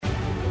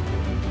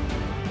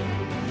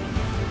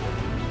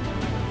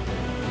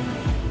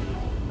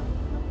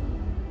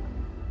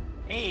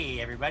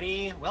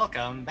everybody.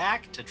 Welcome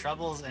back to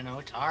Troubles in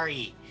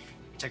Otari.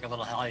 We took a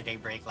little holiday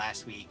break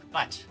last week,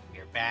 but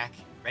we're back,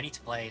 ready to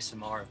play some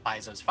more of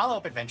Paizo's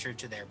follow-up adventure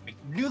to their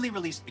newly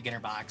released beginner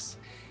box.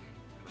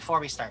 Before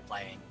we start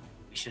playing,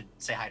 we should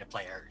say hi to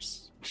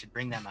players. We should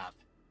bring them up,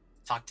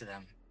 talk to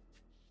them,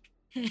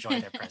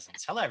 enjoy their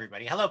presence. Hello,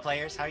 everybody. Hello,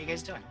 players. How are you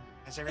guys doing?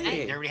 How's everybody?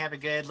 Hey. Did everybody have a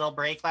good little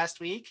break last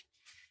week?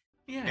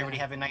 Yeah. Did everybody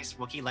have a nice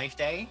Wookiee Life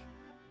Day?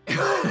 It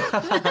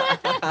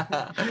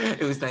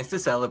was nice to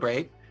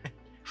celebrate.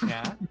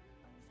 Yeah. Still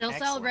Excellent.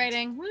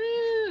 celebrating. Woo!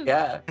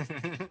 Yeah.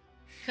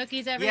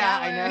 Cookies every Yeah,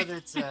 hour. I know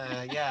that.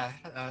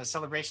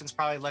 Celebrations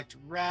probably looked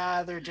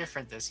rather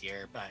different this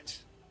year, but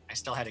I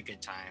still had a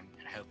good time,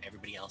 and I hope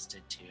everybody else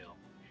did too.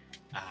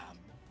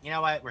 You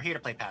know what? We're here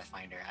to play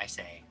Pathfinder. I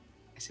say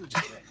we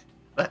just do it,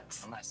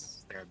 Let's.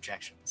 unless there are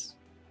objections.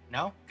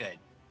 No, good.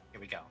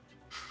 Here we go.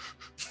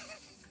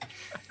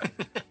 What's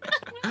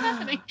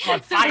happening? On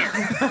fire.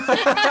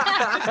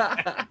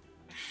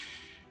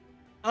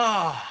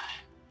 Oh,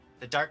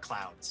 the dark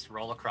clouds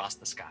roll across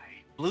the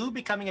sky, blue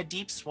becoming a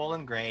deep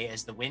swollen gray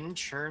as the wind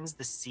churns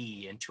the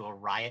sea into a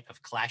riot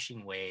of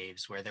clashing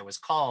waves where there was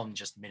calm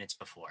just minutes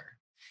before.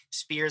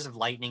 Spears of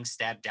lightning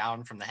stab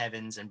down from the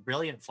heavens, and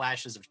brilliant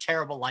flashes of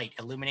terrible light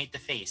illuminate the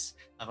face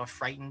of a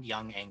frightened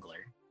young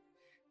angler.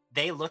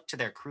 They look to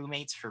their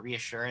crewmates for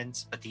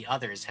reassurance, but the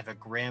others have a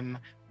grim,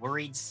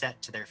 worried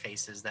set to their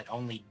faces that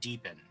only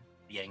deepen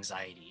the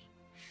anxiety.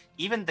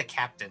 Even the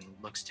captain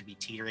looks to be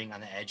teetering on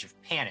the edge of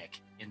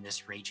panic in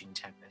this raging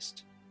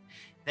tempest.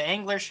 The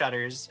angler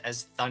shudders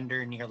as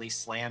thunder nearly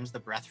slams the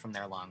breath from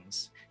their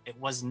lungs. It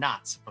was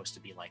not supposed to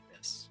be like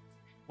this.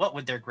 What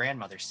would their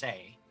grandmother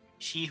say?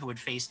 She who had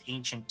faced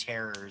ancient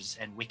terrors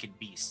and wicked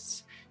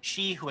beasts.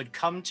 She who had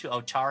come to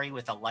Otari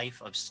with a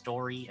life of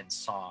story and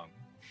song.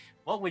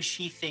 What would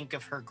she think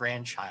of her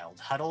grandchild,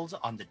 huddled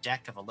on the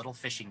deck of a little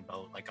fishing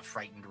boat like a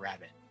frightened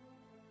rabbit?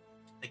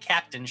 The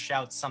captain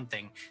shouts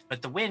something,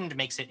 but the wind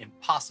makes it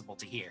impossible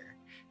to hear.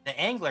 The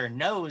angler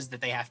knows that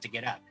they have to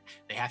get up.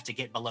 They have to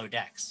get below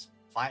decks.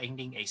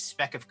 Finding a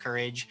speck of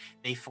courage,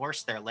 they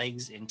force their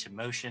legs into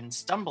motion,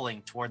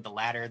 stumbling toward the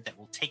ladder that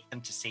will take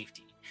them to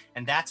safety.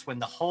 And that's when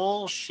the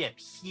whole ship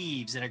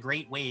heaves and a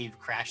great wave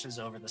crashes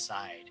over the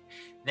side.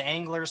 The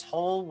angler's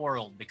whole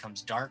world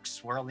becomes dark,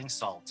 swirling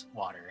salt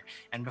water,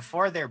 and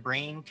before their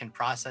brain can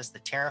process the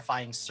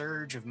terrifying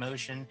surge of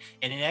motion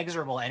and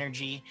inexorable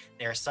energy,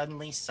 they are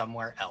suddenly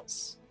somewhere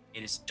else.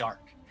 It is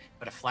dark,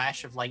 but a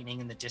flash of lightning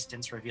in the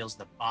distance reveals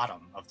the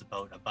bottom of the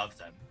boat above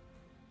them.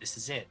 This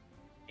is it,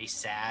 a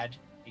sad,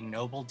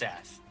 ignoble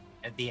death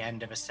at the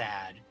end of a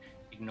sad,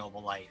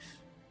 ignoble life.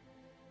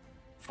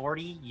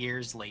 40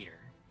 years later,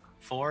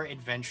 4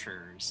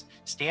 adventurers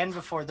stand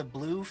before the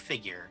blue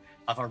figure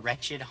of a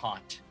wretched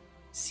haunt,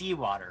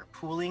 seawater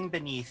pooling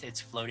beneath its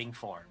floating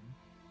form.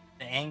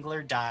 The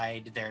angler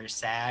died their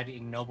sad,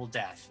 ignoble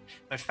death,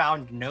 but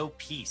found no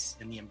peace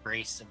in the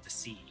embrace of the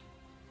sea.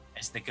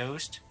 As the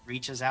ghost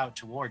reaches out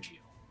toward you,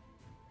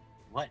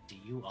 what do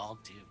you all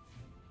do?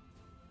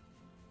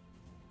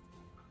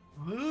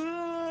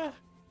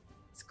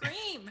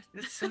 Scream!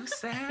 It's so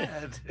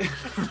sad.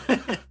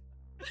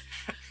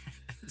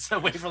 So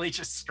Waverly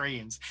just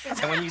screams, and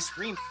when you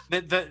scream,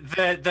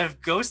 the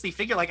ghostly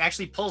figure like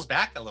actually pulls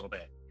back a little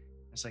bit.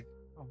 It's like,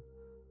 oh,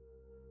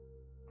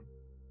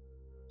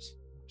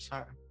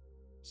 sorry.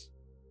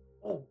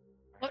 Oh,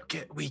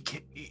 we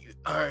can.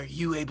 Are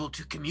you able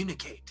to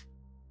communicate?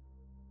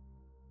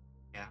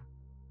 Yeah.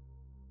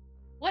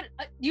 What?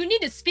 You need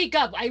to speak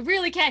up. I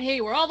really can't hear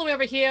you. We're all the way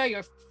over here.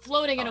 You're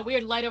floating in a Oh.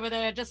 weird light over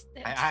there. Just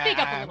speak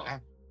up a little.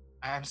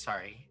 I'm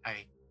sorry.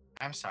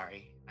 I'm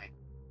sorry.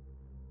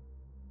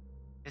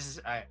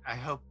 I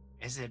hope.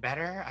 Is it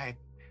better?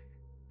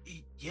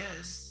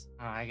 Yes.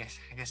 Oh, I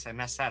guess I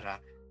messed that up.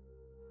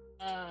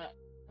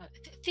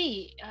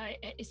 Fee,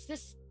 is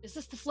this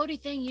the floaty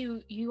thing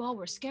you all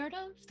were scared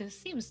of? This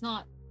seems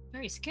not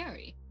very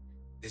scary.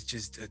 It's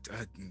just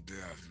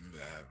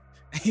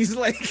he's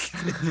like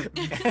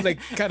like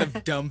kind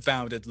of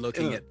dumbfounded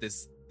looking at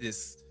this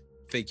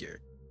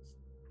figure.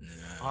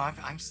 Well,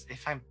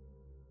 if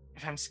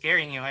I'm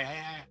scaring you,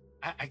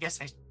 I guess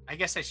I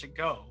should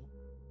go.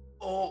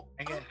 Oh,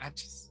 I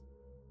just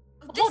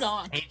Hold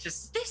on. he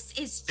just This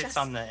is sits just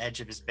on the edge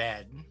of his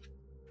bed.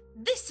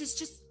 this is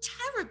just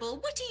terrible.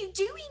 What are you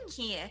doing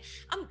here?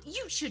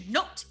 You should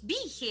not be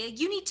here.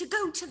 You need to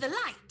go to the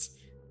light.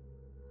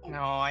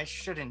 No, I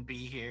shouldn't be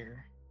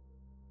here.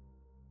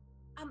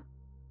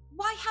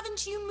 Why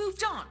haven't you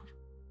moved on?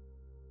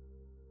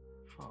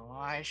 Oh,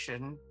 I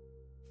shouldn't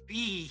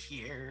be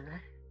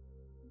here.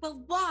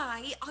 Well,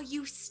 why are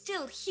you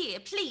still here?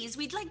 Please,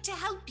 we'd like to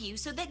help you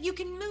so that you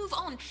can move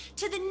on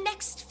to the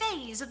next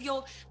phase of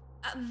your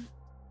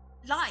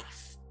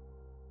life.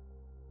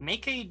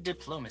 Make a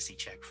diplomacy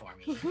check for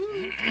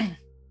me.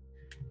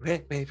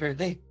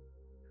 Waverly.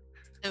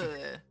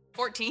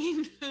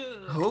 14.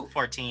 Who?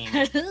 14.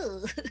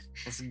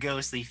 This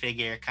ghostly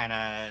figure kind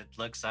of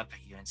looks up at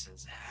you and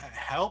says,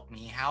 "Help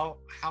me? How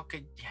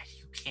could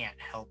you can't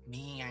help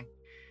me?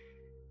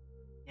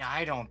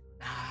 I don't.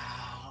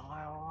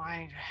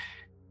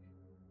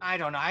 I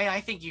don't know.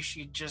 I think you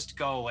should just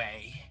go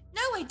away.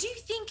 No, I do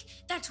think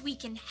that we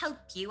can help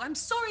you. I'm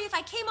sorry if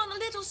I came on a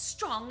little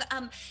strong.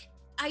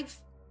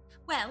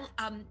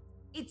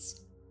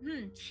 It's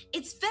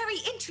it's very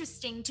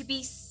interesting to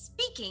be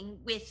speaking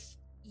with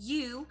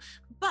you,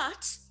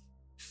 but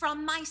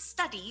from my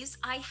studies,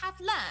 I have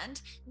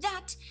learned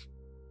that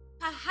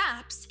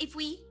perhaps if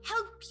we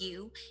help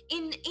you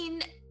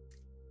in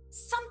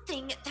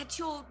something that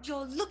you're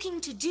looking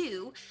to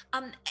do,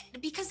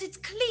 because it's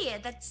clear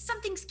that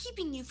something's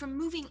keeping you from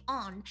moving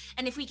on,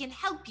 and if we can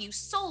help you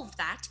solve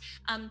that,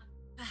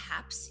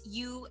 perhaps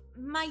you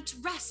might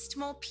rest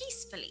more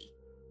peacefully.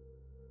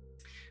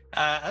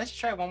 Let's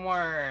try one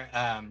more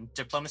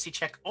diplomacy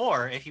check,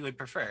 or if you would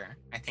prefer,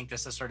 I think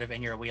this is sort of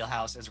in your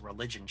wheelhouse as a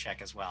religion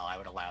check as well. I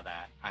would allow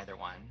that, either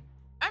one.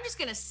 I'm just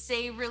gonna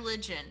say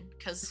religion,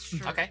 because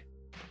sure. Okay,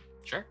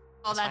 sure.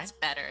 Oh, that's fine.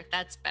 better.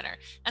 That's better.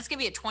 That's gonna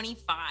be a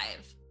 25.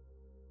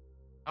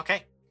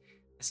 Okay.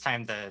 This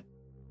time the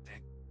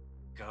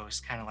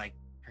ghost kind of like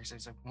perks up.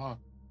 He's like, well,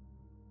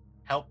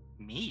 help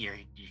me? You're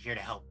here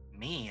to help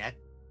me?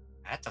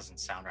 That doesn't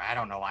sound right. I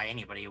don't know why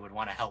anybody would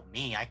want to help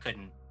me. I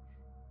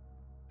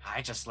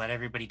just let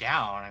everybody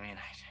down. I mean,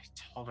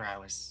 I told her I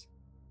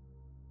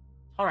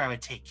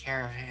would take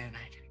care of it, and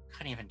I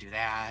couldn't even do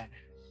that.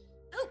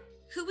 Oh,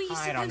 who were you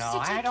supposed I don't know. to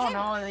take I don't care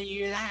of? know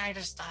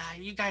that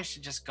you guys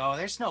should just go.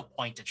 There's no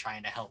point to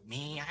trying to help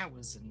me. I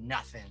was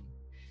nothing.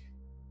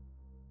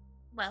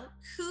 Well,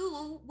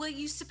 who were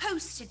you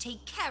supposed to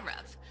take care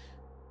of?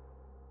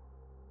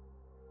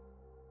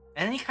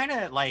 And then he kind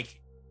of like,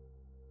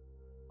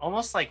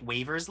 almost like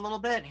wavers a little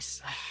bit. And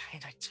he's,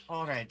 I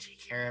told her I'd take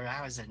care of it.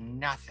 I was a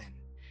nothing.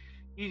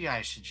 You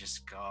guys should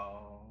just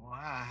go.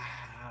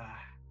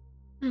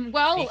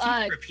 Well, He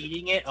keeps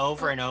repeating it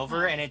over and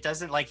over, and it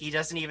doesn't like he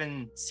doesn't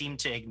even seem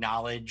to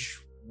acknowledge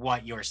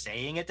what you're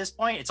saying at this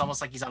point. It's almost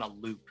like he's on a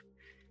loop.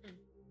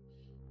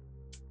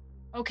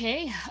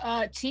 okay,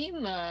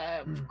 team,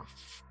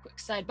 quick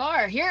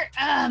sidebar here.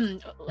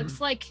 Looks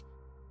like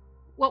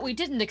what we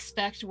didn't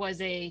expect was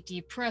a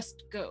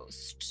depressed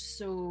ghost.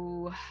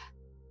 So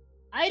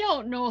I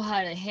don't know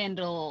how to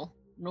handle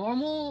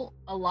normal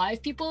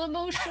alive people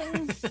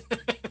emotions.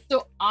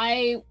 So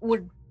I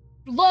would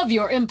love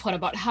your input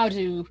about how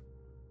to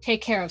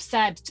take care of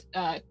sad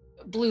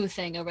blue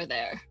thing over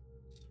there.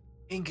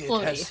 Ingrid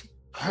Floaty. has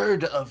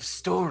heard of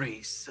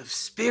stories of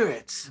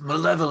spirits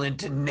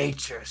malevolent in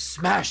nature,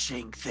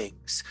 smashing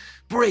things,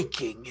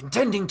 breaking,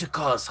 intending to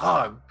cause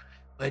harm.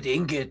 But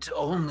Ingrid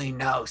only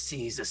now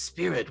sees a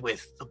spirit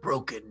with a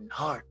broken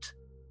heart.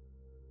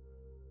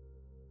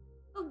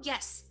 Oh,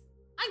 yes.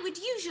 I would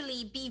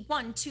usually be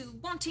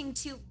wanting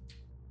to,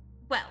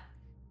 well,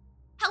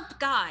 help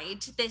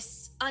guide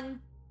this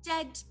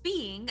undead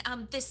being,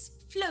 this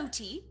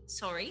floaty,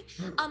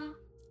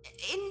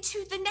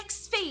 into the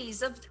next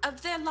phase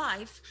of their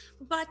life.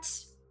 But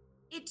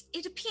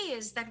it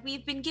appears that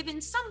we've been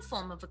given some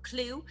form of a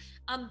clue.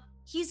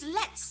 He's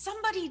let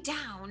somebody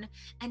down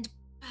and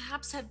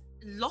perhaps have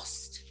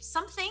lost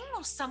something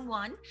or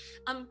someone.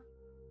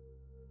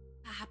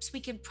 Perhaps we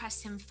can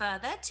press him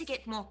further to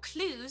get more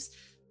clues.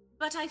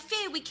 But I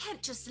fear we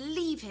can't just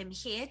leave him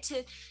here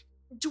to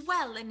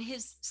dwell in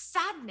his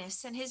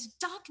sadness and his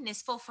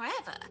darkness for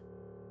forever.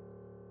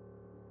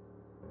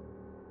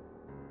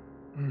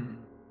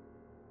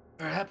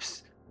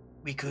 Perhaps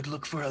we could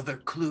look for other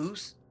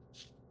clues?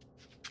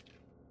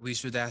 We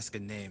should ask a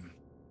name.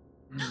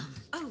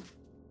 Oh,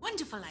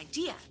 wonderful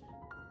idea.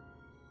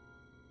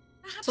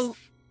 Perhaps. So-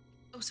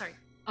 Oh, sorry.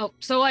 Oh,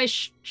 so I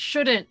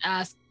shouldn't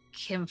ask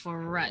him for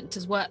rent,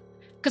 is what?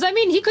 Because I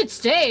mean, he could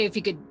stay if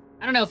he could.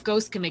 I don't know if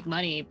ghosts can make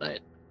money, but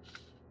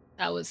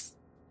that was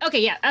okay.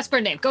 Yeah, ask for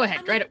a name. Go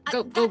ahead. I mean,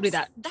 Go do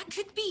that. That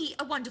could be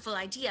a wonderful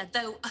idea,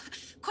 though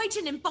quite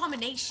an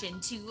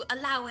abomination to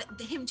allow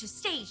him to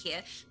stay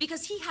here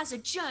because he has a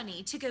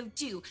journey to go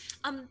do.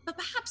 But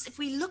perhaps if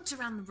we looked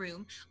around the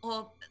room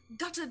or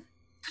got a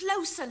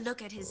closer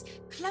look at his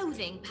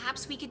clothing,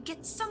 perhaps we could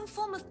get some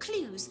form of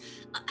clues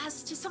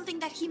as to something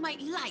that he might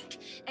like,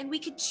 and we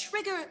could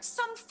trigger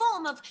some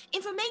form of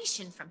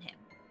information from him.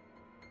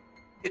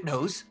 It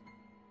knows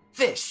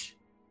fish.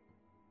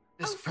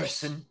 This Oh, fish.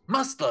 person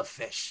must love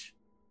fish.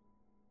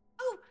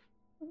 Oh,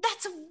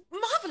 that's a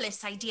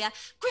marvelous idea.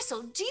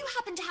 Gristle, do you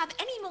happen to have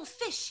any more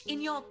fish in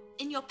your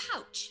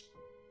pouch?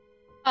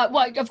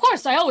 Well, of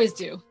course, I always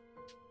do.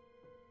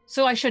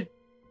 So I should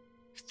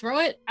throw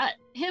it at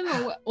him,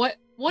 or what?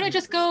 Would I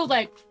just go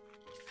like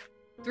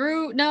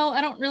through? No,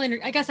 I don't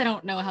really. I guess I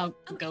don't know how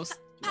ghosts.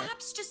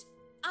 Perhaps just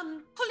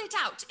pull it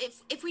out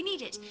if we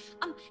need it.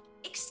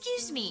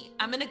 Excuse me.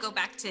 I'm gonna go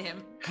back to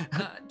him,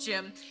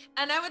 Jim,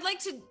 and I would like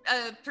to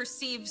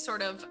perceive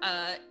sort of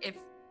if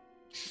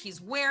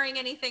he's wearing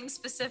anything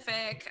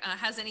specific,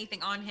 has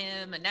anything on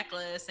him, a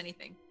necklace,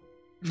 anything.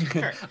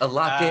 Sure. A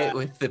locket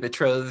with the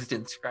betrothed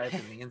inscribed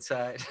on the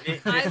inside.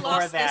 I Before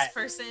lost that- this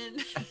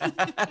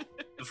person.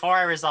 Before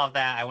I resolve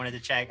that, I wanted to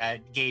check.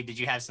 Gabe, did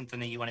you have something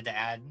that you wanted to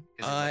add?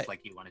 Because it looked like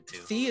you wanted to.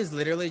 Thea is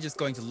literally just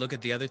going to look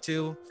at the other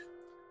two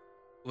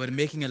we're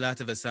making a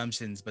lot of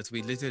assumptions, but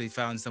we literally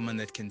found someone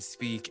that can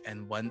speak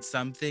and want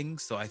something.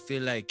 So I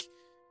feel like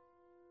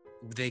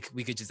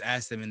we could just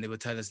ask them and they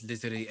would tell us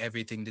literally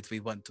everything that we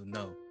want to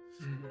know.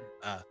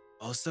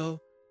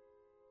 Also,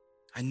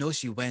 I know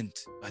she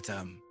went, but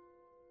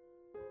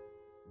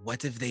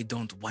what if they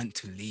don't want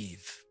to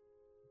leave?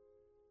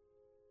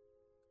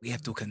 We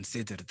have to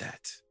consider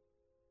that.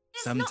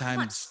 There's not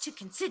much to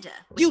consider.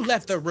 You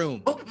left the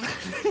room.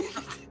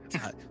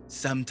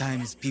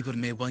 Sometimes people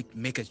may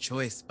make a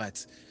choice,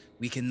 but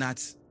we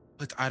cannot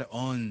put our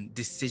own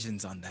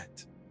decisions on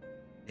that.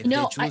 If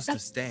they choose to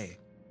stay.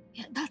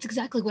 Yeah, that's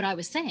exactly what I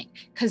was saying.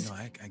 Because No,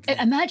 I get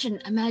it.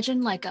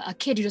 imagine like a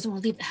kid who doesn't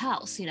want to leave the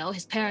house. You know,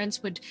 his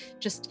parents would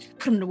just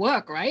put him to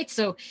work, right?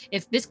 So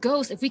if this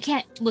ghost, if we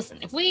can't listen,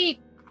 if we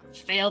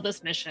fail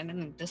this mission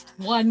and this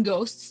one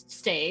ghost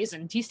stays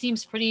and he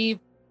seems pretty,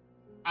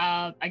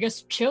 I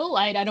guess chill.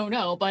 I don't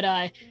know,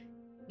 but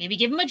maybe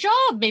give him a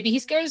job. Maybe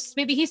he's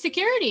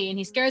security and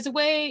he scares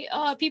away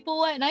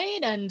people at night,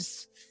 and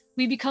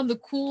we become the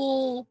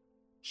cool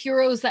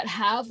heroes that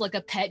have like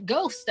a pet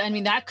ghost. I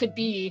mean, that could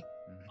be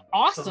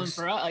awesome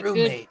for us. Like,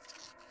 roommate.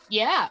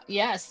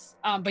 Yes.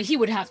 But he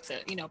would have to,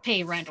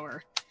 pay rent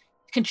or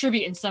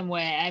contribute in some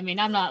way. I mean,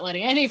 I'm not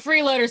letting any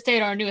freeloaders stay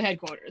at our new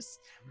headquarters.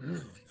 No.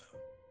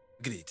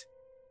 Agreed.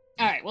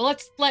 All right. Well,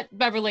 let's let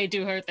Beverly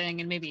do her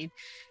thing, and maybe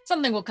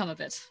something will come of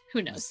it.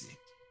 Who knows?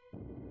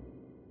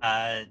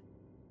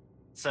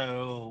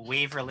 So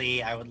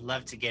Waverly, I would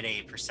love to get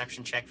a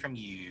perception check from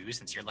you,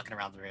 since you're looking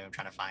around the room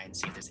trying to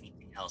see if there's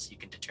anything else you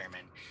can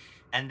determine.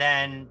 And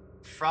then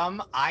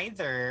from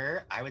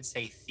either, I would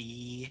say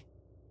Thee,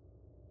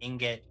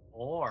 Ingot,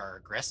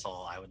 or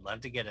Gristle, I would love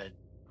to get a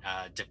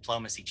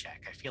diplomacy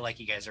check. I feel like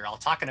you guys are all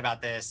talking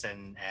about this,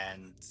 and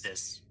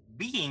this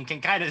being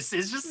is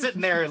just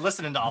sitting there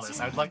listening to all this.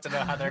 I would like to know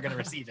how they're going to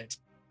receive it.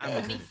 I'm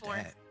okay with 24.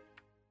 that.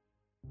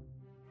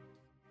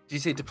 Did you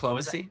say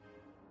diplomacy?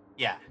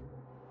 Yeah.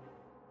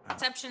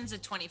 Perception's a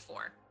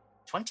 24.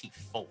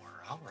 24.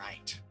 All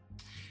right.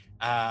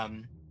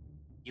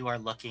 You are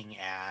looking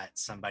at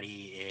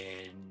somebody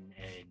in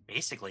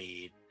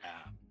basically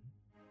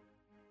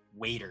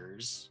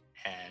waders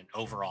and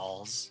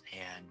overalls,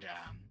 and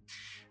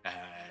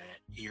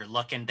you're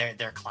looking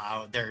their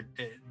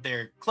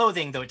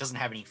clothing, though it doesn't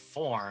have any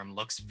form,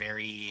 looks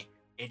very.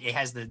 It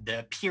has the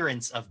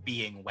appearance of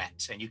being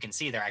wet, and you can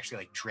see they're actually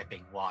like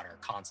dripping water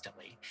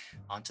constantly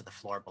onto the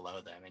floor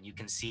below them, and you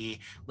can see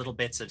little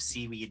bits of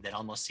seaweed that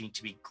almost seem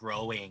to be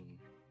growing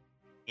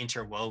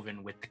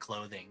interwoven with the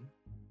clothing.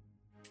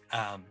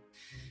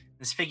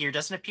 This figure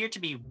doesn't appear to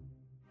be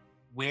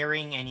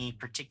wearing any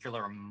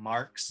particular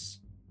marks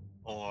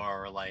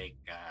or like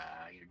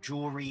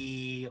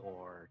jewelry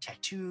or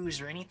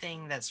tattoos or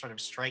anything that sort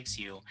of strikes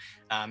you,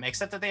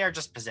 except that they are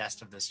just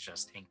possessed of this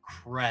just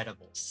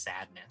incredible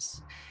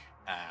sadness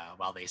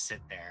while they sit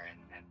there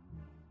and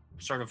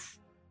sort of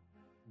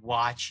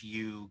watch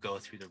you go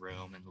through the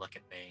room and look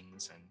at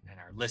things and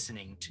are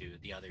listening to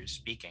the others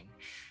speaking.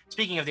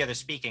 Speaking of the others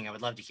speaking, I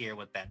would love to hear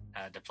what that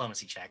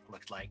diplomacy check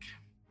looked like.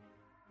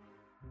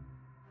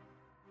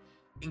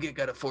 Ingot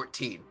got a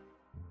 14.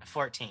 A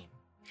 14.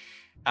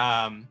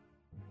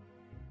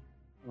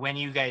 When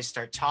you guys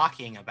start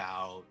talking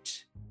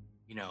about,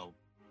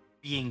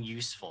 being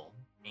useful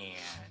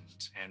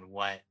and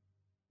what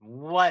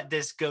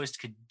this ghost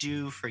could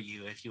do for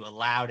you if you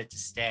allowed it to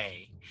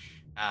stay,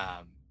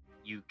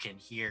 you can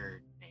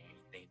hear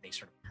they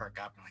sort of perk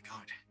up and like,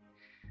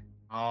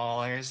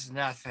 oh, there's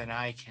nothing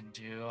I can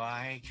do.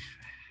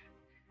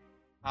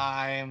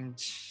 I'm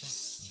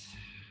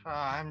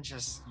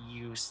just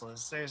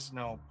useless. There's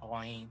no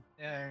point.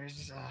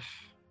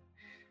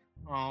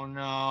 Oh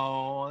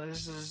no,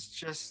 this is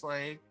just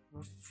like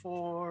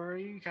before.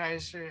 You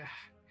guys are.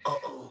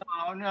 Uh-oh.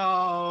 Oh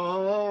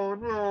no.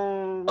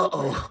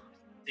 Uh-oh.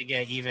 They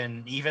get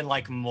even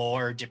like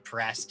more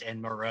depressed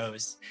and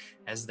morose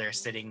as they're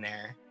sitting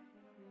there.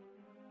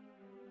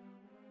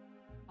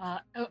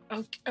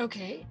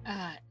 Okay.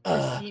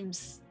 This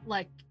seems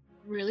like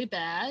really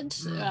bad.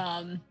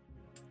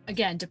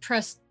 Again,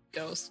 depressed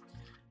ghost.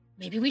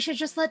 Maybe we should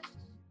just let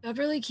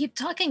Beverly keep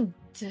talking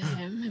to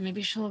him, and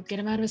maybe she'll get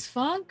him out of his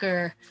funk,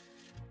 or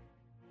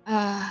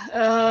I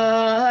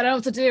don't know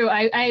what to do.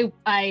 I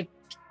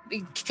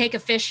take a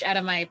fish out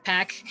of my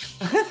pack.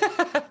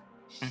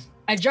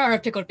 A jar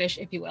of pickled fish,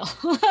 if you will.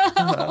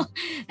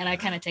 And I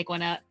kind of take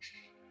one out.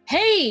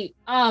 Hey,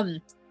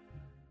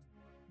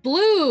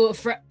 Blue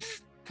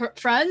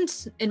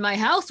friend in my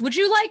house, would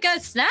you like a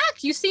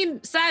snack? You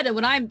seem sad, and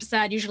when I'm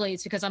sad, usually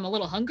it's because I'm a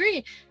little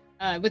hungry.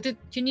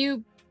 Can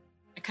you?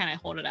 I kind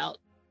of hold it out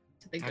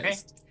to the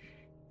ghost.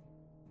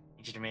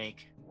 Need you to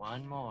make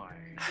one more.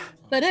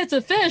 But it's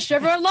a fish.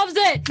 Everyone loves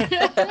it.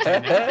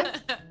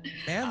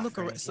 May I look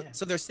around?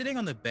 So they're sitting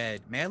on the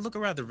bed. May I look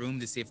around the room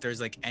to see if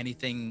there's like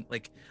anything,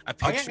 like a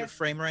picture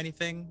frame or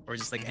anything, or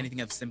just like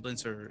anything of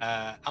semblance, or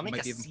I'll make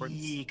might a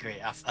be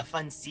a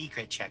fun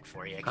secret check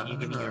for you. Can you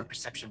give me your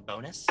perception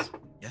bonus?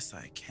 Yes,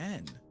 I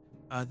can.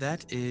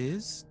 That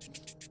is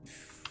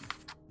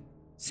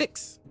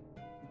 6.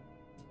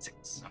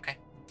 6. Okay.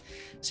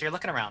 So you're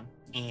looking around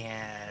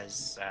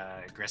as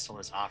Gristle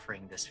is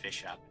offering this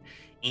fish up,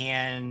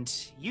 and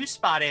you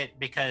spot it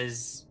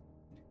because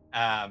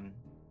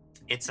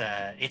it's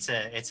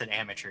an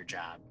amateur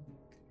job.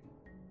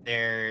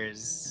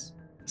 There's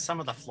some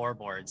of the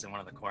floorboards in one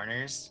of the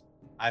corners.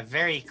 I've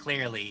very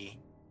clearly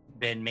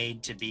been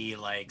made to be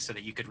like so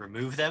that you could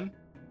remove them.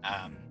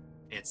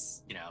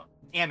 It's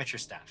amateur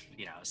stuff.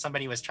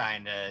 Somebody was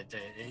trying to.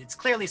 It's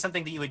clearly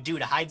something that you would do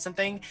to hide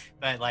something,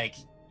 but like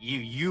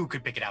you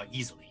could pick it out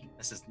easily.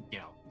 This is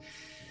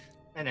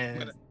and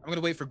I'm gonna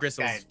wait for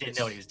Gristle's guy didn't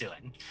know what he was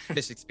doing.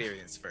 fish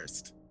experience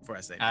first before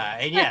I say.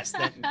 And yes,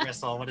 then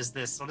Gristle, what is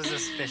this? What does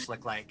this fish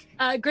look like?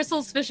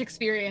 Gristle's fish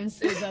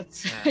experience is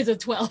is a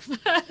 12.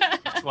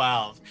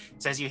 12.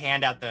 So as you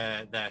hand out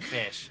the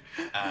fish,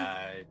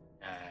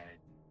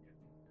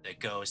 the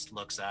ghost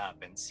looks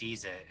up and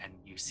sees it, and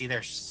you see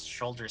their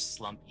shoulders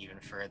slump even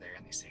further,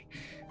 and they say,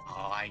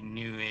 "Oh, I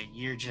knew it.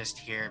 You're just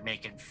here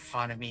making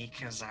fun of me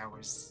because I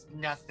was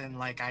nothing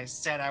like I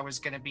said I was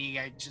gonna be.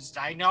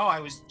 I know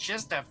I was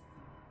just a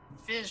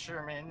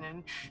fisherman,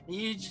 and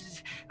you're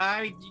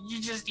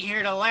just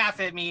here to laugh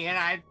at me, and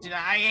I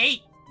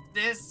hate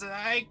this.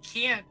 I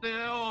can't."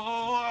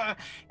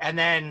 And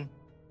then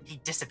he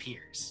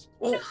disappears.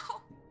 No.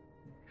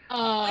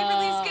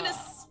 Waverly's gonna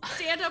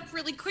stand up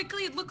really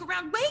quickly and look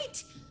around.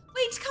 Wait,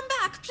 come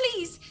back,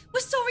 please. We're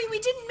sorry, we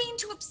didn't mean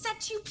to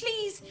upset you,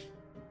 please.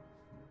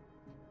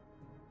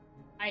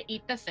 I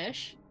eat the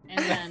fish,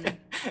 and then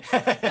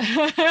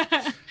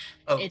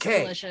Okay. it's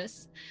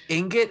delicious.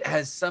 Ingot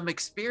has some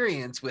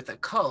experience with a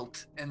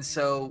cult, and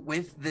so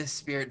with this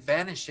spirit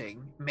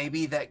vanishing,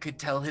 maybe that could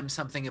tell him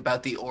something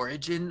about the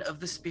origin of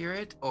the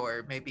spirit,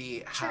 or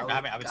maybe how. Sure,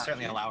 I would got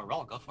certainly here. allow a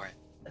roll. Go for it.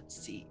 Let's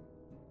see.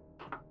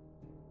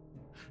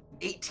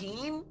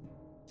 18?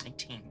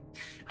 19.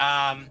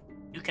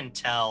 You can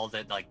tell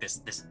that like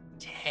this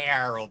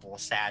terrible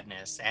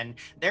sadness, and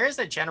there is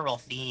a general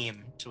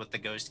theme to what the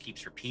ghost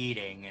keeps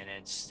repeating, and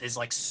it's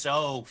like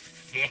so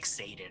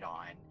fixated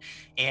on.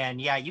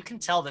 And yeah, you can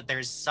tell that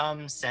there's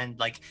some sense,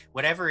 like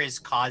whatever is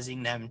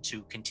causing them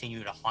to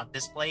continue to haunt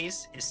this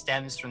place, it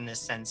stems from this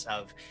sense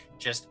of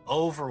just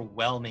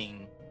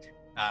overwhelming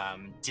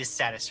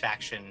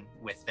dissatisfaction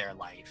with their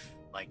life.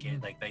 Like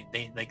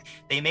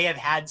they may have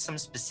had some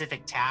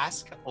specific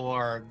task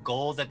or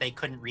goal that they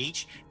couldn't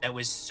reach that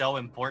was so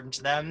important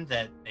to them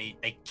that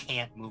they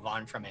can't move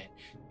on from it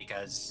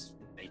because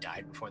they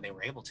died before they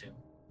were able to.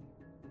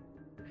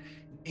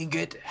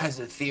 Ingot has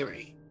a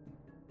theory.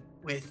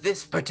 With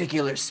this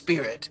particular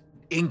spirit,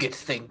 Ingot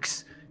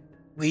thinks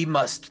we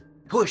must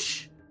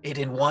push it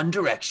in one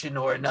direction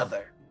or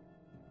another.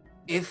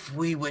 If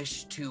we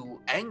wish to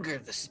anger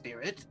the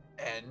spirit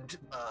and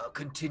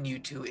continue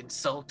to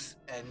insult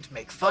and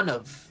make fun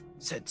of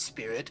said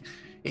spirit,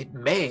 it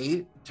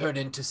may turn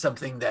into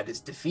something that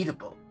is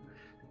defeatable.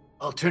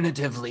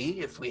 Alternatively,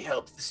 if we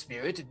help the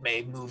spirit, it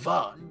may move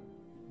on.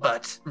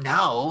 But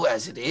now,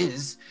 as it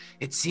is,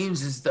 it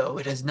seems as though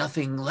it has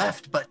nothing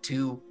left but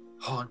to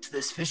haunt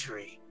this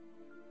fishery.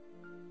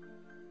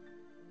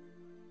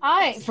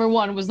 I, for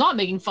one, was not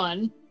making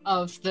fun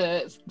of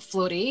the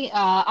floaty.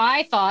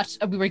 I thought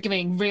we were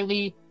giving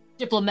really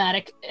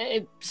diplomatic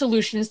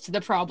solutions to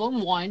the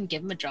problem. 1,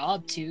 give him a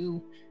job.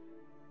 2,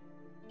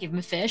 give him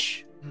a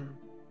fish.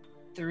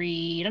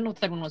 3, I don't know what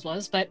the third one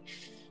was, but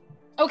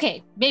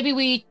okay, maybe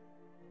we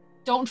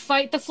don't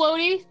fight the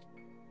floaty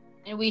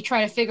and we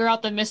try to figure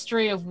out the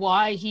mystery of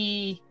why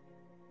he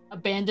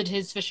abandoned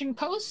his fishing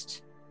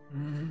post.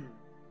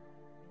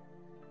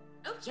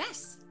 Oh,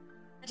 yes.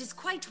 That is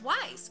quite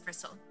wise,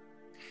 Gristle.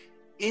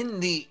 In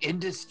the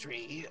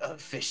industry of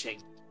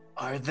fishing,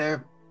 are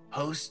there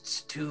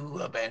posts to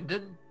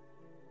abandon?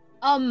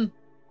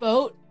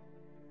 Boat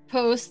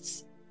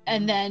posts,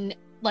 and then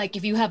like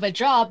if you have a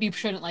job, you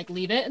shouldn't like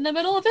leave it in the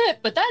middle of it.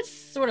 But that's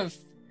sort of,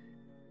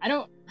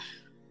 what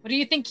do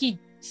you think he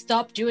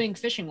stopped doing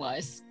fishing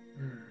wise?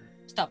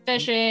 Stop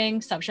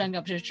fishing, stop showing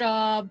up to his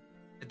job.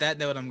 At that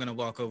note, I'm gonna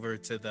walk over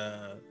to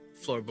the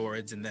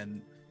floorboards and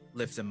then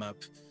lift them up.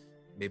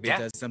 Maybe it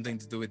has something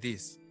to do with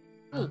these.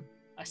 Ooh,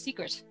 a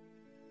secret.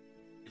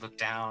 You look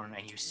down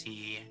and you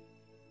see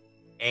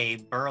a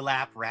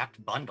burlap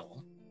wrapped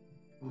bundle.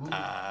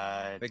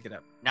 Pick it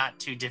up. Not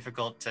too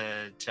difficult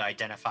to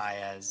identify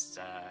as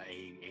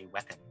a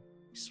weapon,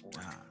 sword.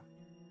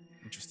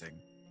 Interesting.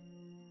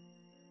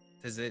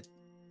 Does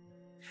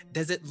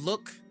it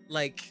look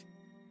like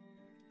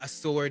a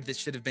sword that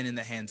should have been in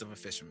the hands of a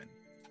fisherman?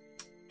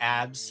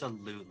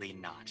 Absolutely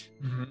not.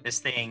 This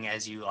thing,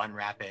 as you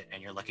unwrap it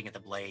and you're looking at the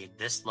blade,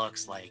 this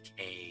looks like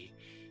a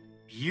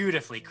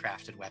beautifully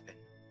crafted weapon.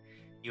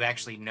 You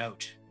actually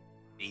note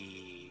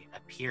the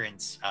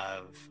appearance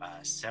of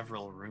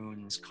several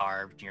runes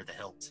carved near the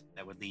hilt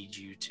that would lead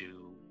you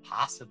to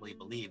possibly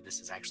believe this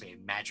is actually a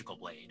magical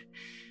blade.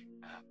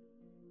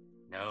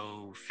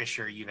 No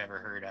fisher you've ever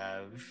heard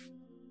of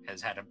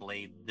has had a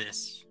blade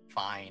this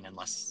fine,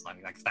 unless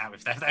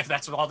if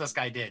that's what all this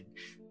guy did.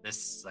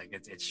 This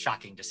it's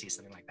shocking to see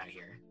something like that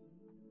here.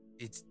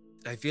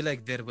 I feel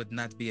like there would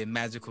not be a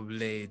magical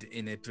blade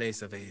in a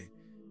place of a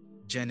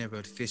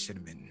general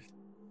fisherman.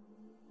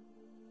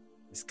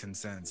 This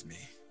concerns me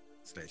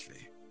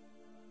slightly.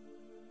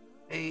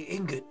 Hey,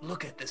 Ingot,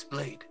 look at this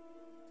blade.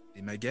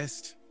 Be my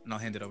guest, and I'll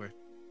hand it over.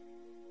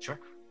 Sure.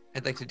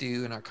 I'd like to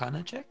do an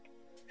Arcana check.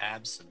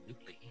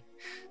 Absolutely.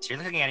 So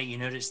you're looking at it, you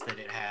notice that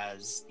it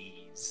has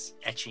these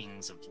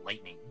etchings of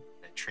lightning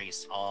that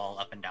trace all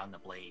up and down the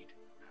blade.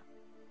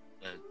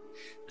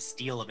 The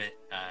steel of it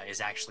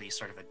is actually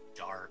sort of a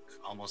dark,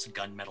 almost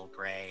gunmetal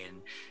gray,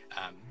 and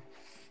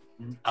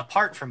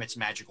apart from its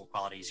magical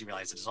qualities, you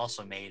realize it is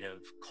also made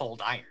of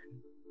cold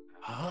iron,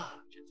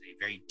 which is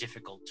very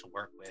difficult to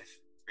work with,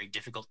 very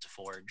difficult to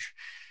forge.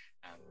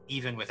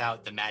 Even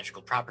without the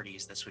magical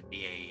properties, this would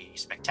be a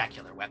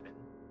spectacular weapon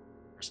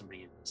for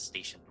somebody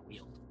stationed to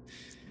wield.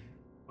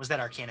 What was that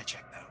Arcana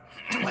check, though?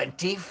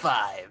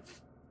 25.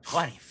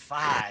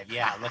 25,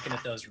 yeah, looking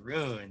at those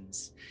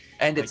runes.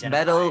 And it's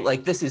metal,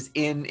 like this is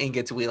in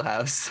Ingot's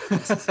wheelhouse.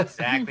 That's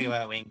exactly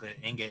what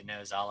Ingot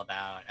knows all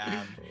about.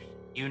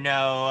 You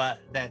know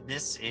that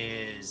this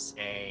is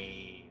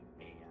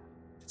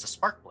it's a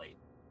spark blade,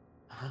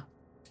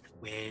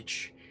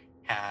 which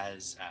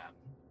has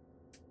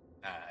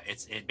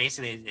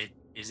it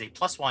is a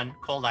 +1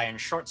 cold iron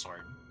short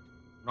sword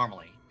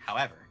normally.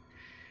 However,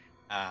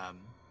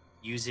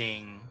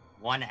 using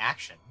one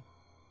action,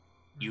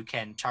 you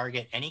can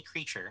target any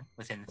creature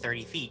within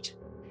 30 feet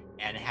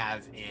and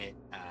have it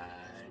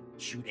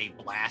shoot a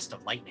blast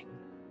of lightning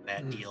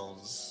that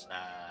deals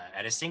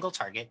at a single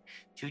target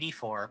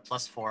 2d4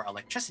 +4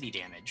 electricity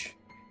damage,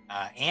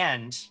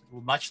 and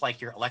much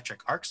like your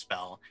electric arc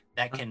spell,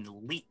 that can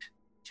leap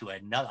to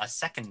a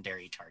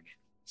secondary target.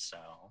 So,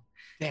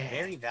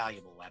 very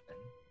valuable weapon.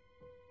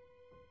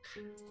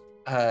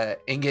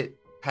 Ingot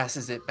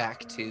passes it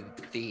back to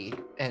Thee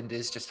and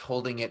is just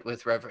holding it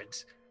with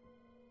reverence.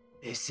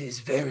 This is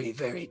very,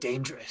 very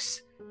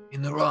dangerous.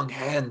 In the wrong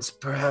hands,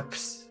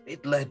 perhaps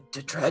it led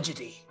to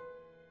tragedy.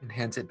 And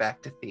hands it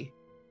back to Thee.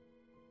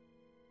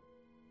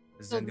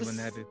 Does So anyone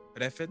this- have a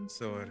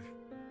preference, or?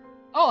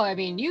 Oh, I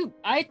mean,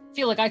 I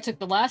feel like I took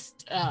the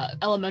last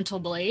elemental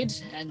blade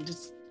and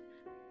just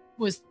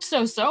was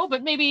so-so,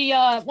 but maybe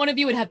one of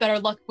you would have better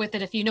luck with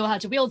it if you know how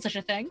to wield such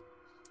a thing.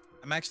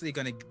 I'm actually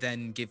gonna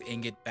then give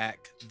Ingot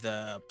back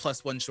the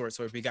 +1 short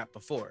sword we got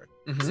before,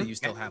 so you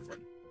still have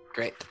one.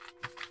 Great.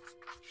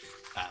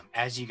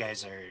 As you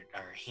guys are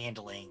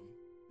handling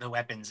the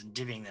weapons and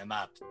divvying them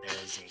up, there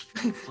is a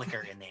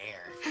flicker in the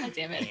air. God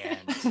damn it.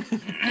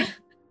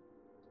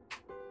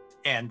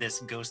 And this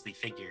ghostly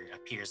figure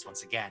appears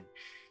once again.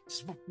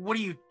 Says, what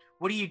are you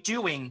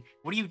doing?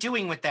 What are you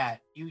doing with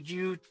that?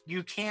 You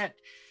can't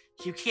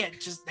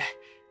just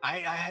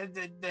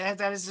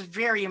that is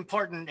very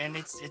important, and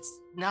it's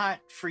not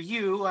for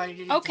you.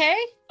 Okay,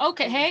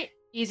 hey,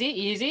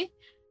 easy.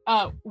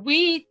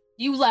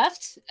 You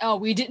left.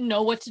 We didn't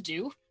know what to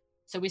do,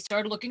 so we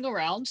started looking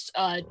around.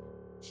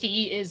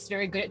 Thee is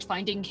very good at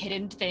finding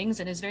hidden things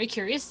and is very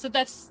curious. So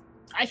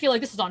I feel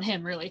like this is on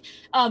him, really.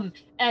 And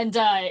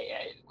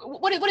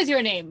what is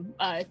your name,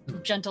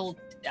 gentle,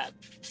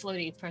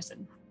 floaty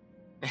person?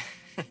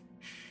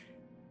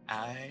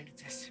 I'm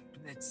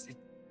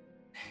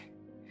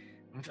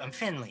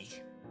Finley.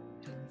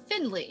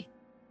 Finley.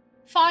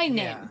 Fine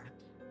name. Yeah.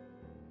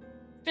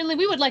 Finley,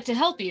 we would like to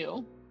help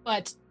you,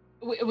 but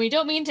we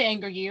don't mean to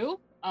anger you.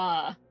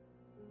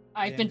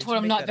 I've been told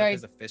I'm not very.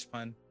 As a fish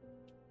pun.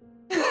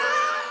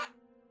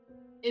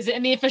 Is it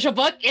in the official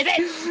book? Is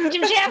it?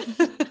 Jim?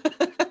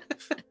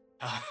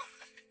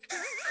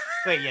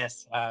 Wait,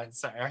 yes.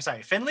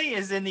 Sorry. Finley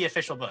is in the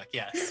official book.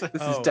 Yes.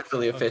 This is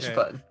definitely a fish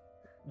pun.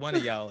 One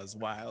of y'all is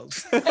wild.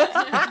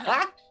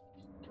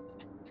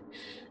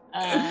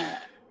 I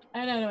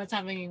don't know what's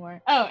happening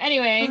anymore. Oh,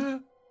 anyway.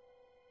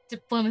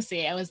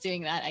 Diplomacy. I was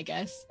doing that, I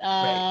guess.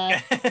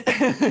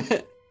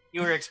 Right.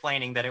 You were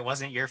explaining that it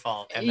wasn't your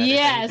fault. And that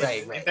Yes.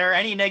 if there are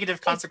any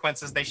negative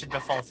consequences, they should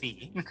befall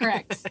Thee.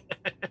 Correct.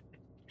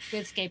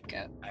 Good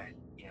scapegoat.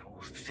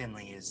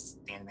 Finley is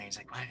standing there. He's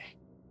like, what?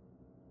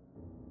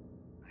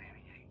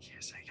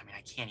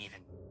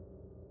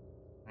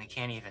 I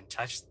can't even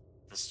touch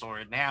the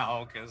sword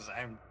now because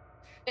I'm.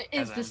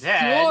 Is I'm this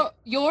dead.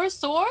 your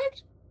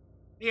sword?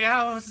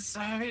 Yeah, it's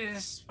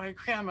my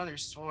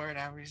grandmother's sword.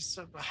 I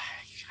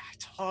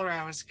told her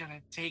I was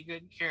gonna take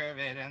good care of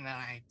it, and then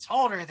I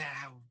told her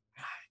that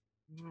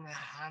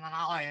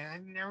I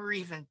never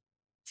even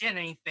did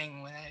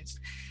anything with it.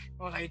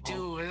 What I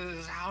do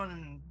is out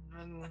and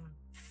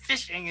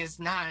fishing is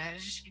not.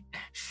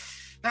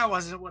 That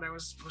wasn't what I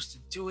was supposed to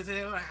do with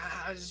it.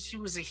 She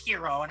was a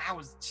hero, and I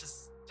was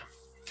just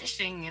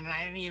fishing, and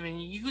I didn't even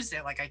use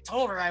it like I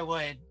told her I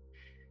would.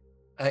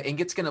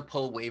 Ingot's gonna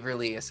pull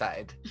Waverly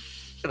aside,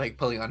 like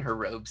pulling on her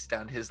robes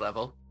down to his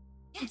level.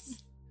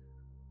 Yes.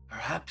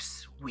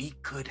 Perhaps we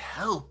could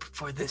help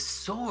for this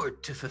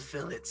sword to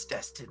fulfill its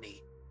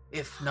destiny,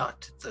 if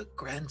not the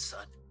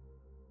grandson.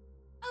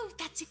 Oh,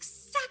 that's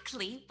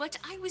exactly what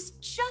I was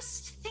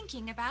just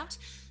thinking about.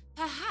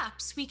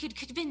 perhaps we could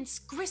convince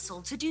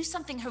Gristle to do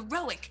something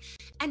heroic,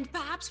 and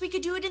perhaps we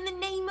could do it in the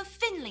name of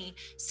Finley.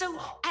 So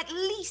at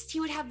least he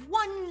would have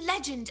one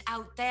legend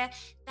out there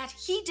that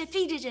he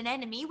defeated an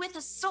enemy with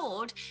a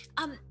sword,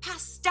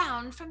 passed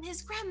down from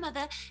his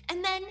grandmother,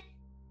 and then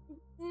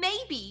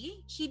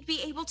maybe he'd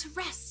be able to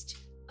rest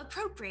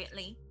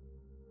appropriately.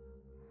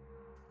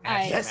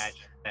 I can Yes.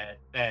 imagine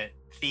that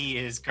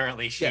Thea is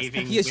currently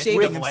shaving he is with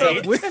shaving the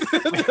himself blade,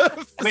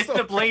 with with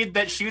the blade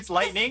that shoots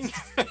lightning.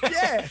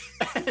 Yeah.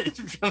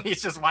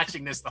 He's just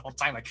watching this the whole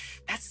time, like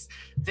that's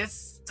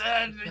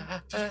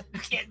you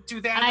can't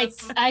do that.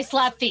 I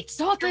slap feet.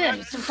 Stop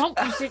it! Don't.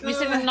 We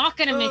said we're not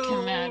gonna make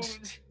him mad.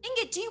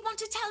 Ingrid, do you want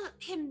to tell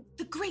him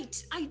the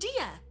great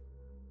idea?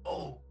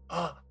 Oh,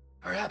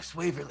 perhaps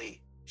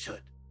Waverly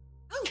should.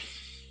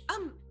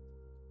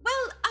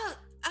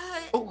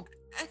 Oh,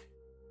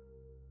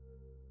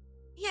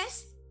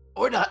 Yes?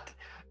 or not.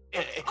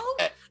 Oh,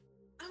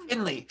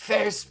 Finley,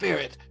 fair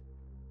spirit,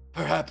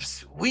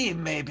 perhaps we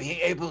may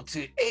be able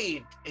to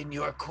aid in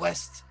your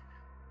quest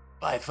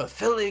by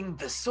fulfilling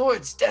the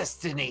sword's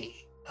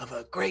destiny of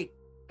a great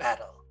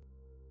battle.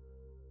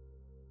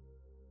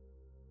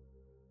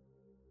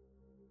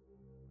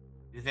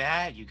 Do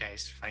that. You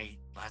guys fight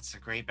lots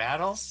of great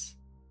battles,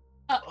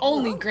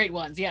 Only great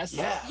ones, yes.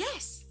 Yeah.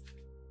 yes.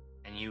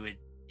 and you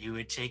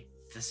would take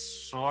the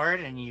sword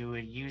and you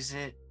would use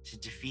it to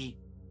defeat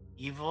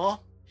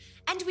evil.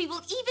 And we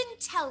will even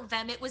tell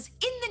them it was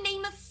in the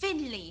name of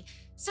Finley,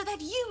 so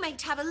that you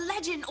might have a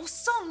legend or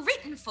song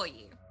written for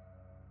you.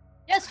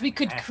 Yes, we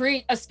could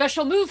create a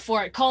special move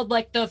for it called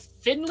like the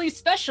Finley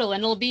Special,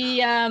 and it'll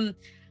be I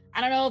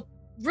don't know,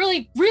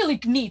 really, really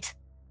neat.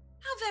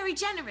 How very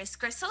generous,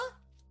 Gristle.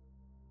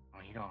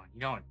 Well,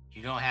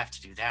 you don't have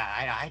to do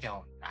that.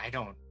 I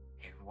don't.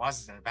 It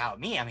wasn't about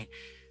me. I mean,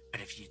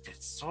 but if you the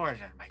sword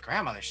and my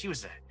grandmother, she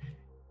was a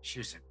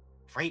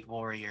great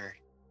warrior,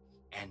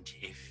 and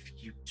if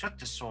you took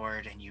the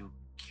sword and you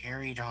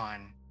carried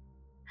on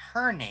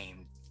her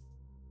name,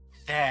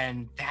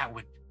 then that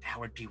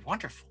would be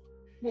wonderful.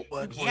 What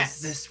was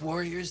Yes. this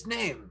warrior's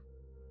name?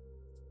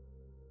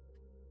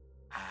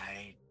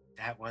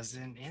 That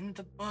wasn't in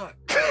the book.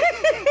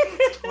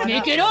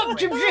 Make it up,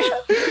 Jim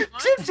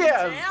Jim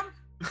Jam!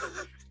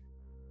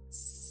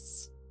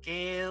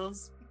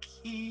 Scales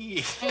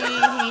key.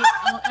 I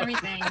hate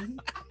everything.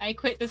 I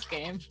quit this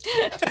game.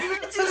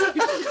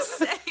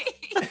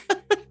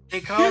 They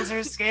called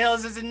her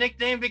Scales as a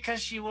nickname because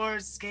she wore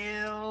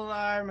scale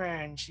armor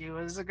and she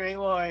was a great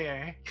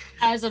warrior.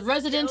 As a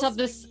resident of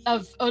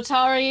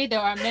Otari, there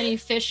are many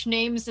fish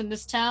names in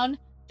this town.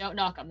 Don't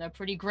knock them; they're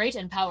pretty great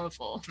and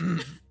powerful.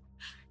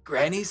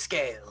 Granny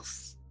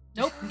Scales.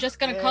 Nope, I'm just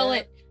gonna call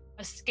it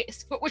a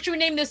what should we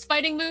name this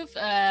fighting move?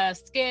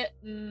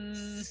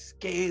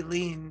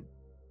 Scalene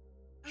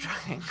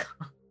triangle.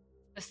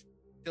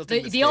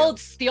 The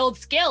old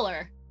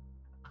scaler.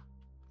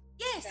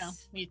 Yes. You know,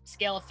 you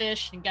scale a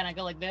fish and kind of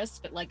go like this,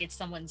 but like it's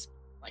someone's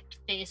like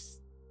face.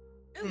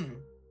 Hmm.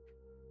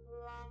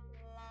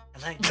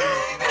 I like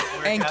that.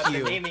 Thank Work out the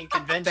you. naming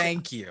convention.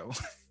 Thank you.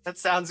 That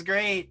sounds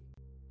great.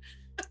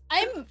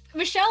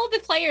 Michelle, the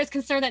player, is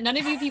concerned that none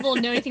of you people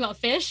know anything about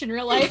fish in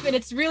real life, and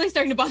it's really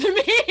starting to bother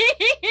me.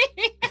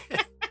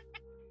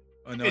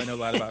 Oh no, I know a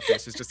lot about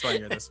fish. It's just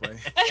funnier this way.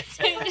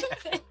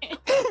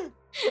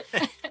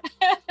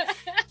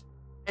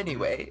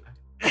 Anyway,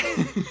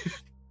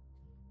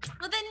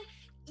 Well then,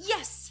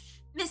 yes,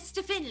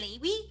 Mr. Finley,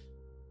 we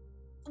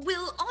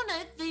will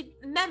honor the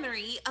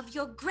memory of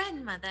your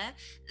grandmother,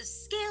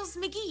 Scales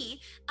McGee,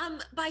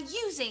 by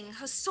using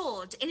her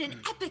sword in an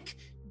epic,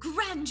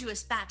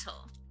 grandiose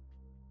battle.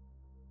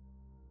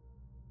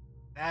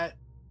 That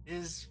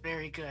is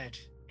very good,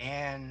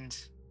 and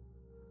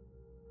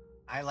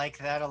I like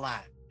that a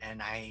lot.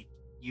 And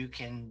you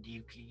can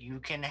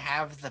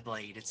have the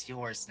blade. It's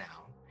yours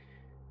now.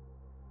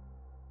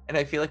 and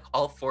I feel like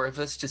all four of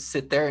us just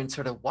sit there and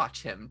sort of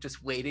watch him,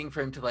 just waiting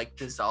for him to like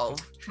dissolve.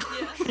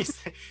 He's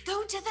like,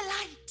 Go to the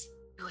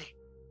light.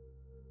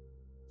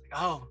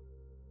 oh,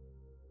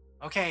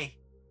 okay.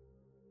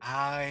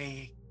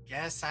 I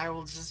guess I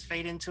will just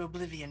fade into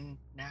oblivion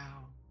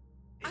now.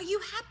 Are you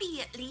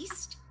happy at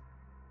least?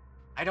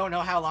 I don't know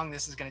how long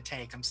this is going to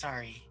take. I'm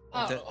sorry.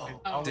 Oh,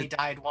 I only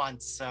died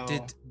once, so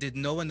Did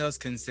no one else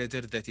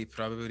consider that he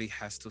probably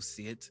has to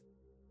see it?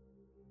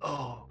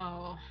 Oh,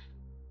 Oh.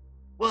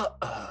 well,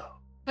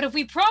 But if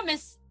we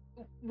promise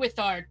with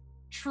our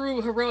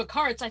true heroic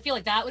hearts, I feel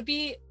like that would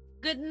be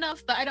good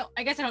enough. But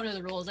I guess I don't know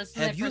the rules. That's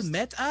Have you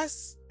met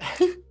us?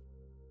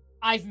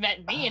 I've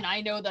met me, and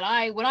I know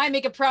that when I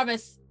make a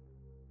promise,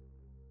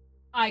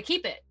 I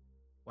keep it.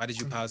 Why did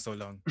you pause so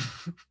long?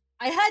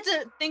 I had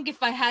to think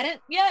if I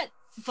hadn't yet,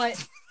 but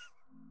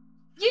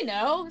you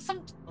know,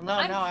 No,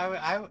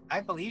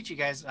 I believed you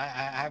guys.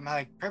 I'm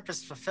like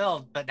purpose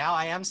fulfilled, but now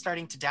I am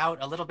starting to doubt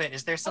a little bit.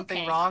 Is there something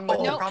Okay. wrong with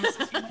the Nope.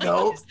 promises? you made?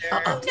 No. Is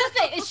there-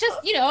 nothing. It's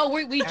just we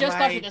Am just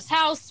got I- through this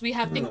house. We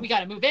have things we got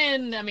to move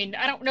in. I mean,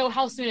 I don't know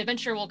how soon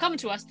adventure will come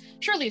to us.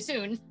 Surely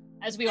soon,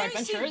 as we are Very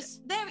soon.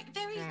 adventurers. Very,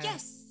 very, Yeah.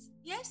 yes.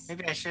 Yes?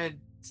 Maybe I should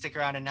stick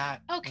around and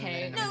not.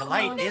 Okay. I mean, the No,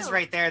 light no, is no.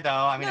 right there, though.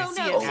 I mean, I No,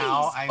 see no, it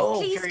now. please. I'm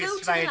Please curious go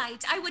if to the I.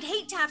 light. I would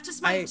hate to have to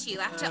smite you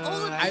after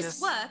all of I this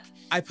just- work.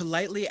 I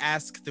politely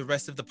ask the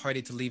rest of the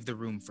party to leave the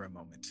room for a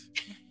moment.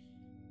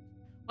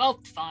 Well,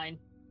 fine.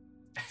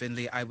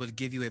 Finley, I will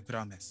give you a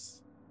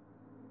promise.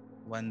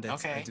 One that I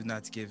Okay. do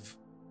not give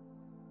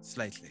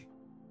slightly.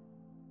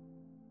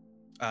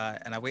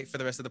 And I wait for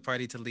the rest of the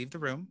party to leave the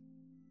room.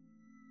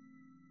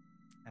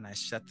 And I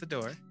shut the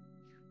door.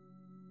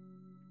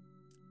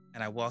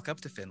 And I walk up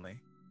to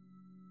Finley.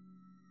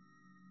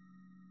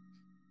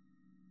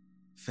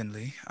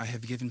 Finley, I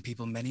have given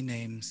people many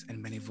names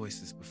and many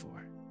voices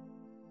before.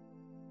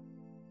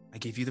 I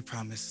gave you the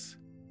promise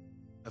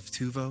of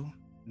Tuvo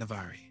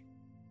Navari.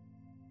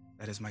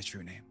 That is my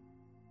true name.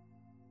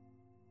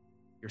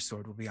 Your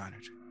sword will be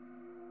honored.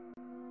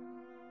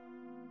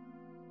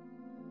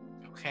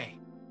 Okay.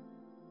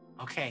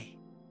 Okay.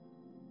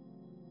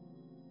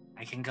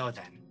 I can go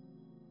then.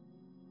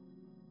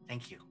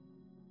 Thank you.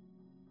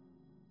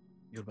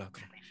 You're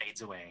welcome. And he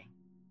fades away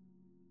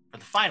for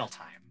the final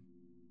time,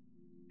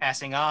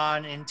 passing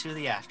on into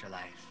the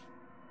afterlife.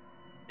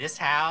 This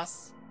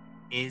house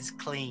is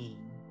clean.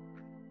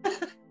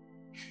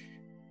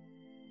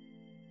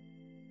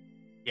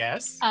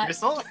 Yes,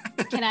 Gristle?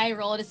 Can I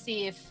roll to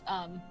see if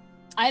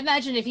I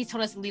imagine if he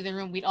told us to leave the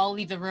room, we'd all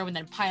leave the room and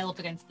then pile up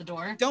against the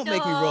door. Don't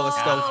make me roll a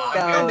stealth.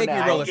 No, Don't make me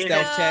roll a no.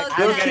 stealth check.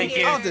 I'm Okay. gonna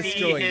give I'll me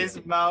destroy his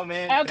you.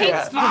 moment. Okay,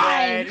 Yeah. it's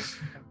fine.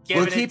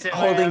 We'll Giving it keep to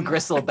holding him.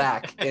 Gristle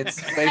back. It's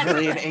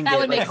Waverly and Ingot That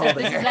would like make sense.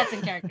 holding her. That's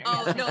in character.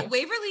 Oh Yes. no,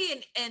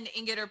 Waverly and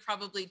Ingot are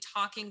probably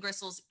talking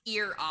Gristle's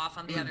ear off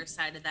on the other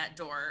side of that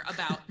door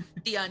about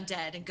the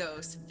undead and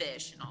ghosts and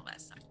fish and all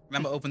that stuff.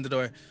 I'm gonna open the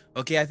door.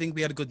 Okay, I think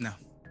we are good now.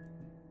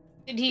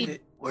 Did Did he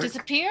it work?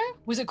 disappear?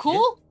 Was it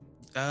cool?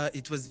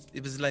 It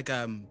was like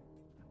a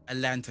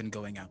lantern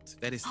going out.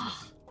 Very smooth.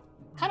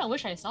 Kind of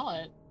wish I saw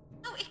it.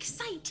 How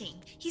exciting.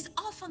 He's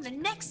off on the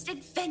next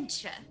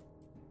adventure.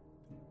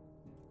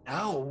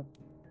 Now,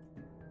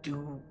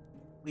 do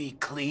we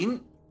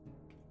clean?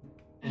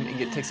 And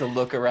Ingot takes a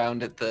look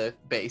around at the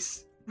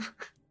base.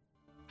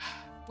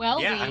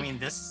 Well, Yeah, we, I mean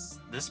this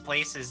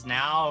place is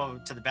now,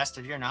 to the best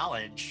of your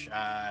knowledge,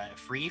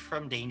 free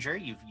from danger.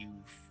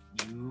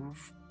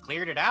 You've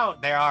cleared it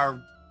out.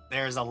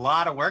 There's a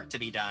lot of work to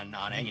be done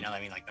on it. You know, I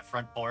mean, like the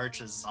front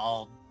porch is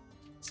all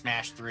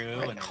smashed through,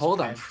 Right, and there's hold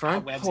on,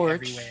 front cobwebs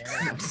porch.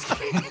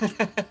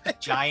 everywhere.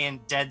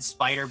 Giant dead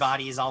spider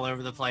bodies all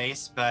over the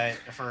place. But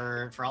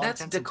for all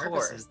That's intents decor. and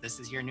purposes, this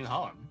is your new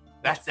home.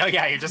 Oh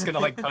yeah, you're just gonna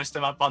like post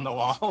them up on the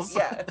walls.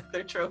 Yeah,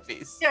 they're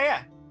trophies.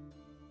 Yeah.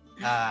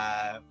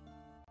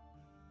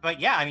 But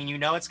yeah, I mean, you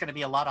know, it's going to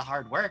be a lot of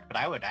hard work, but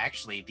I would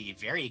actually be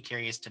very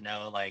curious to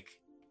know,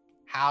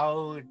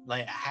 how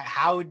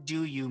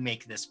do you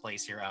make this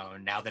place your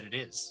own now that it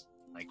is?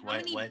 Like, How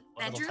many what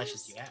little touches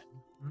bedrooms? do you add?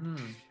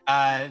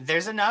 Hmm.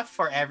 There's enough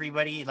for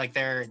everybody. Like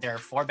there are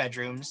 4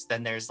 bedrooms.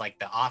 Then there's like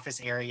the office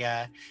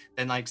area.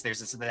 Then like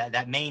there's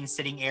that main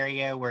sitting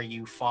area where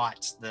you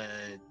fought the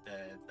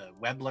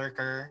web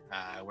lurker,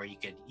 where you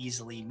could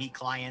easily meet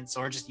clients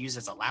or just use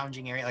as a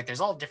lounging area. Like there's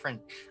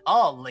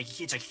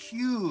it's a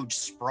huge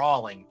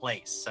sprawling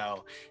place.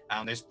 So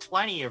there's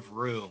plenty of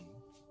room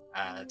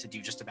to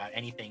do just about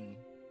anything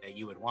that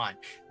you would want.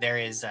 There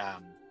is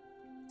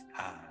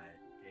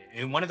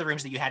in one of the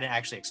rooms that you hadn't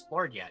actually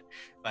explored yet,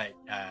 but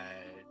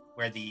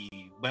where the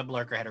web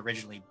lurker had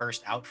originally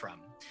burst out from,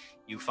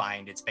 you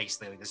find it's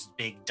basically like this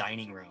big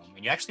dining room,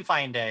 and you actually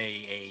find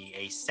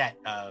a set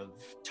of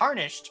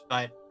tarnished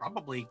but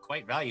probably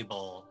quite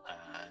valuable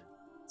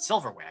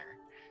silverware.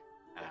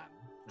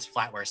 This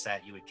flatware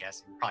set, you would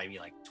guess, would probably be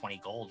like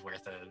 20 gold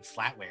worth of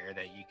flatware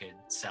that you could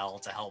sell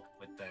to help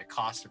with the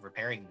cost of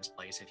repairing this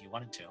place if you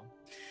wanted to.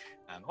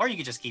 Or you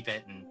could just keep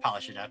it and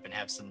polish it up and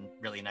have some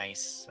really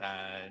nice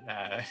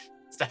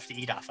stuff to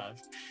eat off of.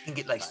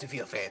 Ingot likes to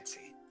feel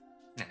fancy.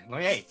 Yeah,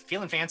 well, hey,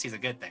 feeling fancy is a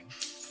good thing.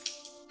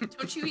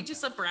 Don't you eat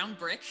just a brown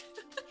brick?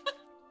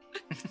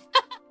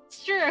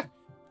 it's true.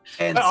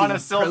 Fancy on a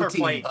silver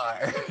protein plate.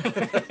 bar.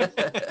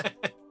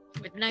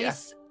 With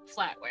nice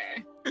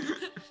flatware.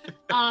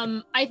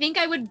 I think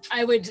I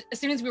would as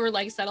soon as we were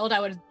like settled, I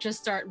would just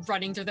start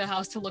running through the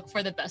house to look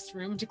for the best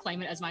room to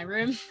claim it as my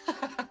room.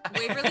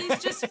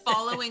 Waverly's just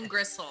following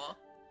Gristle.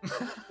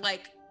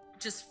 Like,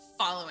 just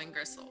following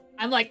Gristle.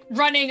 I'm like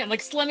running, I'm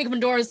like slamming open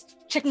doors,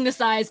 checking the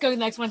size, going to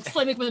the next one,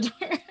 slamming open the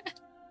door.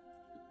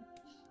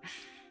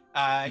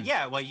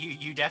 Yeah, well,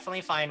 you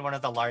definitely find one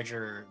of the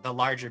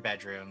larger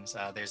bedrooms.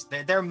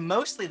 They're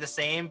mostly the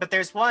same, but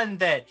there's one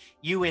that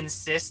you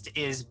insist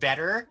is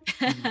better,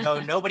 though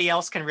nobody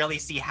else can really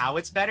see how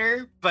it's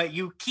better. But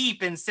you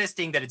keep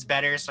insisting that it's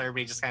better, so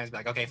everybody just kind of be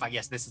like, okay, fine,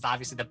 yes, this is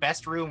obviously the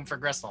best room for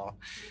Gristle.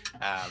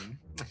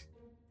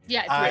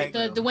 Yeah,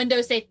 it's the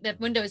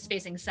window is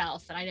facing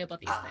south, and I know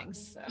about these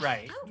things. So.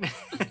 Right.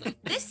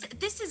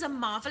 This is a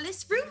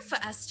marvelous room for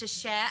us to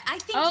share. I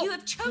think Oh. you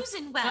have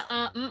chosen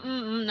well.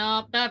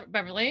 No,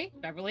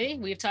 Beverly,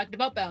 we've talked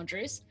about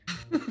boundaries.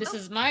 This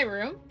is my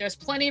room. There's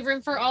plenty of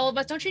room for all of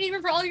us. Don't you need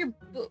room for all your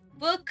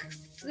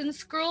books and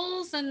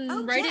scrolls and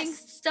Oh, writing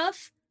yes.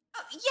 stuff?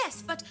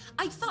 Yes, but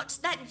I thought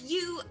that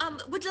you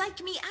would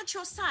like me at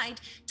your side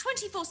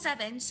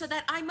 24/7 so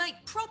that I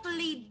might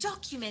properly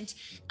document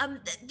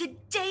the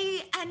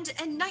day and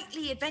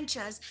nightly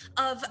adventures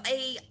of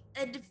a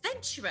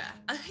adventurer,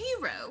 a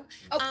hero.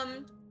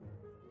 Oh.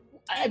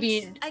 I And-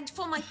 mean, and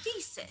for my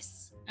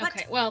thesis. But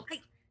okay, well,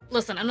 I-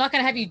 listen, I'm not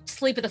gonna have you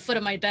sleep at the foot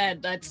of my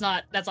bed. That's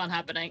not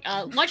happening.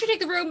 Why don't you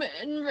take the room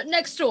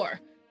next door?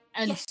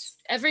 And Yes.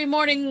 every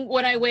morning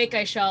when I wake,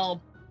 I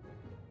shall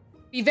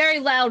be very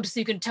loud so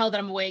you can tell that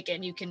I'm awake,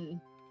 and you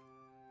can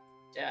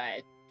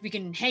we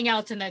can hang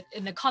out in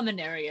the common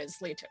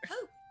areas later.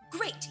 Oh,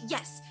 great.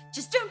 Yes.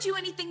 Just don't do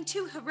anything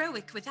too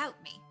heroic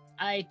without me.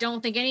 I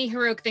don't think any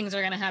heroic things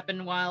are gonna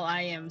happen while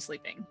I am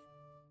sleeping.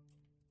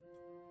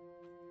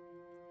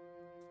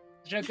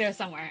 Joke there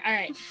somewhere. All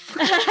right.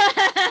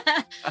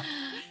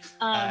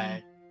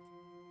 I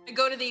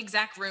go to the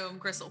exact room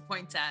Gristle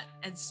points at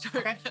and start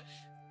Okay.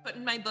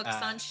 putting my books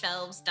Uh, on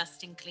shelves,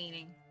 dusting,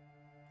 cleaning.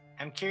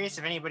 I'm curious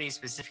if anybody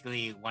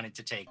specifically wanted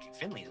to take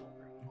Finley's old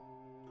room.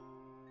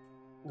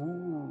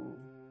 Ooh.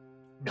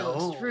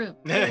 Ghost No. room.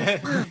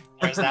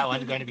 Or is that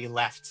one going to be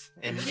left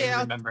in Yeah,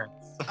 I'll- remembrance?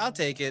 I'll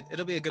take it.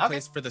 It'll be a good Okay.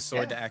 place for the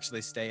sword Yeah. to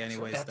actually stay,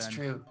 anyways. That's then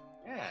true.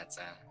 Yeah,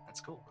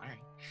 that's cool. All right.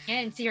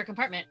 And secret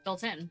compartment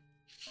built in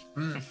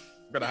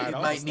Gotta hide You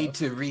all might the need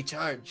stuff. to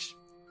recharge.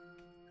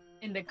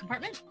 in the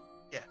compartment.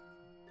 Yeah.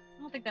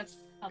 I don't think that's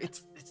how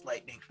It's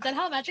lightning. is that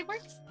how magic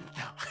works?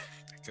 No.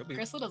 Could be.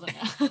 Crystal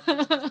doesn't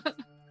know.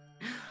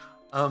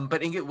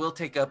 But Ingot will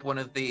take up one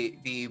of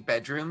the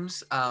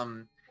bedrooms,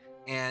 and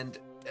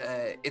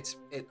it's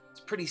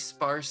pretty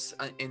sparse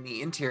in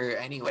the interior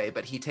anyway.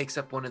 But he takes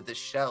up one of the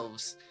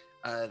shelves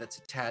that's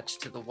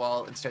attached to the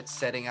wall and starts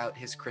setting out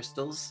his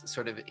crystals,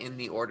 sort of in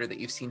the order that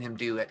you've seen him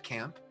do at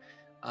camp,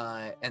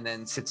 and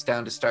then sits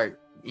down to start,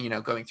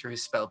 going through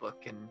his spell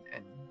book and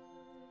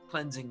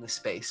cleansing the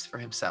space for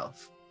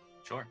himself.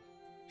 Sure.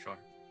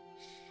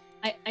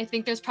 I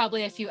think there's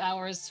probably a few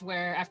hours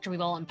where after we've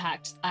all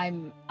unpacked,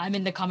 I'm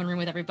in the common room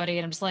with everybody,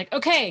 and I'm just like,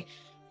 okay,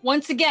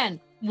 once again,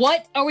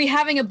 what are we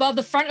having above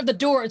the front of the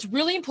door? It's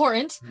really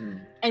important,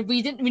 and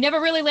we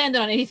never really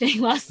landed on anything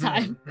last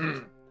time.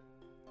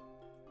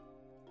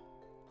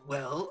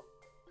 Well,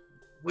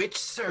 which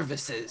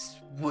services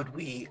would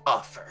we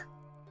offer?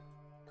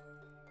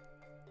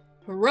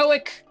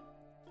 Heroic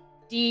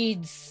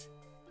deeds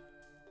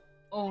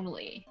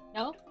only.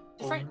 No?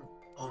 Different?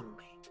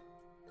 Only.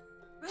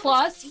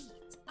 Plus- Deeds.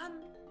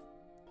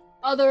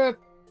 Other,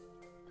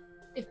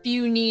 if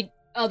you need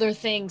other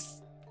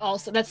things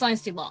also. That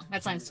line's too long.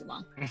 That line's too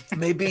long.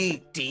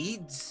 Maybe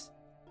deeds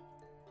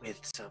with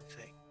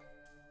something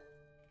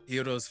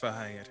Heroes for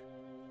hire.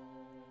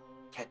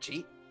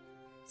 catchy,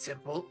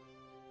 simple.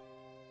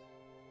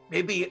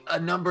 Maybe a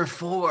number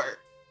 4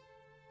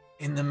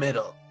 in the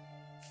middle.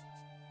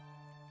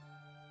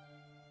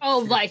 Oh,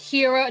 like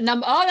hero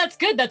number. Oh, that's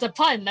good. That's a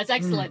pun. That's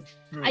excellent.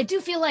 Mm. I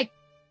do feel like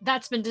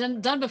that's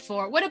been done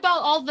before. What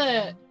about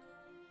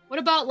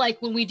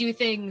like when we do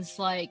things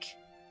like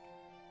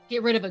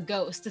get rid of a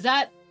ghost? Is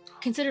that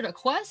considered a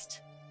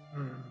quest?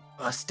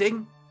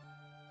 Busting?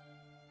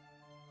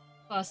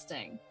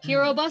 Busting.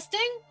 Hero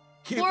busting?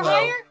 For Well,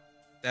 hire?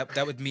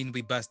 That would mean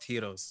we bust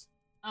heroes,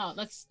 Oh,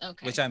 that's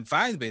okay. which I'm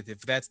fine with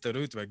if that's the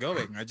route we're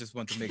going. I just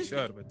want to make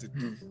sure. But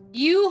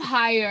You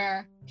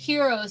hire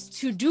heroes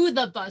to do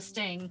the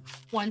busting.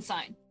 One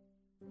sign.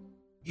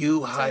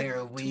 You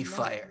hire, we too low.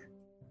 fire.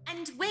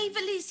 And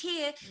Waverly's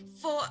here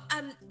for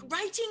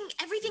writing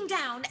everything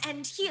down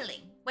and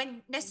healing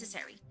when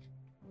necessary.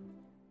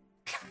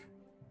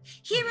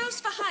 Heroes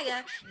for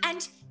hire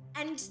and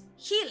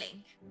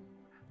healing.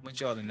 I want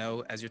y'all to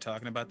know, as you're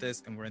talking about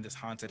this, and we're in this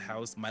haunted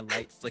house, my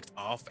light flicked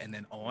off and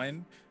then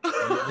on. And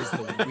it was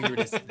the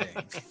weirdest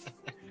thing.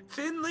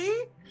 Finley?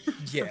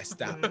 Yeah,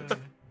 stop.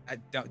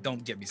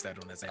 Don't get me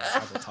started on this. I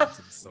will talk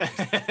to the soul.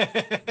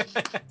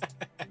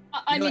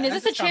 I mean, is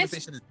as this a chance?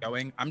 conversation is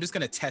going, I'm just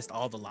gonna test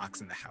all the locks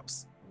in the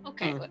house.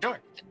 Okay. Sure.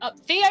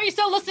 Thea, are you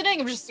still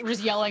listening? I'm just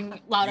yelling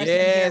louder. So you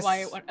can hear Yes.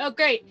 why you want. Oh,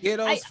 great.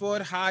 Heroes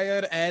for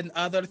hire and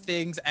other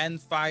things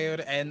and fire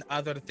and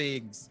other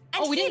things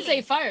And Oh, we didn't say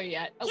healing. fire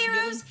yet. Oh,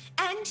 Heroes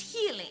and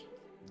healing.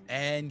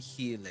 and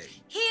healing.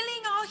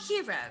 Healing our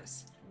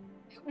heroes.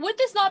 would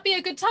this not be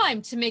a good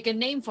time to make a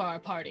name for our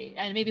party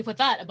and maybe put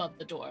that above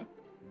the door?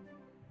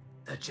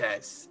 Such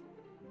as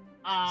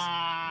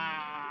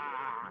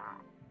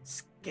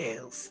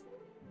scales.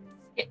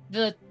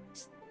 The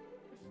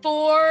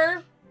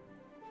 4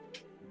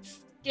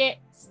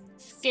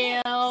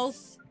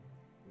 scales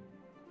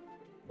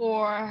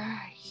for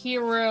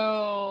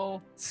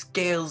hero.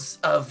 Scales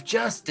of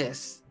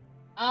justice.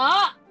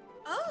 Ah,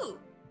 Oh,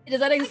 does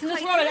that I exist in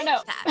this quite world? I don't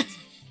know. like that.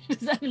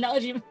 Does that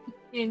analogy mean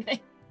anything?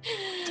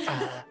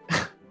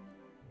 Uh,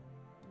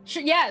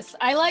 Sure, yes,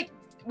 I like.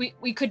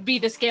 We could be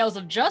the scales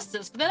of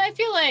justice, but then I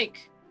feel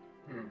like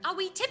Are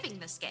we tipping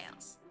the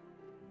scales?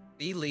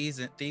 Thea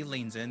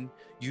leans in.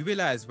 You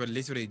realize we're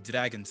literally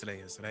dragon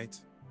slayers, right?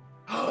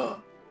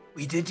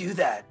 we did do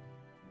that.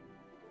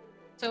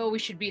 so. We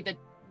should be the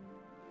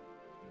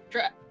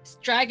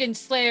dragon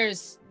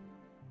slayers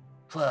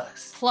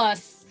plus.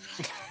 plus.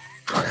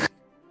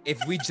 If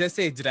we just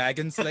say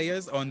Dragon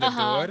Slayers on the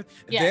door,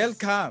 yes. they'll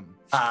come.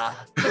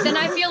 But then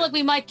I feel like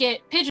we might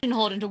get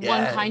pigeonholed into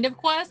one Yeah. kind of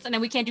quest, and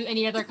then we can't do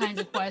any other kinds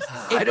of quests.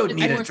 I don't It's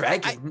need a more-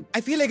 dragon.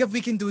 I feel like if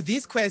we can do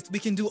this quest, we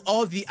can do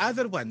all the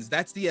other ones.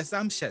 That's the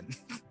assumption.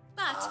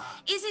 But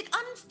is it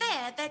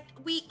unfair that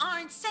we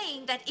aren't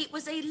saying that it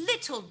was a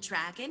little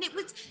dragon? It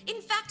was,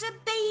 in fact, a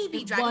baby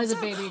It dragon. was a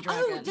So- baby Oh,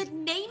 dragon. the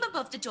name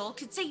above the door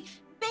could say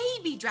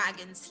Baby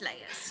Dragon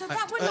Slayers, so But,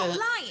 that we're not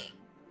lying.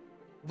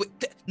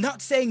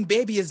 Not saying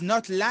baby is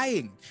not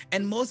lying.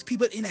 And most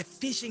people in a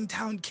fishing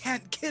town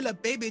can't kill a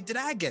baby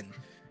dragon.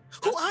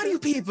 Who are you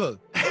people?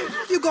 Where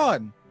have you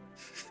gone?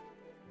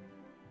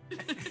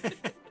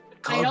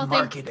 Called don't think-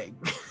 marketing.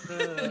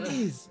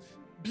 Please,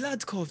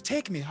 Blood Cove,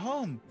 take me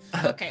home.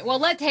 Okay, well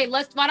why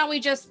don't we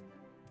just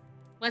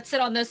let's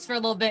sit on this for a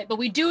little bit, but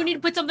we do need to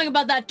put something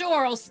about that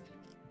door, or else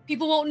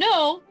people won't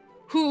know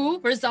who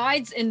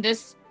resides in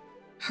this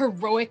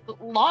heroic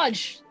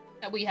lodge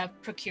that we have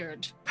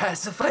procured.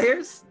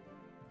 Pacifiers?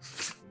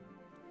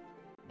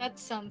 That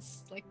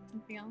sounds like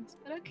something else,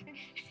 but okay.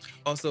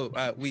 Also,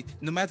 we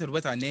no matter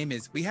what our name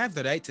is, we have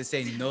the right to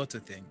say no to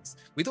things.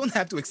 We don't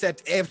have to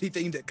accept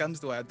everything that comes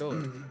to our door.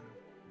 Mm.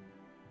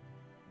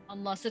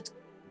 Unless it's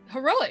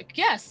heroic,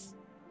 yes.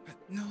 But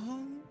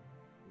no.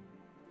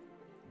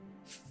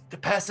 The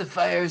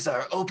pacifiers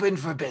are open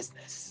for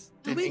business.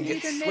 Do we And need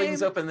it a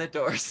swings name? open the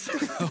doors.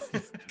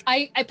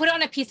 I put it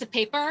on a piece of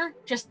paper,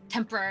 just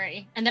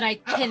temporary, and then I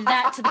pin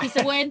that to the piece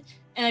of wood,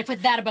 and I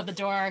put that above the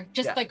door,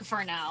 just Yeah. like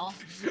for now.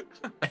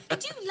 I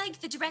do like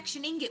the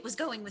direction Ingot was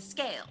going with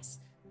scales.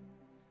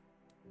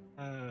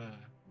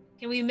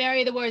 Can we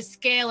marry the words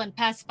scale and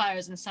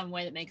pacifiers in some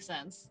way that makes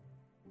sense?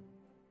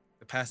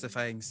 The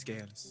pacifying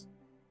scales.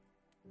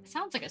 It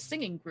sounds like a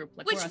singing group.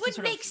 Like Which we're some would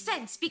sort of- make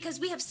sense because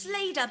we have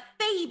slayed a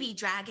baby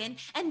dragon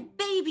and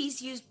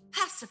babies use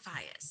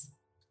pacifiers.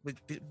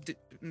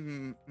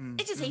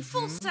 It is a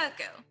full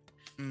circle.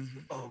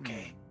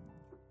 Okay.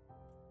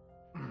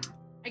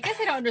 I guess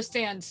I don't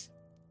understand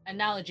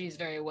analogies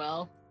very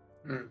well.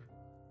 Mm.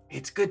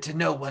 It's good to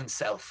know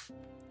oneself.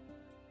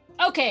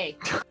 Okay.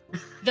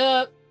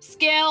 The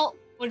scale,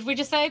 what did we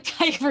just say?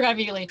 I forgot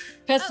immediately.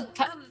 Oh,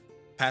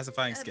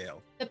 Pacifying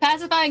scale. The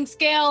pacifying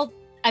scale,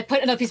 I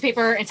put another piece of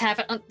paper and tag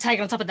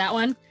it on top of that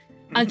one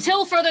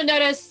until further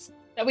notice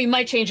that we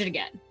might change it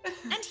again.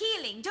 and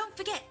healing, don't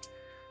forget.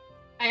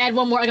 I add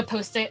one more, like a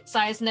post-it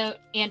size note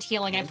and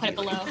healing. I put it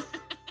below.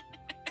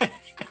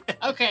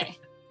 Okay.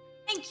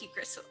 Thank you,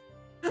 Crystal.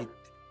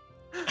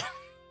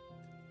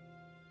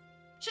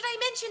 Should I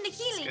mention the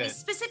healing good. is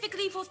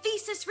specifically for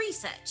thesis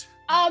research?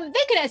 They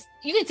could ask.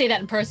 You can say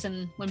that in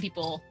person when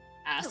people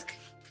ask.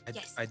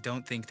 Yes. I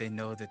don't think they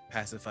know that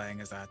pacifying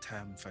is our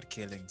term for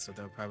killing, so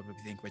they'll probably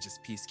think we're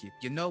just peacekeep.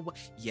 You know what?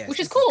 Yes. Which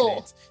is this cool.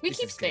 great. We This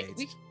keep is space. great.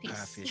 We keep peace.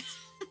 Perfect.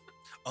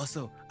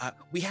 Also,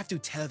 we have to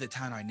tell the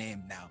town our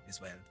name now as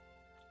well.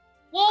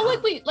 Well,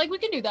 like we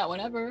can do that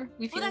whenever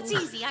we feel. Well, that's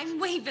easy. I'm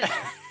waving.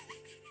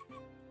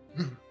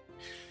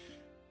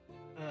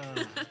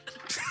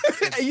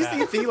 you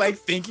see me like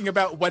thinking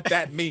about what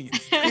that means.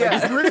 Like, Yeah.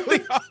 it's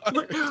really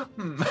hard.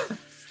 Hmm.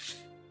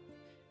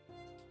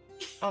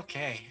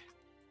 Okay.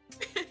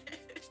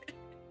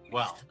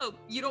 Well, Oh,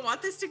 you don't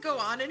want this to go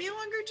on any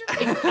longer,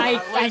 Jim?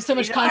 I have so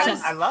much you know, content.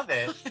 I love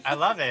it. I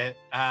love it.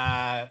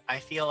 I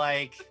feel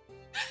like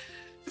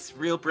It's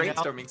real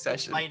brainstorming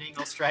session. lightning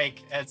will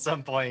strike at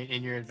some point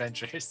in your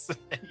adventures,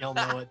 and you'll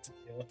know what to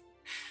do.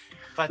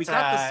 But We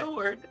got the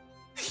sword.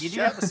 you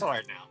do have the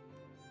sword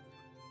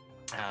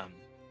now.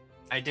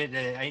 I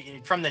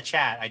did from the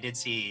chat. I did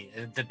see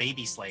the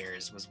baby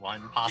slayers was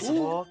one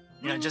possible.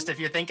 You know, just if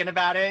you're thinking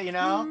about it, you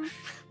know.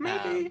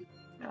 Maybe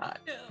not.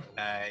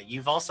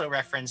 You've also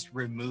referenced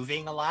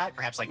removing a lot,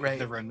 perhaps like Right.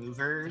 the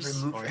removers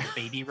Remove- or the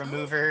baby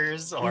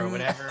removers or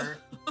whatever.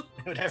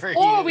 Whatever.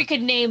 Or you- we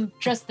could name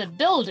just the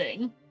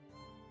building.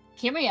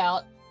 Hear me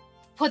out.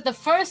 Put the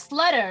first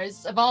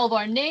letters of all of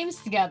our names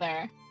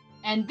together,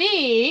 and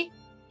B,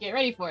 get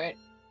ready for it,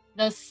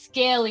 the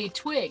scaly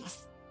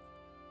twigs.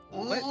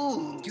 What?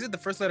 Ooh. You said the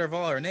first letter of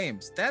all our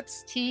names.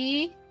 That's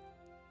T.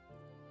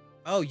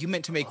 oh, you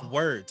meant to make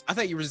words. I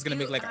thought you were just gonna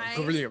make like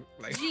a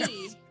like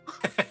G.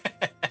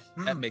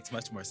 that makes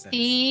much more sense.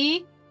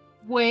 T.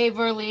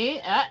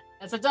 Waverly.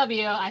 That's a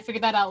W. I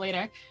figured that out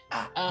later.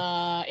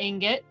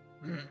 Ingot.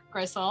 Hmm.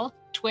 Gristle.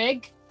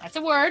 Twig. That's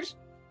a word.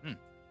 Hmm.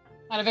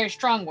 Not a very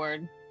strong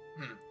word.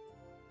 Hmm.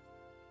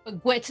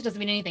 But gwit doesn't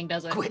mean anything,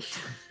 does it? Quit.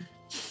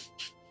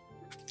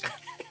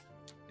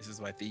 This is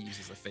why Thea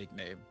uses a fake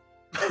name.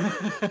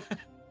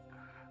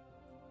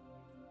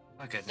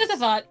 Oh, goodness. Just a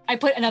thought. I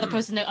put another Hmm.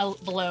 post-it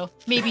note below.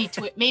 Maybe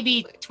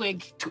maybe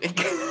twig. Twig.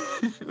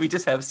 We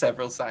just have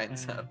several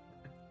signs up.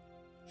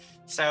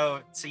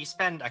 So you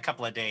spend a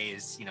couple of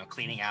days, you know,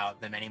 cleaning out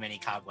the many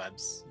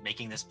cobwebs,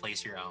 making this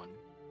place your own.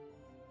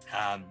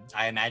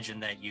 I imagine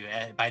that you,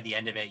 by the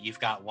end of it, you've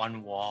got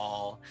one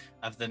wall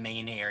of the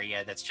main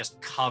area that's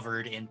just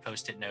covered in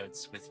post-it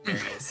notes with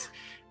various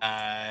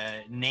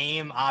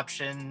name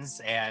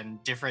options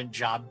and different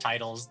job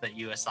titles that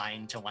you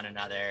assign to one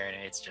another,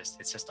 and it's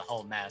just a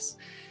whole mess.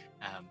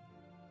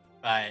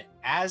 But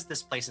as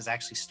this place is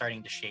actually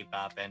starting to shape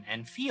up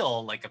and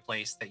feel like a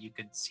place that you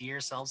could see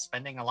yourself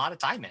spending a lot of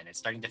time in, it's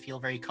starting to feel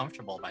very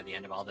comfortable by the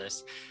end of all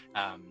this.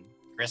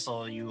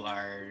 Gristle, you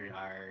are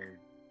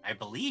I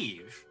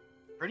believe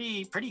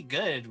pretty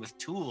good with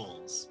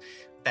tools,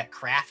 that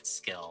craft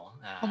skill.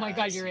 Oh my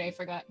god, you're right, I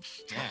forgot.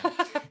 Yeah,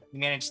 you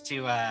managed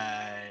to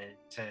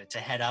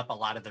head up a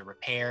lot of the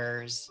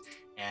repairs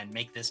and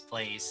make this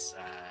place.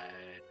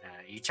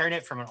 You turn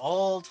it from an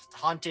old,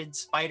 haunted,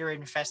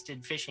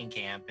 spider-infested fishing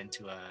camp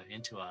into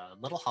a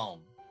little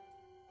home.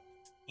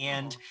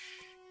 And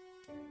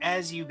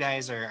as you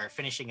guys are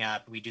finishing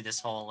up, we do this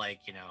whole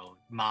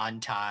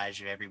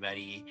montage of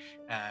everybody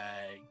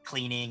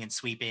cleaning and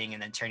sweeping,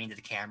 and then turning to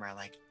the camera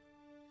like.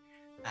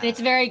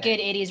 It's very good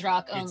 80s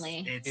rock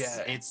only.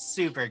 It's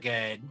super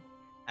good.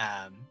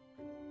 And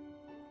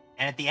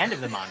at the end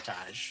of the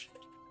montage,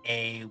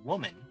 a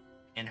woman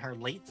in her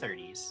late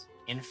 30s,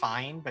 in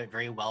fine but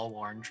very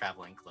well-worn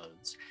traveling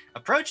clothes,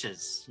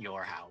 approaches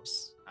your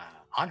house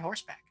on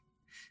horseback,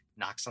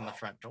 knocks on the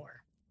front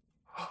door.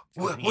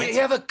 We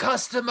have a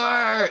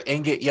customer!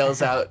 Ingot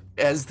yells out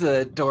as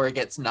the door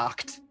gets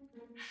knocked.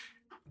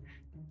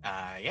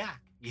 Yeah.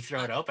 You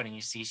throw it open and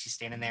you see she's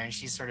standing there and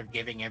she's sort of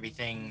giving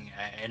everything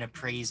an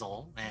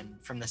appraisal. And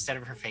from the set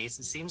of her face,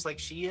 it seems like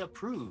she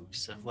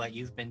approves of what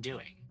you've been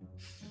doing.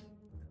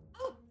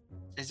 Oh,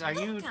 Are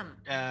you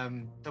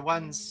welcome. the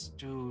ones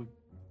who...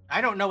 I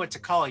don't know what to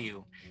call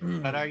you,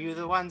 but are you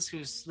the ones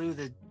who slew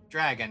the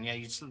dragon? Yeah,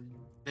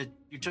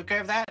 you took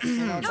care of that?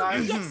 No,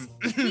 yes,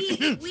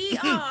 we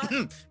are.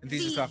 And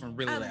these are talking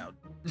really loud.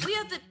 We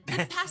are the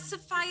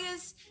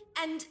pacifiers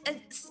and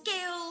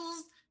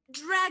scales,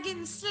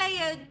 dragon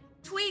slayer,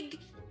 twig,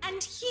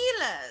 and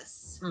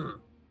healers.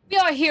 We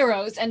are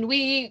heroes, and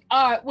we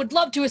would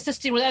love to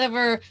assist you with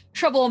whatever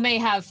trouble may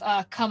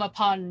have come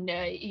upon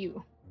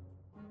you.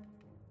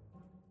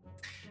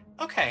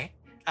 Okay.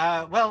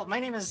 Well, my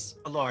name is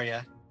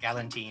Aloria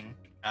Galantine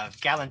of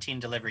Galantine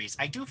Deliveries.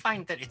 I do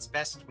find that it's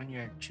best when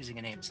you're choosing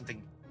a name,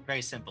 something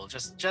very simple,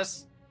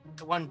 just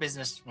one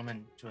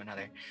businesswoman to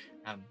another.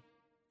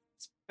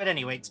 But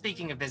anyway,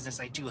 speaking of business,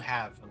 I do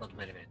have a little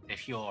bit of it,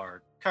 if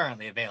you're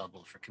currently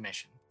available for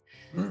commission.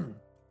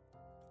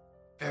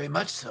 Very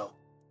much so.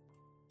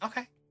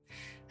 Okay.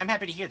 I'm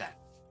happy to hear that,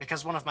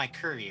 because one of my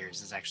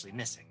couriers is actually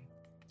missing.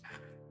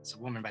 It's a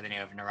woman by the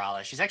name of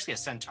Narala. She's actually a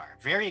centaur,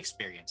 very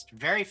experienced,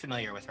 very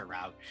familiar with her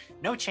route.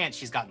 No chance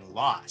she's gotten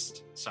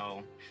lost,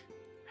 so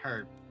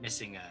her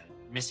missing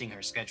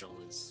her schedule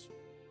is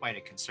quite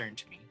a concern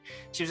to me.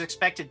 She was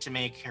expected to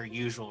make her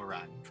usual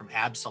run from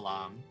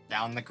Absalom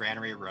down the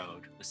Granary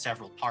Road with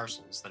several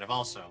parcels that have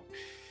also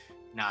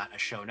not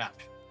shown up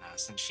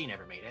since she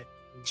never made it.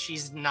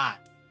 She's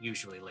not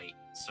usually late,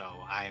 so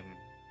I'm,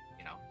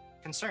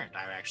 concerned.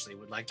 I actually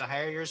would like to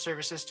hire your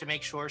services to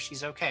make sure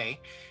she's okay.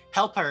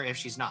 Help her if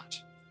she's not.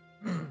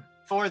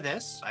 For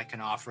this, I can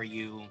offer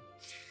you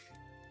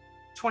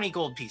 20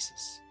 gold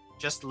pieces.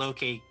 Just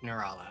locate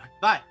Narala.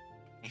 But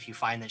if you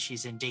find that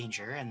she's in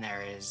danger and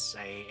there is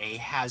a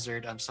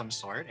hazard of some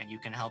sort and you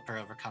can help her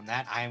overcome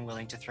that, I am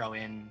willing to throw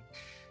in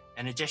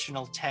an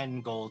additional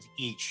 10 gold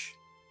each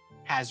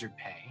hazard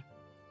pay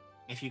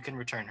if you can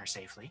return her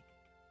safely.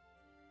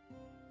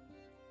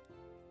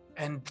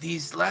 And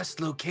these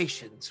last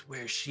locations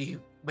where she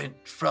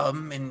went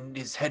from and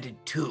is headed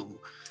to,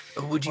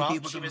 would you be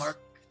able to mark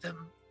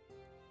them?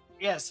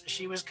 Yes,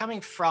 she was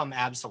coming from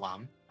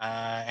Absalom,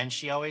 and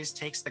she always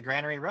takes the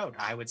Granary Road.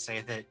 I would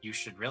say that you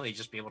should really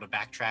just be able to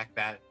backtrack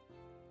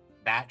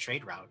that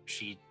trade route.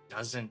 She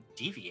doesn't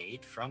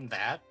deviate from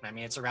that. I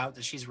mean, it's a route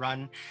that she's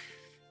run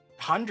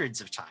hundreds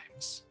of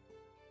times.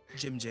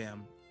 Jim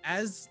Jam,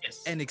 as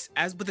Yes.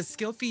 as with a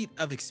skill feat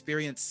of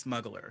experienced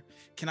smuggler,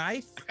 can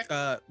I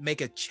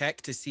make a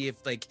check to see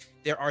if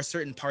there are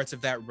certain parts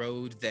of that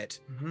road that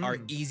are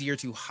easier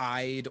to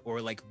hide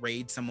or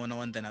raid someone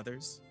on than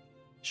others?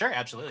 Sure,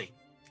 absolutely.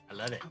 I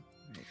love it.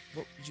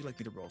 What would you like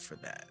me to roll for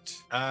that?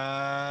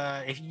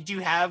 If you do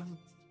have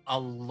a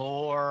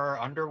lore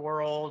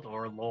underworld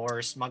or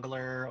lore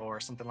smuggler or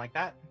something like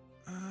that.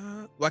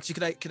 Well,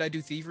 actually, could I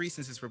do thievery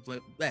since it's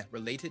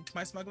related to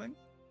my smuggling?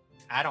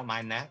 I don't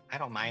mind that. I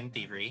don't mind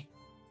thievery.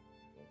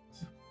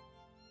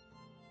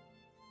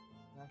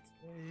 That's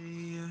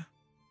a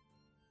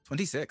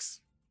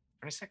 26.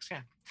 26,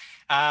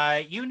 yeah.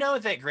 You know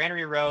that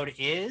Granary Road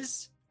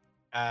is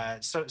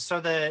so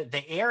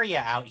the area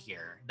out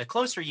here, the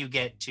closer you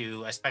get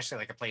to,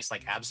 especially a place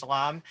like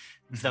Absalom,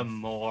 the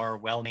more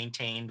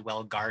well-maintained,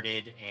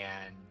 well-guarded,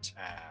 and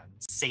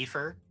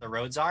safer the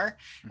roads are.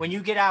 When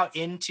you get out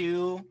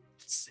into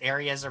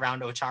areas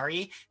around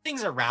Otari,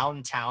 things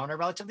around town are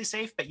relatively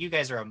safe, but you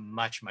guys are a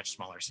much, much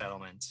smaller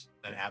settlement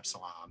than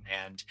Absalom.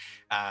 And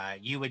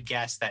you would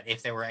guess that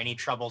if there were any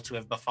trouble to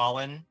have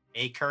befallen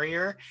a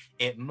courier,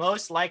 it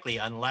most likely,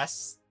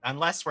 unless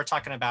we're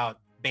talking about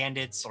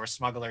bandits or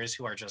smugglers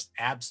who are just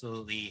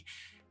absolutely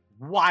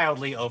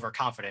wildly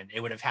overconfident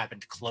it would have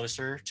happened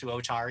closer to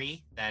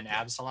Otari than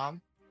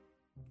Absalom.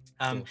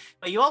 Cool.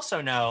 But you also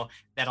know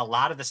that a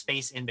lot of the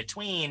space in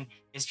between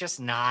is just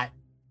not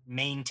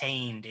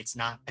maintained. It's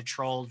not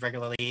patrolled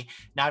regularly.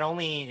 Not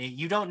only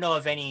you don't know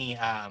of any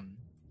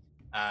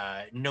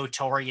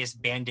notorious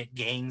bandit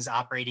gangs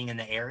operating in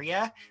the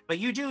area, but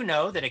you do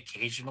know that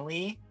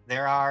occasionally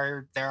there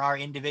are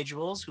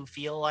individuals who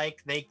feel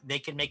like they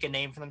can make a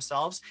name for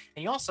themselves,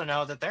 and you also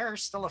know that there are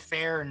still a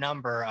fair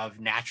number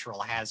of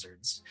natural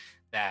hazards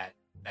that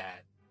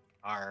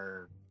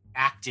are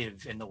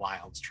active in the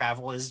wilds.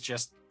 Travel is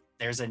just,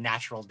 there's a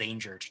natural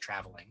danger to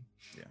traveling,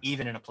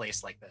 even in a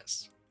place like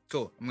this.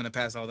 Cool. I'm gonna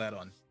pass all that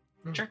on.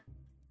 Sure.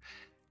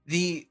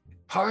 The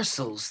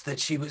parcels that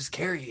she was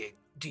carrying,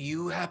 do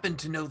you happen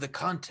to know the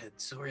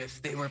contents or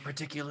if they were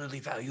particularly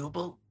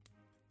valuable?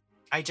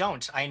 I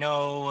don't. I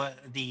know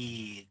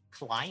the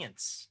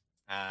clients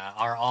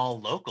are all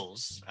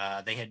locals.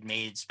 They had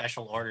made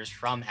special orders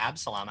from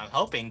Absalom. I'm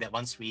hoping that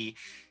once we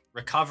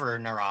recover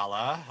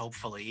Narala,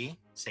 hopefully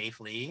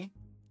safely,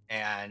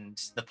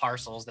 and the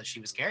parcels that she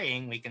was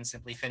carrying, we can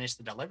simply finish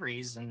the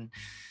deliveries. And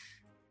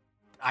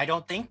I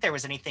don't think there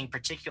was anything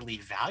particularly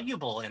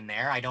valuable in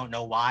there. I don't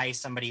know why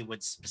somebody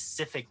would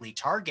specifically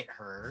target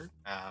her,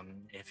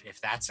 if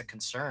that's a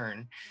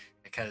concern,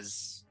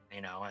 because,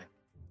 you know,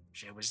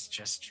 it was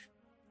just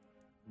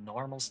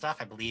normal stuff.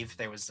 I believe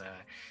there was a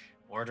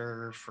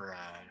order for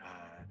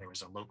there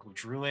was a local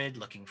druid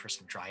looking for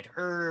some dried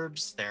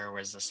herbs. There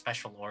was a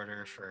special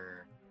order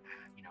for,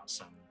 you know,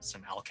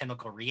 some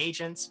alchemical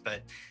reagents,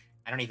 but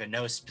I don't even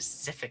know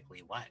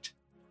specifically what.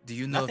 Do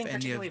you know Nothing if any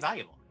particularly of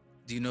valuable.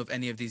 Do you know if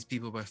any of these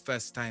people were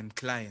first-time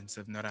clients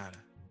of Narada?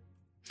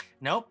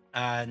 Nope.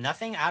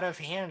 Nothing out of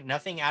hand,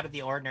 nothing out of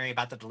the ordinary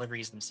about the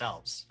deliveries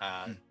themselves.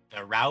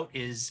 The route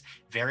is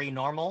very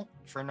normal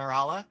for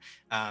Narala,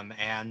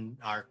 and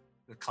our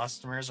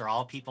customers are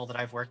all people that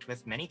I've worked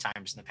with many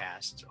times in the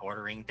past,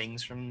 ordering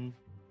things from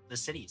the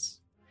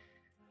cities.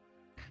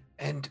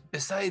 And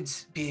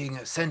besides being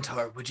a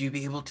centaur, would you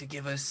be able to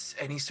give us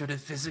any sort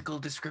of physical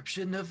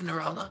description of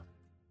Narala?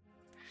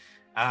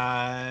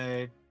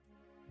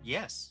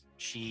 Yes.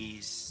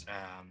 She's,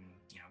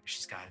 you know,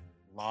 she's got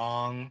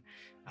long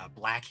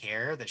black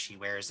hair that she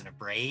wears in a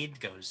braid,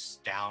 goes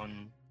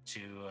down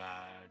to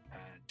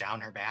down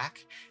her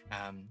back.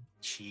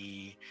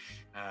 She's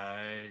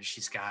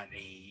got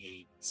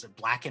a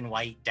black and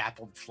white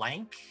dappled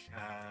flank.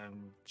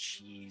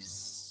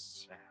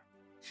 She's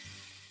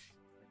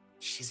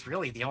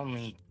really the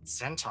only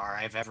centaur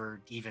I've ever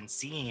even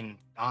seen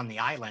on the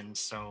island.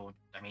 So,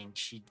 I mean,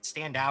 she'd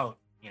stand out.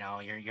 You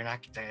know, you're not,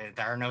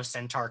 there are no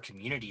centaur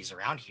communities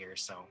around here.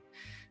 So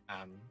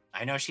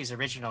I know she's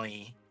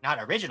not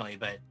originally,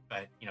 but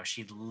you know,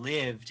 she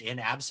lived in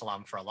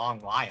Absalom for a long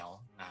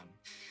while.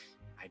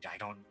 I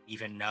don't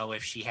even know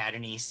if she had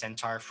any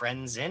centaur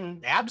friends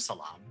in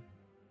Absalom.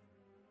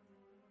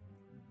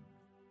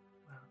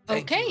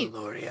 Thank Okay. you,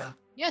 Aloria.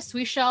 Yes,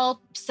 we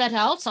shall set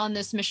out on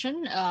this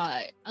mission.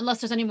 Unless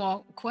there's any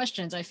more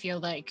questions, I feel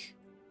like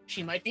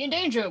she might be in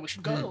danger. We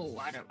should go.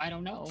 I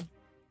don't know.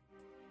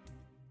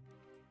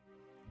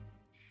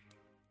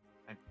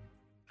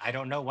 I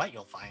don't know what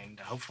you'll find.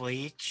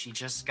 Hopefully she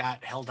just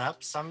got held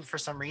up for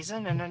some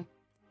reason, and then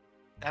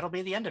that'll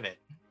be the end of it.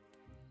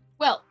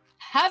 Well,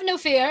 have no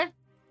fear.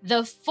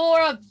 The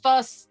four of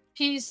us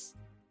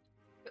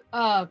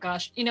oh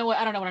gosh, you know what?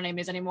 I don't know what her name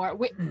is anymore.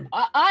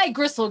 I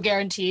Gristle,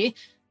 guarantee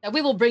that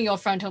we will bring your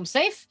friend home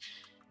safe,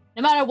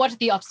 no matter what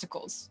the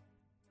obstacles.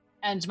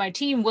 And my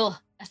team will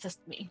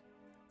assist me.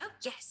 Oh,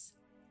 yes.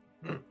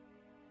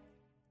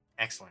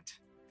 Excellent.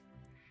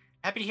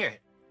 Happy to hear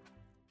it.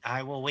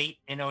 I will wait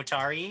in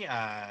Otari.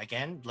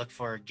 Again, look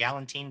for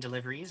Galantine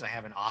deliveries. I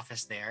have an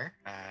office there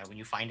when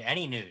you find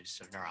any news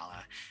of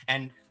Narala.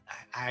 And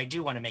I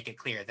do want to make it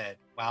clear that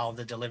while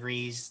the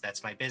deliveries,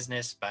 that's my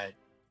business, but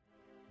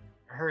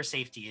her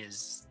safety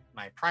is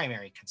my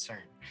primary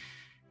concern.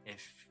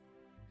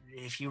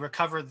 If you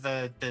recover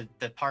the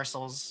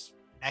parcels,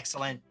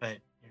 excellent, but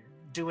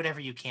do whatever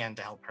you can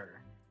to help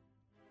her.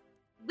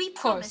 We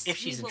promise if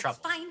she's we in will trouble.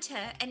 find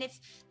her, and if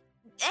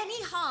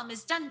any harm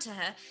is done to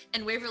her,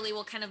 And Waverly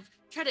will kind of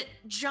try to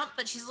jump,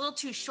 but she's a little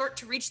too short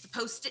to reach the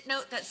post-it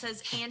note that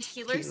says "and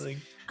healers."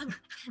 Healing.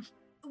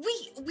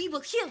 we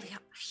will heal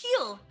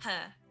her.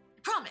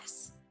 I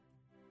promise.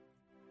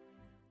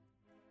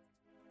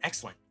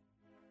 Excellent.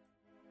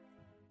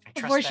 I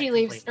trust Before that she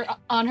leaves, or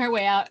completely. on her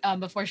way out,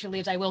 before she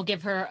leaves, I will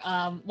give her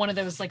one of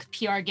those like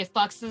PR gift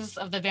boxes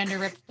of the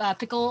Vanderrip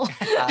pickle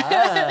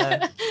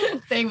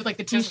thing with like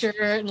the T-shirt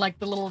and like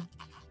the little,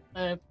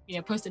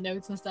 post-it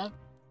notes and stuff.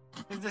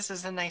 This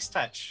is a nice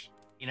touch.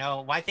 You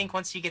know, I think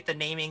once you get the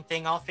naming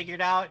thing all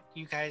figured out,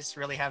 you guys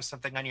really have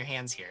something on your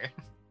hands here.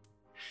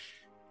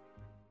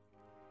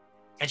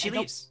 And she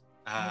leaves,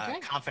 Okay.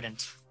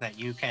 confident that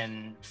you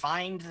can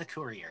find the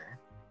courier.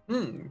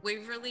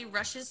 Waverly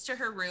rushes to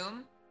her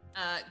room,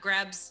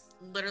 grabs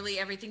literally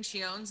everything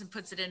she owns and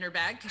puts it in her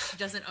bag because she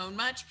doesn't own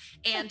much,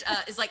 and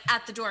is like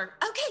at the door.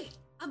 Okay,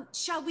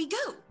 shall we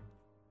go?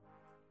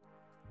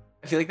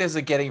 I feel like there's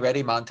a getting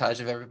ready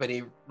montage of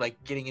everybody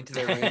like getting into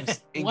their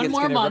rooms. One Ingrid's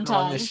more gonna run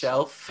along the montage.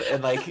 shelf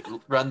and like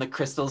run the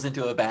crystals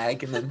into a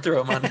bag and then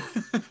throw them on.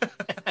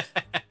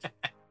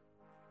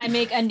 I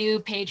make a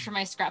new page for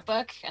my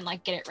scrapbook and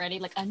like get it ready.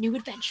 Like a new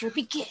adventure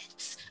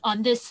begins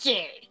on this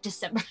day,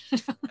 December.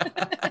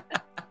 I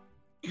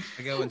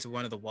go into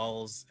one of the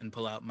walls and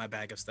pull out my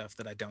bag of stuff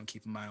that I don't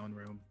keep in my own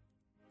room.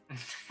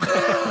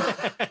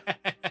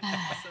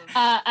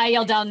 I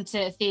yell down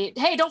to Thea,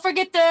 "Hey, don't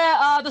forget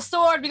the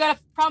sword. We gotta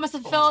promise to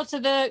fill it to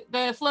the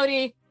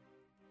floaty.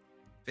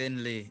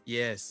 Finley,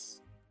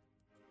 yes.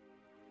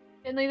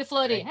 Finley the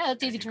floaty. Right. Yeah,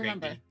 that's That'd easy be to great,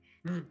 remember.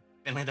 dude.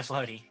 Finley the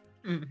floaty.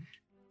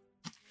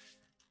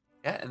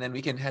 Yeah, and then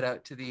we can head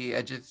out to the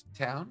edge of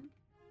town.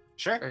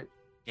 Sure. Or-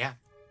 Yeah.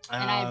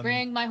 And I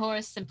bring my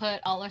horse and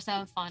put all our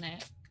stuff on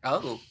it.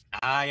 Oh,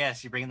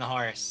 Yes, you bring in the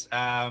horse.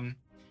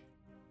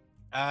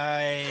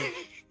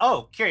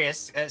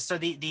 Curious. So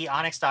the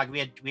Onyx dog we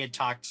had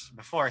talked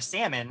before.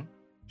 Salmon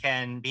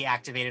can be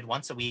activated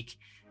once a week,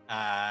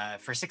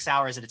 for 6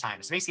 hours at a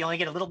time. So basically, you only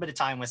get a little bit of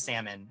time with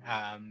Salmon.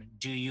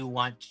 Do you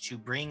want to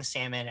bring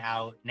Salmon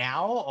out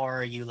now, or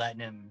are you letting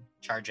him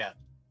charge up?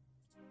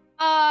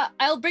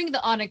 I'll bring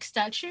the Onyx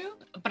statue,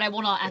 but I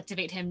will not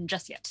activate him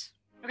just yet.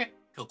 Okay,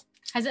 cool.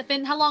 Has it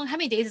been how long? How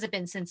many days has it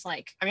been since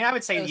like? I mean, I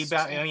would say Ghost,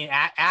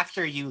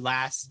 after you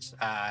last,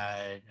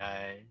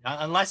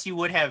 unless you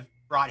would have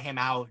brought him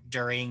out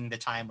during the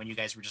time when you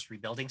guys were just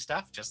rebuilding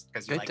stuff, just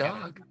because you good like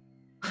having dog.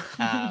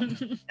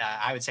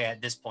 I would say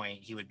at this point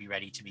he would be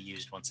ready to be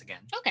used once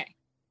again. Okay.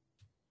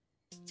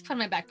 Let's put in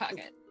my back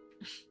pocket.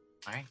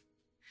 All right.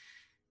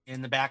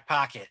 In the back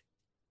pocket.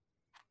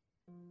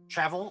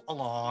 Travel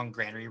along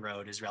Granary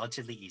Road is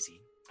relatively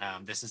easy.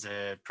 This is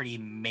a pretty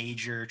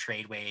major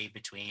tradeway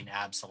between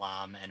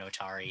Absalom and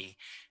Otari.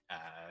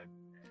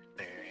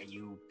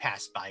 You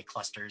pass by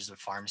clusters of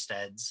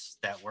farmsteads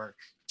that work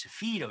to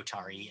feed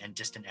Otari and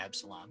distant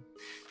Absalom.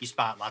 You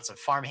spot lots of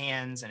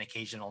farmhands and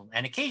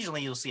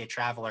occasionally you'll see a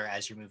traveler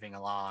as you're moving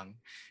along.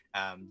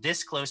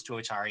 This close to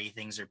Otari,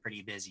 things are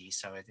pretty busy.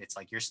 So it's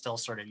like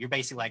you're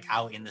basically like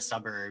out in the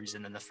suburbs,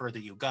 and then the further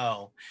you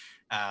go,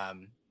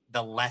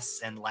 the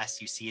less and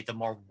less you see, the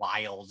more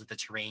wild the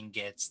terrain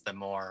gets, the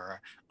more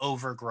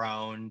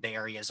overgrown the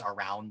areas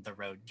around the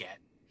road get.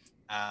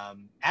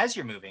 As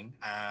you're moving,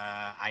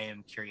 I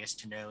am curious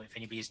to know if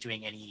anybody is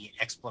doing any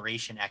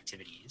exploration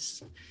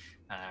activities.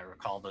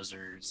 Recall those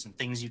are some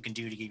things you can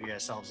do to give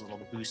yourselves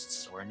little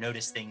boosts or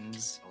notice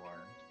things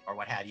or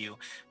what have you.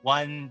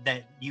 One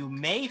that you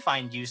may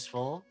find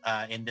useful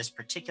in this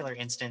particular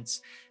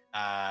instance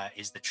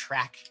is the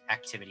track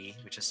activity,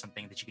 which is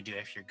something that you can do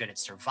if you're good at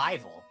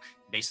survival,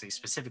 basically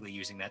specifically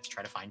using that to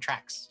try to find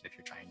tracks if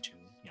you're trying to,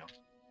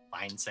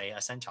 find, say,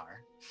 a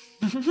centaur.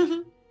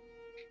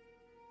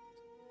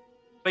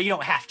 But you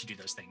don't have to do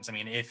those things. I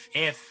mean, if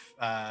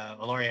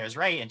Aloria is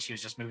right and she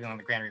was just moving along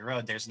the Granary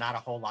Road, there's not a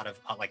whole lot of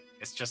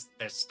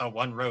there's the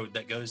one road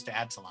that goes to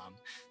Absalom.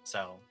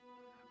 So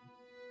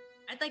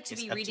I'd like to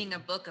It's be up to reading you. a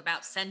book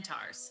about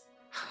centaurs.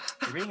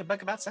 you're reading a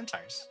book about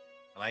centaurs.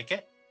 I like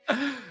it.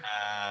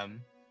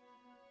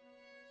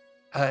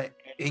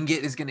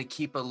 Ingit is going to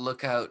keep a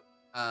lookout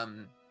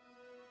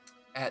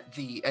at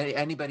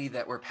anybody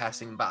that we're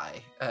passing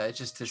by,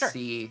 just to Sure.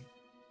 see,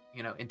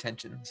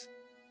 intentions.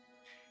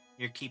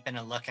 You're keeping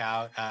a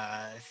lookout.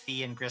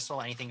 Thea and Gristle,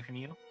 anything from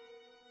you?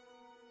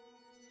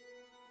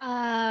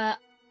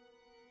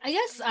 I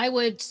guess I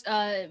would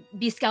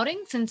be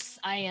scouting since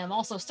I am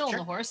also still on Sure.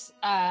 the horse. So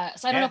I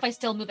don't Yeah. know if I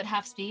still move at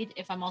half speed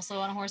if I'm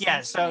also on a horse. Yeah.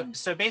 and So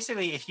scouting.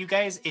 basically, if you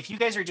guys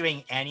are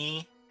doing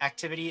any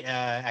activities,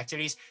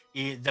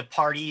 the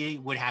party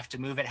would have to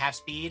move at half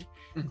speed,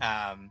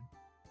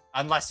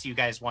 unless you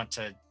guys want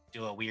to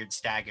do a weird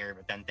stagger,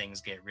 but then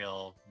things get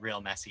real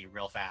messy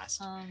real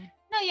fast.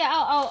 No, yeah,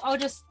 I'll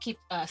just keep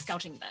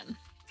scouting then.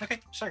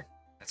 Okay, sure.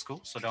 That's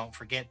cool. So don't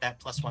forget that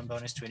 +1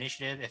 bonus to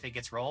initiative if it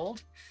gets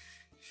rolled.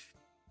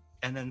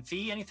 And then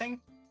Thea, anything?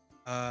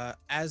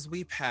 As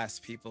we pass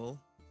people,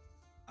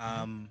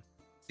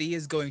 Thea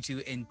is going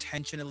to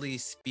intentionally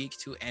speak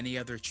to any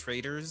other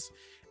traders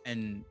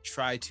and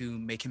try to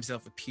make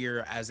himself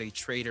appear as a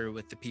trader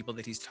with the people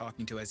that he's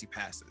talking to as he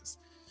passes.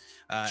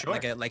 Sure.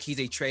 Like he's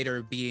a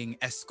trader being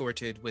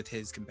escorted with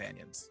his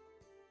companions.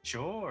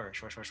 Sure.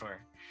 Just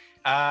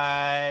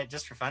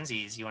for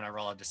funsies, you want to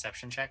roll a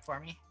deception check for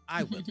me?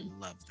 I would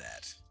love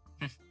that.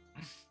 All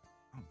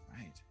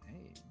right.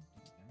 Hey.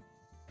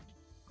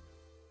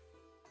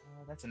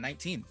 That's a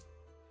 19.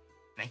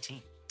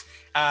 19.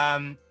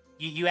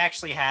 You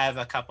actually have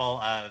a couple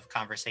of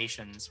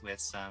conversations with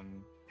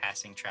some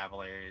passing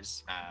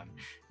travelers,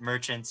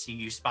 merchants.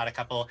 You spot a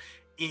couple.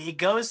 It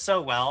goes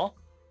so well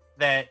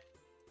that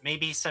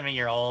maybe some of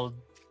your old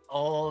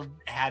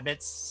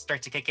habits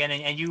start to kick in,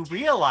 and you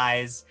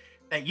realize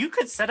that you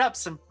could set up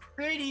some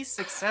pretty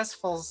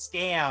successful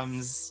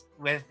scams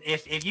with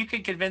if you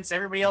could convince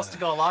everybody else to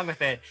go along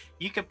with it.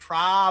 You could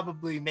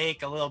probably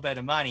make a little bit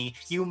of money.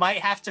 You might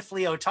have to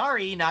flee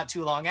Otari not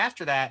too long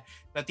after that,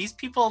 But these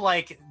people,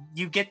 like,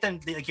 you get them,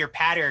 like, your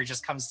patter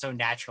just comes so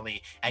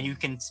naturally, and you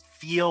can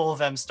feel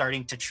them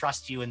starting to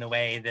trust you in the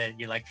way that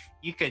you're like,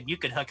 you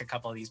could hook a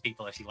couple of these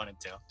people if you wanted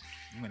to.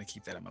 I'm gonna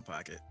keep that in my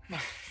pocket.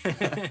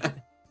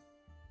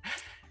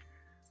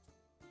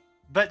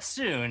 But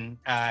soon,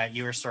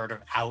 you are sort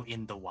of out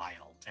in the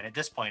wild, and at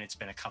this point, it's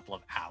been a couple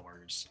of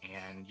hours,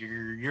 and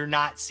you're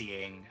not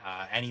seeing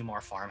any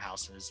more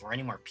farmhouses or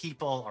any more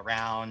people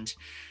around.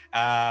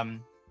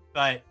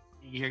 But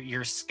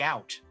your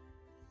scout,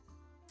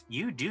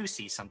 you do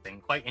see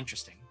something quite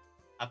interesting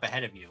up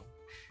ahead of you.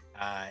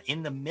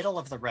 In the middle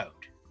of the road,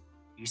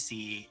 you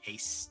see a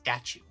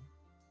statue.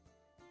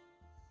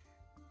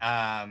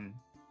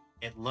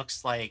 It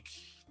looks like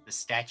the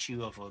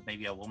statue of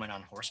maybe a woman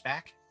on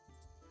horseback.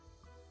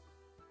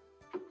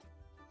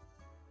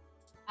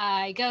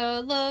 I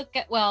go look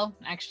at. Well,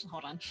 actually,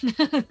 hold on.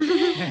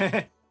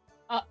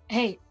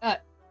 Hey,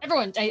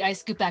 everyone! I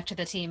scoot back to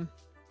the team.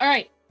 All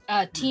right,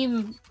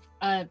 team.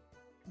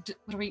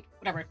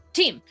 Whatever.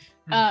 Team.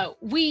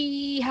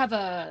 We have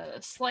a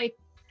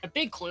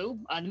big clue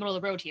in the middle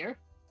of the road here.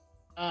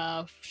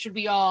 Should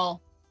we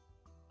all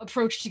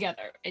approach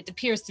together? It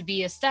appears to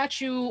be a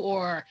statue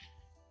or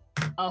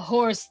a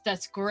horse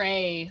that's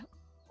gray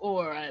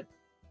or a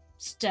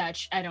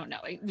statue. I don't know.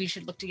 We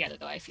should look together,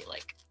 though, I feel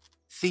like.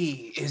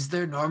 Thee, is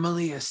there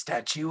normally a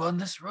statue on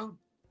this road?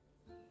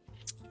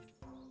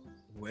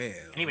 Well,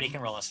 Anybody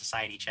can roll a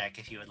society check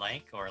if you would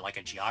like, or like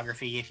a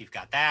geography if you've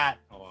got that,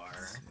 or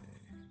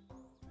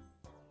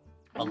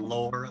a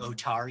lore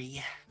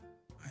Otari.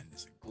 Mine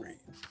isn't great.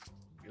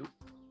 Nope.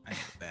 I know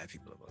the bad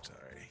people of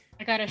Otari.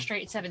 I got a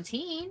straight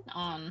 17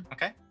 on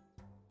Okay.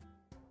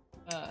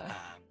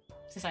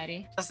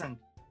 society.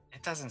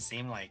 It doesn't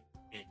seem like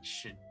it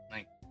should,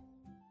 like,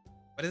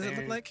 What does it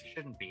there look like?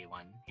 shouldn't be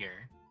one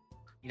here.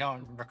 You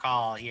don't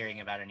recall hearing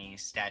about any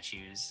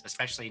statues,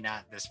 especially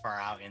not this far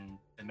out in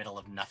the middle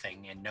of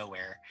nothing and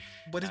nowhere.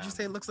 What did you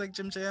say it looks like,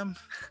 Jim Jam?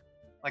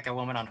 Like a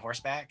woman on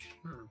horseback.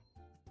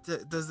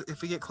 Does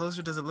if we get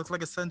closer, does it look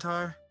like a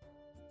centaur?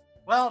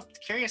 Well,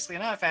 curiously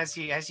enough, as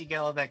you get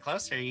a little bit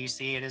closer, you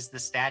see it is the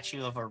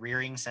statue of a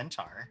rearing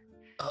centaur.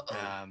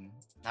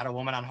 Not a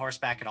woman on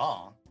horseback at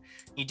all.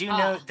 You do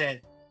note that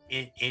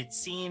it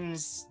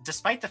seems,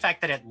 despite the fact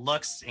that it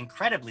looks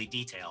incredibly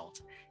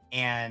detailed,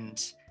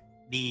 and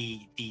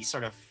the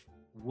sort of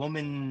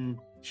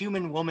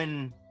human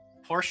woman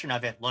portion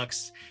of it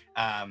looks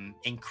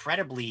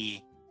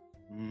incredibly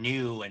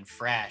new and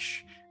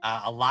fresh.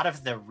 A lot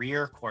of the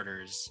rear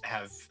quarters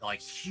have,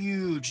 like,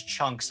 huge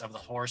chunks of the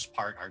horse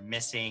part are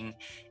missing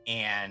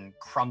and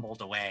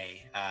crumbled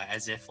away,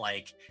 as if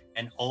like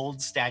an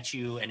old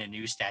statue and a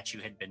new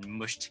statue had been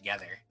mushed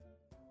together.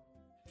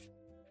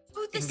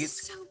 Oh, this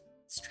is so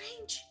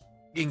strange.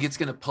 Ingit's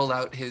gonna pull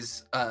out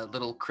his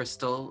little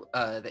crystal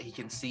that he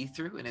can see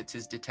through, and it's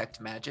his detect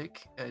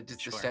magic. Does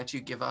Sure. the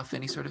statue give off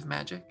any sort of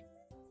magic?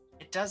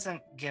 It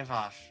doesn't give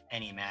off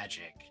any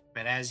magic,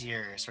 but as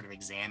you're sort of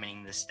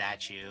examining the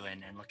statue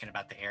and looking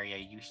about the area,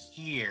 you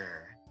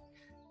hear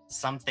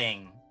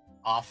something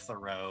off the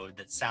road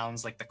that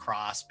sounds like the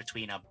cross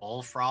between a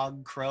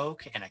bullfrog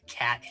croak and a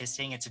cat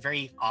hissing. It's a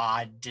very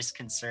odd,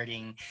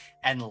 disconcerting,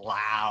 and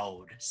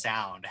loud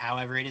sound.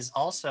 However, it is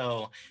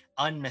also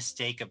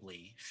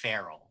unmistakably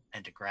feral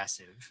and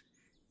aggressive.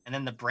 And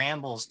then the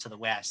brambles to the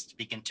west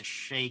begin to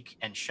shake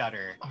and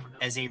shudder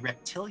as a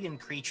reptilian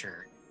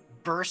creature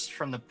bursts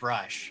from the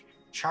brush,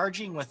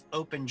 charging with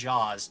open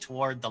jaws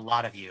toward the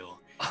lot of you.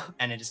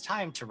 And it is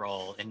time to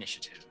roll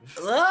initiative.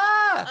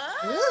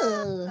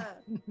 Ah!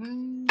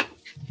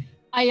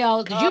 I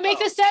yell, did you make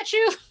the statue?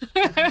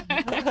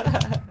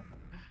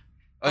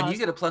 Oh, and you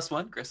get a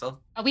 +1, Gristle.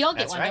 We all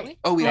get That's one, right. don't we?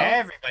 Oh, we all.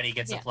 Everybody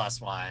gets Yeah. a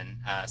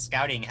 +1.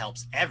 Scouting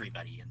helps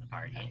everybody in the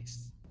party.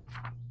 Nice.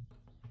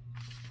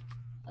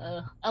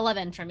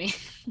 11 for me.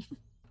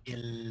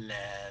 11.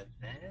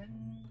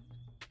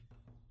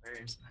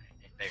 Where's my?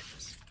 There it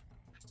is.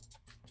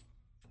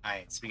 All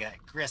right, so we got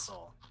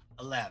Gristle,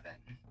 11.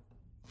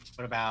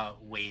 What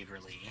about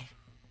Waverly?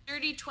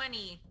 Dirty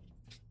 20.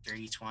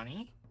 Dirty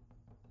 20.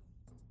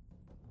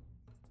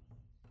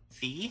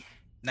 Thee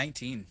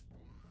 19.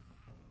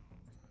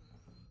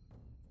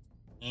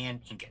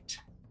 and Ingot.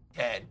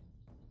 10.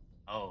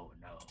 Oh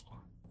no.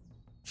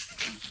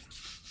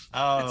 It's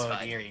Oh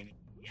fine. dearie me.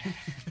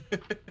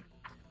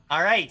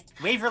 All right,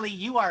 Waverly,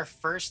 you are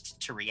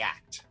first to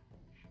react.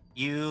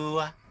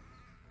 You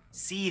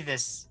see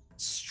this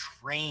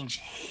strange,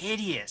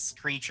 hideous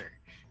creature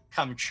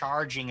come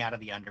charging out of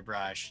the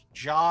underbrush,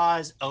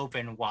 jaws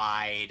open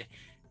wide.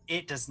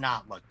 It does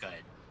not look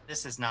good.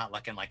 This is not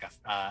looking like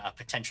a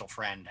potential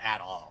friend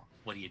at all.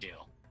 What do you do?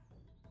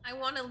 I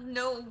want to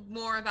know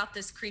more about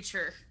this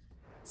creature.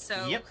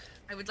 So Yep.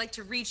 I would like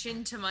to reach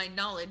into my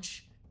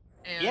knowledge.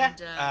 And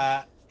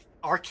Yeah,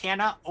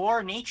 Arcana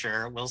or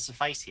Nature will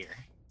suffice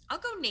here. I'll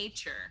go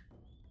nature.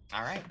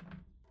 All right,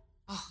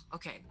 Oh,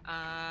 okay.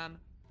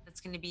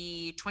 That's going to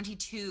be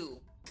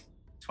 22.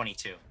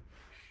 22.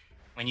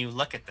 When you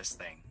look at this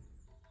thing,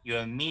 you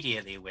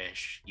immediately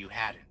wish you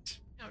hadn't,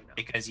 Oh no.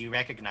 because you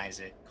recognize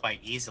it quite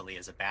easily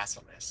as a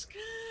basilisk.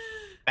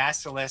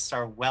 Basilisks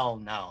are well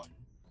known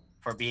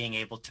for being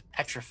able to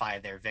petrify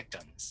their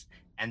victims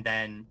and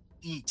then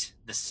eat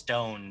the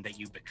stone that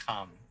you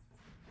become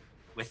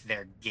with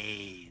their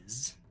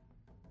gaze.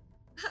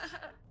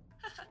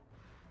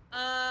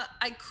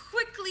 I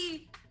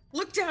quickly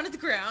look down at the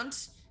ground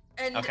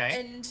and nobody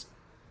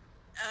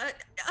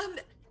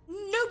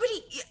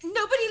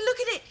look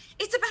at it.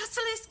 It's a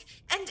basilisk,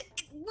 and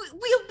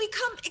we'll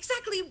become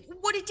exactly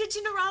what it did to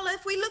Narala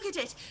if we look at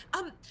it.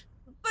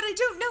 But I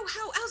don't know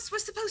how else we're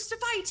supposed to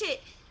fight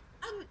it.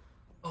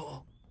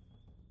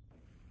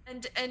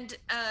 And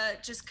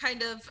just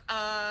kind of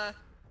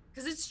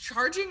because it's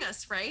charging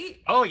us, right?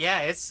 Oh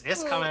yeah, it's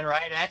coming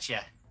right at you.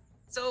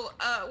 So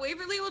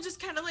Waverly will just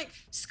kind of like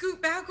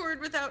scoot backward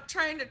without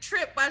trying to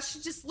trip while she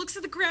just looks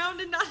at the ground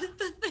and not at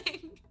the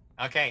thing.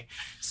 Okay,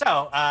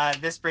 so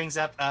this brings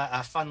up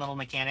a fun little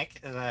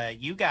mechanic.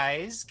 You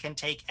guys can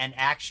take an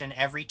action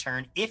every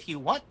turn if you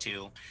want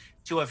to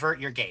avert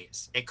your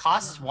gaze. It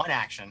costs one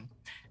action,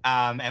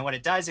 and what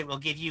it does, it will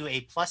give you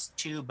a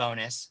 +2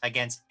 bonus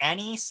against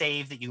any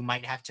save that you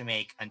might have to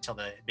make until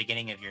the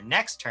beginning of your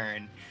next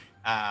turn,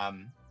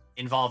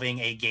 involving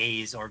a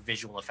gaze or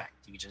visual effect.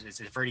 It's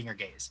averting your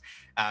gaze.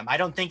 I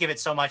don't think of it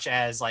so much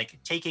as like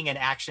taking an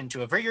action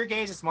to avert your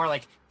gaze. It's more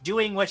like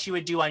doing what you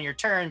would do on your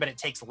turn, but it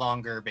takes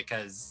longer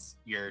because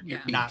you're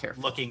not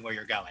looking where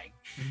you're going.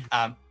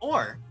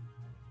 Or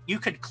you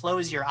could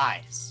close your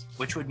eyes,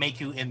 which would make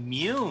you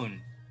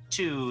immune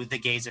to the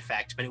gaze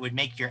effect, but it would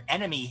make your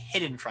enemy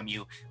hidden from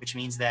you, which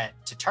means that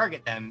to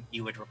target them,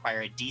 you would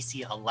require a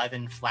DC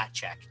 11 flat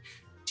check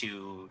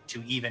to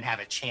even have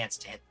a chance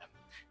to hit them.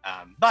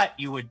 But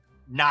you would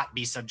not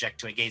be subject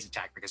to a gaze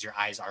attack because your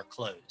eyes are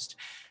closed.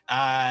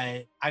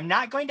 I'm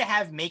not going to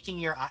have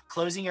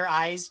closing your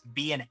eyes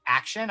be an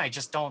action. I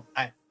just don't.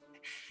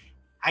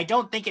 I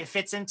don't think it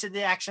fits into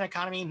the action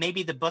economy.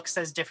 Maybe the book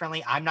says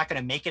differently. I'm not going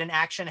to make it an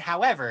action.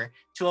 However,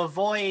 to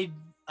avoid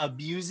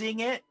abusing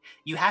it,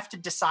 you have to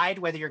decide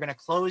whether you're going to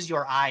close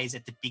your eyes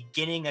at the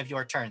beginning of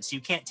your turn. So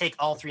you can't take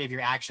all 3 of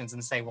your actions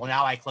and say, well,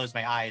 now I close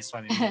my eyes, so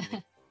I'm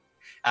immune.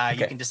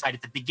 You can decide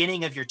at the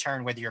beginning of your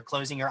turn whether you're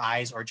closing your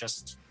eyes or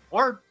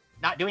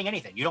not doing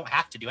anything. You don't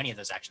have to do any of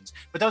those actions,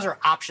 but those are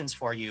options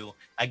for you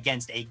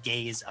against a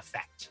gaze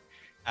effect.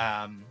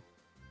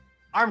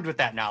 Armed with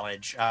that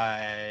knowledge,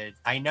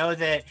 I know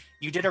that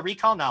you did a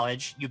recall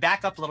knowledge. You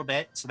back up a little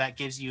bit, so that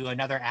gives you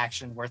another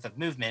action worth of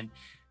movement.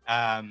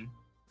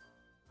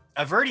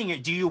 Averting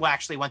it, do you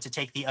actually want to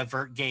take the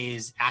avert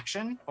gaze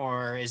action,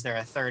 or is there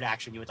a third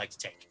action you would like to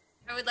take?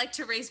 I would like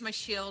to raise my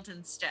shield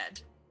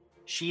instead.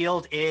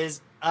 Shield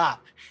is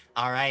up.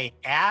 All right.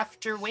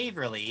 After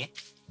Waverly,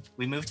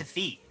 we move to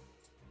Thee.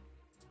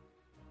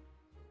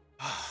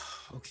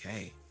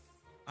 Okay.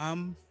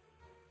 I'm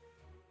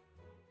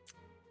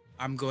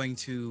going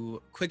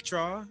to quick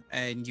draw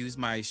and use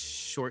my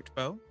short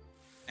bow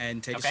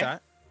and take a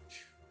shot.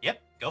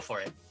 Yep, go for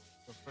it.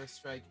 The first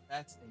strike,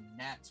 that's a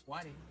nat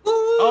 20.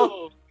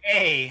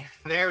 Okay,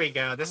 there we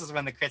go. This is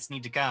when the crits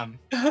need to come.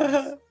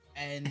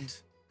 And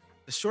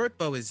the short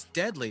bow is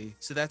deadly,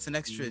 so that's an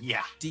extra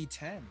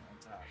D10 on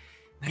top.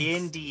 Nice.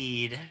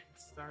 Indeed.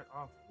 Let's start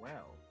off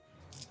well.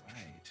 All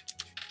right.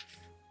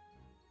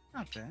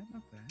 Not bad,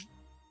 not bad.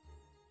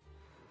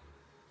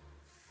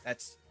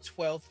 That's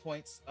 12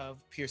 points of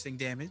piercing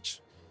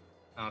damage.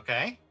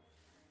 Okay.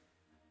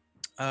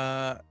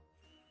 Gonna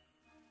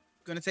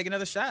take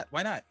another shot.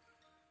 Why not?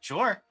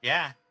 Sure,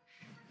 yeah.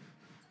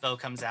 Bow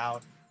comes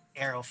out,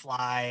 arrow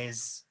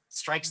flies,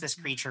 strikes this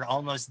creature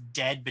almost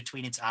dead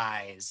between its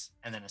eyes,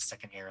 and then a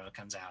second arrow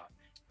comes out.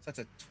 So that's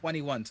a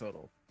 21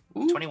 total.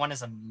 Ooh. 21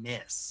 is a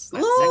miss.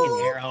 That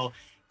second arrow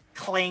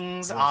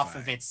clings off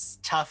of its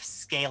tough,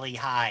 scaly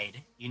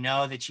hide. You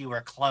know that you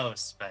were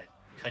close, but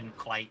couldn't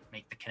quite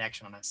make the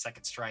connection on that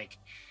second strike.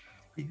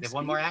 You have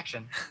one more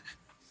action.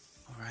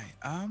 All right.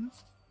 I'm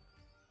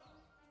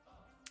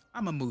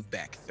gonna move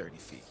back 30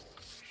 feet.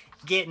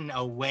 Getting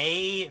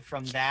away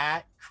from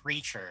that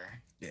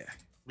creature. Yeah.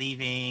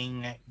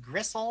 Leaving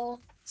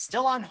Gristle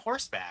still on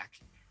horseback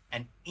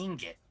and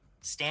Ingot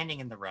standing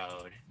in the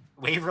road.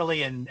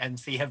 Waverly and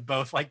Thea have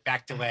both like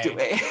backed away,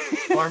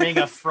 forming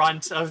a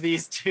front of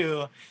these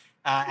two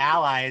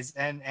allies.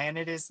 And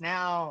it is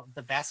now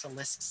the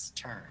basilisk's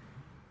turn.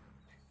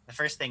 The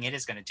first thing it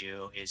is going to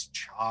do is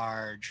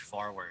charge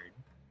forward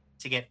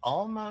to get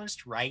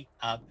almost right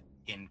up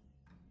in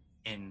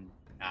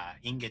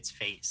Ingot's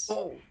face.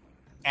 Oh.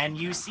 And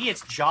you see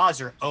its jaws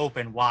are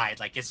open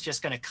wide, like it's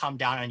just going to come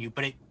down on you,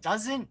 but it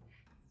doesn't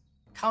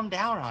come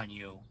down on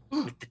you.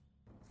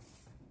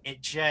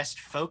 It just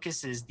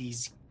focuses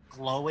these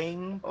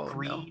glowing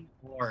green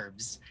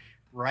orbs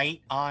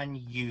right on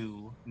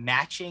you,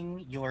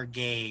 matching your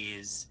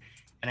gaze.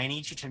 And I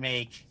need you to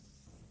make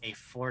a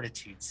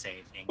fortitude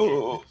save, Ingot.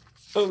 Oh,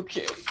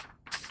 okay.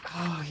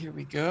 Oh, here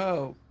we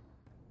go.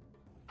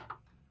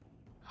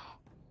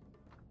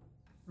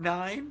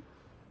 9?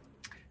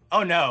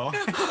 Oh no,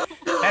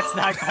 that's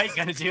not quite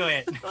gonna do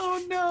it.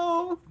 Oh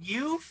no.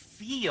 You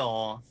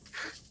feel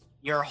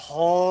your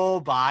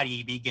whole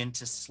body begin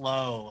to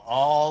slow.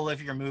 All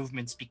of your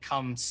movements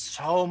become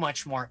so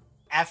much more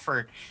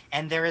effort,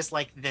 and there is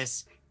like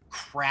this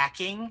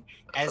cracking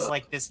as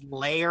like this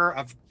layer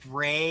of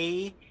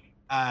gray,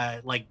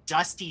 like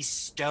dusty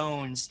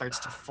stone starts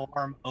to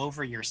form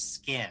over your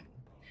skin.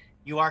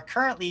 You are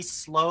currently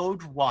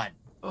slowed 1.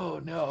 Oh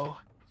no.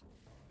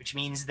 Which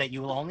means that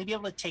you will only be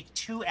able to take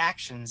 2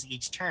 actions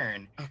each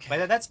turn. Okay.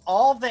 Whether that's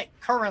all that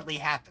currently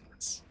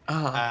happens.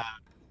 Uh-huh.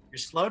 You're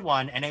slowed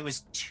 1, and it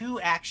was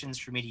 2 actions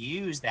for me to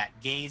use that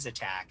gaze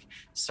attack.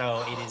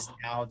 So it is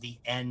now the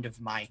end of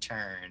my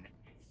turn,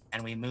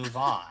 and we move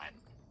on.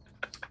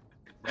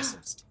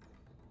 Gristle's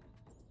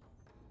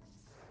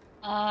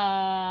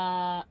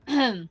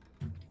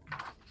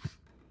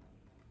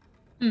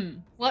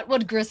What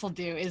would Gristle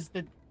do is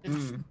the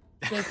Mm.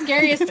 the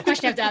scariest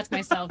question I have to ask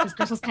myself, because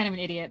Gristle's kind of an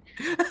idiot.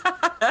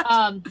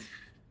 All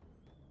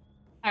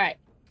right.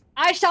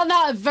 I shall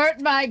not avert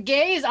my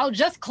gaze. I'll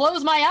just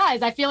close my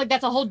eyes. I feel like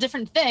that's a whole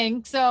different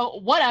thing. So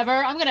whatever.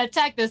 I'm gonna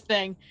attack this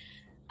thing.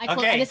 I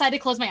Okay. decide to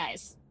close my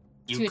eyes.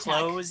 You to attack.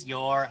 close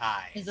your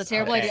eyes. It's a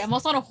terrible Okay. idea. I'm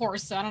also on a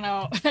horse, so I don't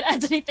know if it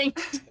adds anything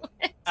to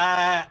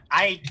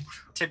it.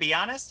 To be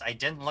honest, I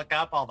didn't look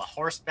up all the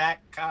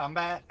horseback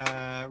combat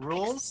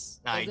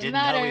rules. I Doesn't didn't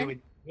know we matter. were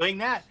doing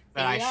that,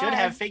 but Here I we should are.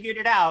 have figured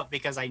it out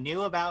because I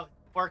knew about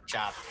pork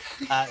chop.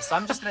 So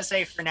I'm just gonna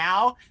say for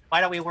now,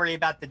 why don't we worry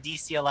about the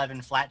DC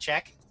 11 flat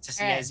check to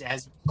see All right. as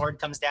your sword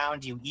comes down,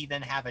 do you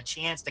even have a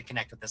chance to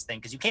connect with this thing?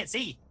 Because you can't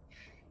see.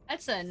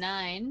 That's a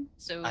 9.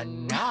 So A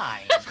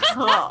 9.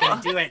 Not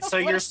gonna do it. So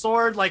your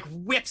sword like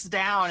whips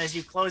down as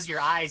you close your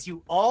eyes.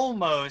 You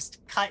almost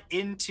cut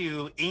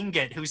into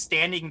Ingot, who's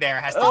standing there,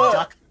 has to Oh.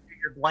 duck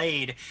your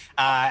blade,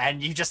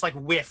 and you just like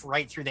whiff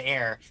right through the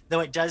air.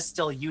 Though it does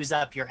still use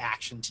up your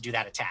action to do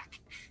that attack.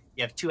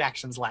 You have 2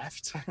 actions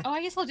left. Oh,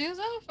 I guess I'll do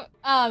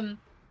so.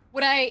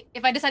 Would I,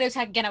 if I decide to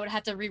attack again, I would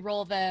have to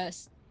re-roll the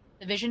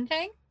vision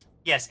thing?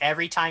 Yes,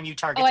 every time you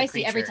target Oh, the I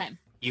creature, see. Every time.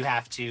 you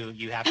have to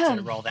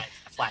roll that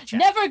flat check.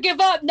 Never give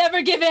up.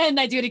 Never give in.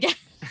 I do it again.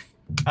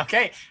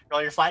 Okay,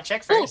 roll your flat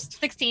check Ooh, first.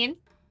 16.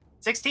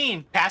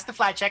 16. Pass the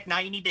flat check. Now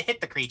you need to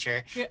hit the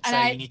creature. And So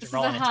you need to this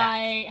roll is an a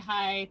attack.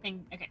 high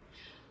thing. Okay.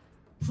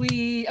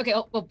 Please. Okay.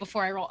 Oh, well,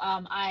 before I roll,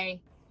 I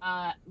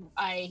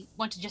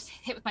want to just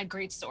hit with my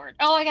great sword.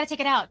 Oh, I gotta take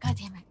it out. God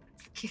damn it.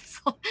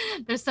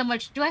 There's so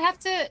much. Do I have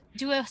to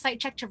do a sight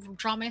check to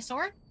draw my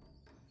sword?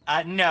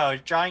 No,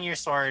 drawing your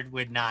sword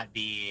would not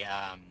be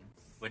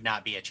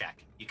a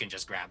check. You can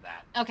just grab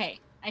that. Okay.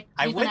 I use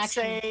an would action.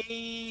 say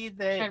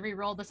Should I that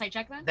re-roll the sight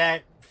check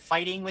then?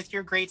 fighting with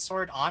your great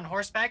sword on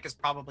horseback is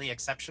probably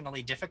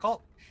exceptionally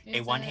difficult. A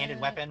Is one-handed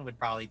it- weapon would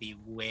probably be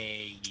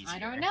way easier. I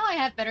don't know. I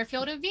have better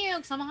field of view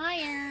because I'm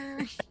higher.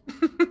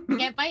 You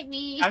can't bite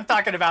me. I'm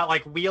talking about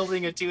like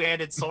wielding a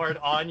two-handed sword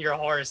on your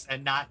horse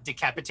and not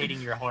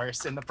decapitating your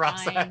horse in the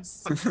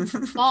process.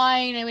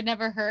 Fine. It would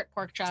never hurt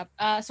pork chop.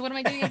 So what am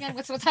I doing again?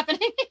 What's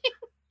happening?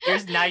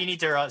 Now you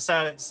need to roll.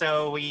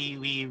 So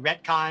we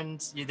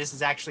retconned. This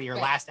is actually your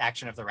Right. last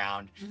action of the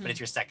round, Mhm. but it's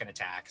your second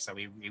attack. So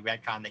we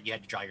retconned that you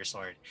had to draw your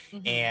sword,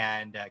 Mhm.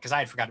 and because I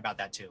had forgot about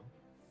that too.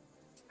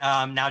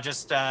 Now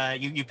just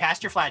you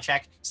passed your flat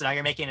check, so now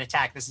you're making an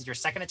attack. This is your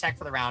second attack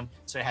for the round,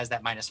 so it has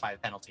that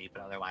 -5 penalty,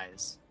 but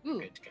otherwise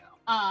Ooh. good to go.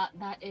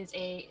 That is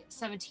a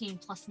 17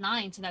 plus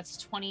 9, so that's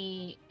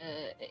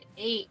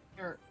 28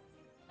 or,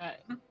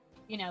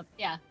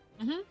 yeah.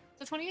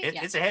 So 28.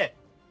 Yeah. It's a hit.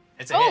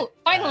 It's a Oh, hit.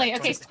 finally.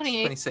 Okay, 26.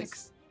 28.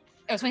 26.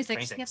 Oh,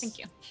 26. Yeah, 26. thank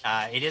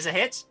you. It is a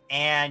hit,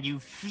 and you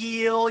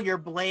feel your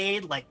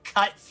blade like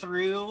cut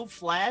through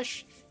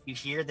flesh. You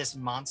hear this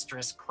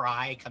monstrous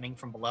cry coming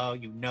from below.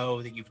 You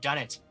know that you've done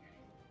it,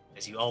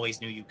 as you always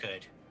knew you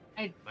could.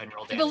 I Go ahead and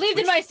roll I damage. believed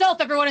in Which- myself,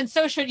 everyone, and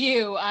so should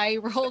you. I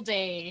rolled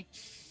a,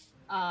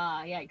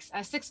 yikes,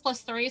 a 6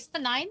 plus 3 is the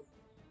 9.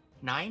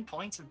 9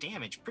 points of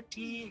damage.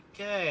 Pretty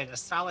good. A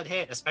solid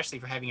hit, especially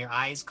for having your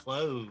eyes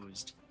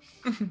closed.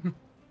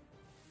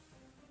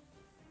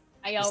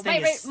 I go, This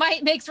thing is-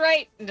 might makes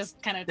right, and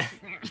just kind of.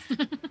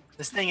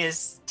 This thing is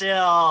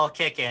still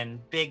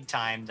kicking big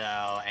time,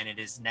 though, and it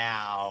is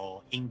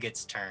now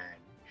Ingot's turn.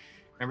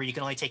 Remember, you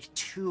can only take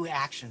 2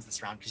 actions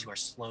this round because you are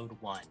slowed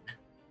 1.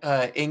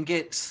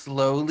 Ingot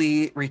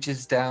slowly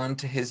reaches down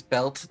to his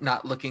belt,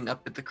 not looking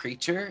up at the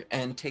creature,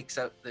 and takes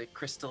out the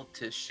crystal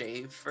to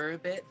shave for a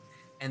bit,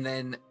 and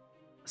then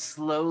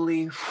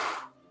slowly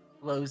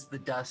blows the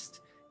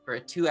dust for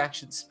a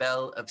 2-action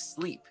spell of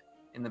sleep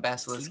in the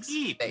basilisk's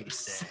Sleep, you face.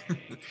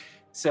 say.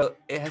 So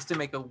it has to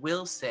make a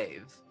will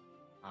save.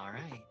 All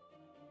right.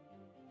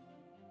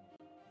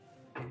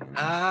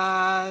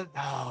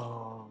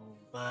 Oh,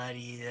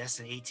 buddy, that's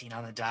an 18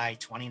 on the die,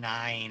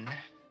 29.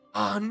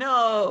 Oh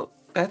no,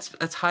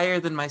 that's higher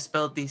than my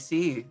spell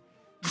DC.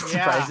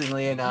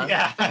 Surprisingly enough.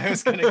 Yeah, I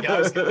was gonna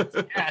ask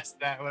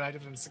that when I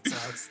did a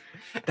success.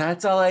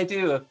 That's all I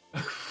do.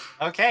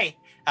 Okay.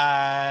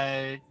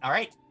 All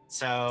right.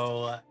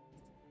 So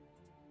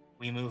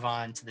we move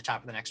on to the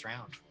top of the next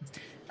round.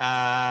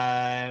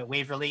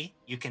 Waverly,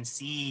 you can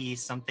see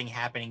something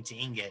happening to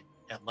Ingot.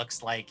 It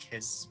looks like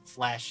his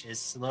flesh is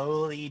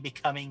slowly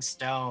becoming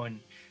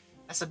stone.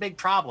 That's a big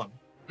problem.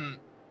 Hmm.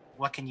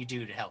 What can you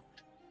do to help?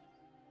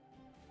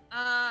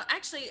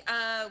 Actually,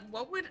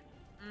 what would?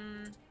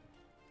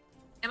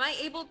 Am I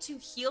able to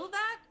heal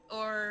that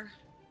or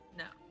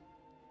no?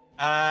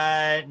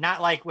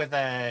 Not like with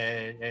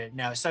a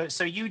no.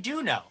 So you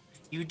do know.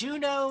 You do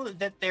know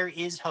that there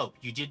is hope.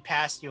 You did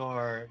pass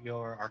your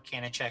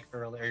Arcana check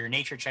earlier, or your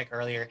Nature check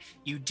earlier.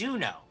 You do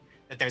know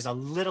that there's a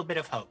little bit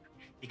of hope,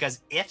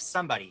 because if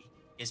somebody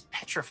is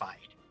petrified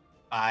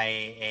by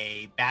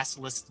a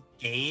basilisk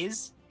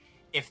gaze,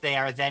 if they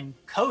are then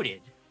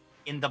coated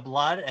in the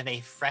blood of a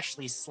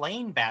freshly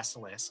slain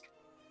basilisk,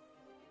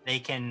 they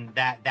can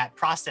that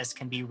process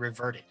can be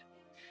reverted.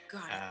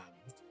 Got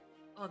it.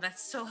 Oh,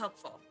 that's so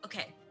helpful.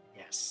 Okay.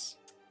 Yes.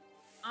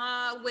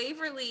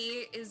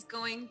 Waverly is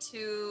going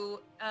to.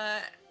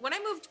 When I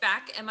moved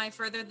back, am I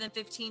further than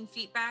 15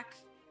 feet back?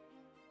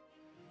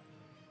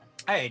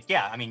 Hey,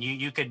 yeah. I mean,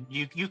 you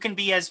can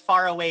be as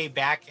far away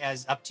back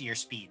as up to your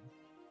speed.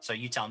 So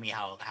you tell me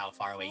how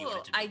far away you Cool.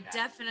 want to move I back.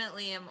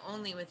 definitely am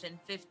only within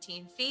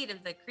 15 feet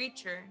of the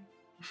creature.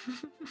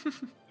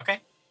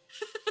 Okay.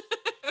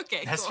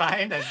 Okay, That's cool.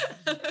 fine.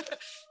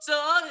 So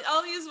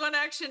I'll use one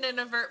action and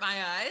avert my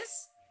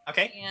eyes.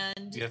 Okay.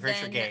 And You avert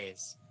your then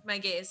gaze. my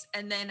gaze,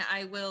 and then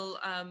I will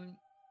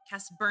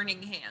cast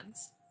Burning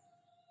Hands.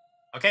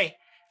 Okay.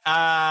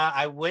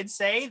 I would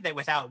say that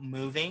without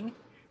moving,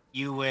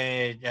 you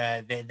would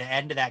the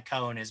end of that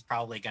cone is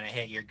probably going to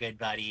hit your good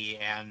buddy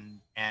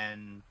and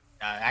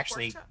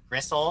actually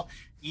Gristle.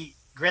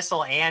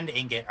 Gristle and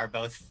Ingot are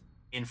both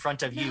in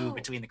front of you No.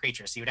 between the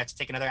creatures, so you would have to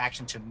take another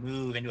action to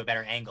move into a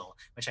better angle,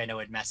 which I know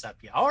would mess up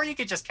you. Or you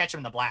could just catch him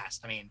in the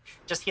blast. I mean,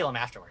 just heal him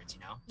afterwards.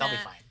 They'll be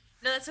Nah. fine.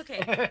 No, that's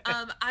okay.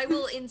 I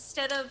will,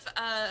 instead of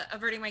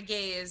averting my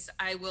gaze,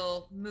 I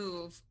will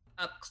move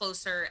up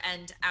closer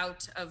and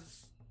out of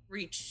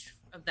reach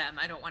of them.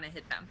 I don't want to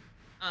hit them.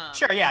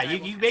 Sure, yeah. and I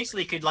will You cast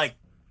basically Burning could like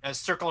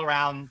circle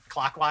around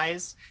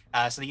clockwise,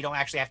 so that you don't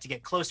actually have to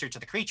get closer to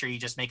the creature. You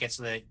just make it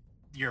so that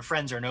your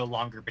friends are no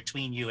longer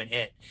between you and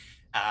it.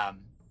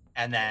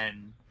 And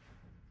then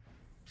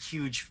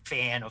huge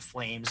fan of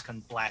flames come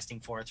blasting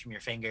forth from your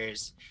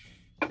fingers.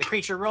 The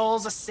creature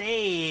rolls a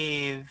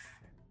save.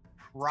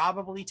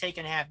 Probably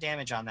taking half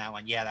damage on that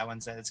one. Yeah, that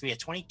one's it's gonna be a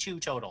 22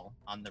 total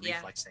on the Yeah.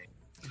 reflex save,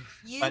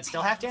 You but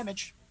still half pass.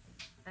 damage.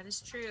 That is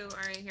true. All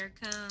right, here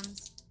it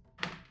comes.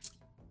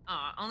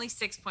 Only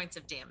 6 points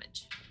of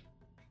damage.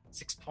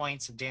 6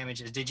 points of damage.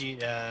 Did you?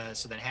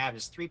 So then half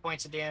is 3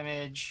 points of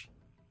damage.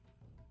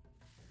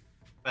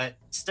 But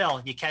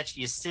still,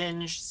 you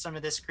singe some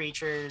of this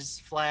creature's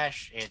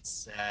flesh. It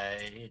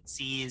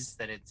sees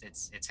that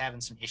it's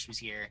having some issues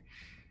here.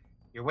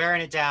 You're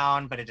wearing it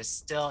down, but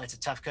it's a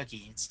tough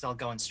cookie. It's still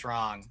going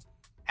strong.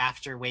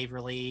 After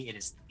Waverly, it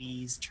is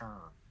Thee's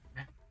turn.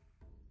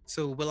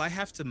 So will I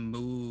have to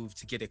move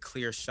to get a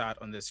clear shot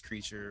on this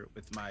creature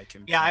with my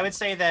companion? Yeah, I would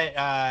say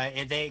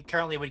that they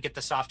currently would get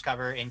the soft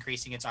cover,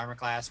 increasing its armor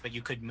class, but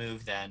you could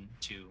move then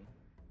to.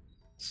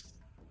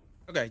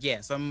 Okay,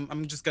 yeah. So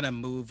I'm just gonna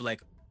move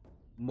like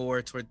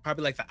more toward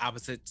probably like the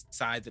opposite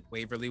side that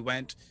Waverly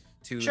went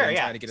to. Sure, then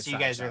yeah. Try to get a So you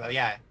side guys shot. are you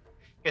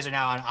guys are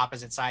now on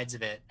opposite sides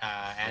of it,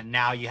 and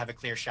now you have a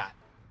clear shot.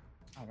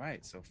 All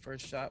right. So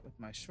first shot with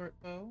my short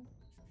bow.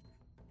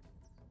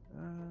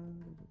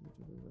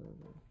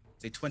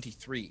 Say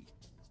 23.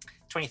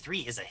 23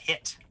 is a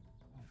hit.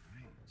 All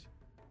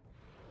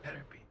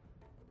Better be.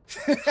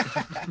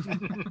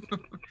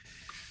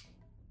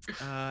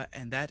 right.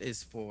 And that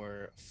is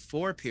for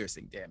 4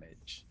 piercing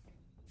damage.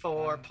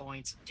 4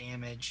 points of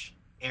damage.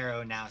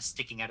 Arrow now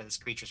sticking out of this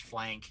creature's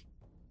flank.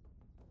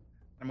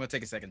 I'm gonna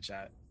take a second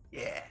shot.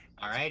 Yeah.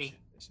 Alrighty.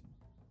 Let's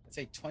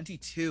say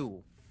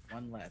 22.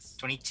 One less.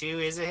 22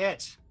 is a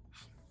hit.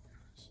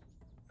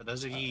 For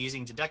those of you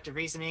using deductive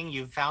reasoning,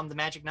 you've found the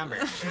magic number.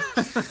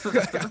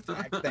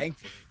 Thankfully.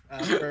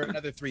 For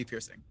another 3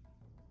 piercing.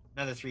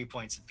 Another 3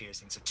 points of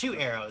piercing. So 2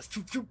 arrows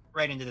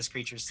right into this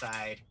creature's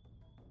side.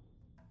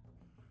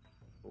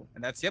 Cool.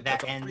 And that's all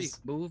That 3. ends-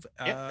 Move.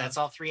 Yep, that's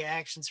all 3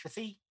 actions for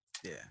Thee.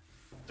 Yeah.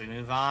 We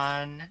move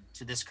on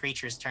to this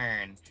creature's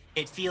turn.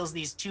 It feels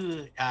these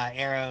 2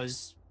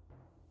 arrows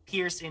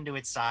pierce into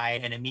its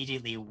side and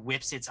immediately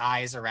whips its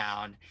eyes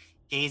around,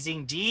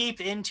 gazing deep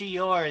into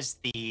yours,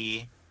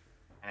 Thee.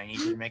 And I need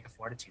you to make a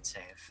fortitude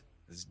save.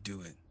 Let's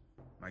do it.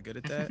 Am I good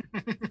at that?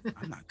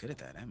 I'm not good at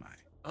that, am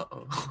I?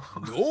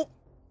 Uh-oh. Nope.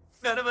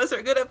 None of us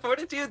are good at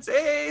fortitude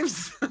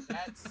saves.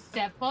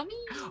 Step on me.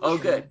 Oh,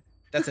 good.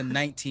 That's a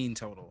 19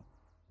 total.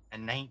 A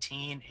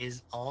 19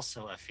 is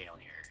also a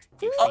failure.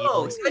 You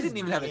Oh, feel so I didn't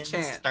even have a it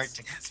chance. Start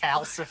to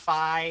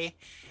calcify.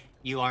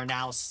 You are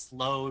now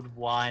slowed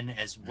 1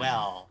 as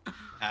well.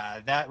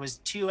 That was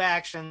 2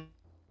 actions.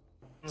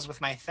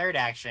 With my third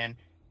action,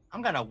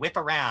 I'm gonna whip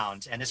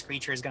around, and this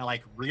creature is gonna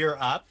like rear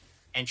up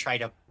and try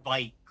to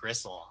bite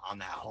Gristle on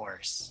that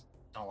horse.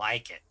 Don't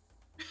like it.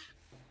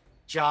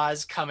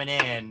 Jaws coming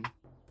in,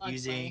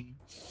 Ugly.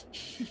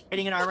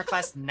 hitting an armor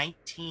class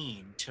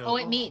 19 to. Oh,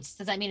 it meets.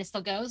 Does that mean it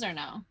still goes or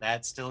no?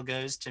 That still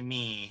goes to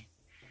me.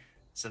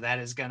 So that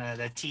is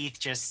the teeth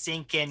just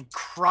sink in,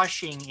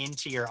 crushing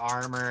into your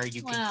armor.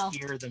 You Wow. can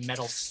hear the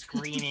metal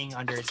screaming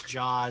under its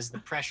jaws. The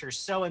pressure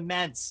so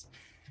immense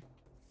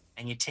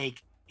and you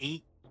take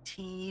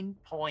 18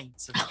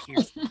 points of Oh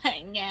piercing.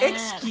 my god.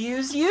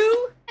 Excuse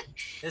you?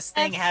 This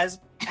thing has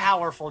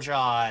powerful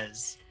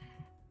jaws.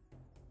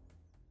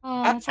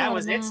 Oh, that's a That lot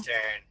was of its math.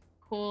 turn.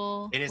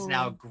 Cool. It is cool.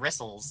 now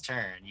Gristle's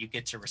turn. You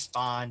get to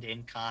respond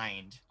in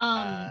kind.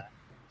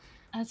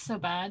 That's so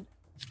bad.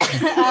 Do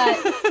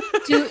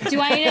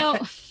I know?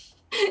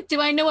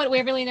 Do I know what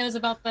Waverly knows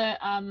about the?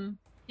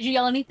 Did you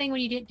yell anything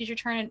when you did your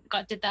turn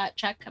and did that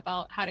check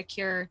about how to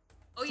cure?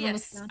 Oh someone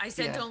with yes, stone? I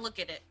said Yeah. don't look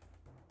at it.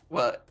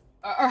 What?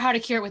 Or how to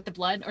cure it with the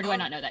blood? Or do I Oh.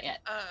 not know that yet?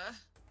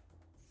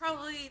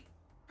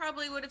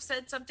 Probably would have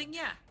said something.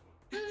 Yeah.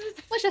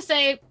 Let's just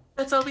say,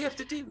 That's all we have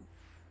to do.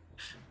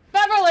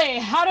 Beverly,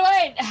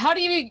 how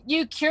do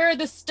you cure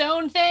the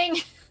stone thing?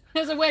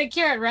 There's a way to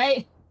cure it,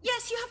 right?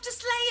 Yes, you have to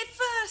slay it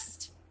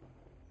first.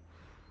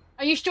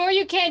 Are you sure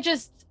you can't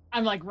just?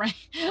 I'm like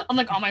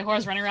on my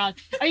horse running around.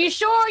 Are you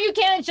sure you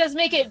can't just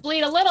make it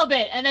bleed a little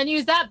bit and then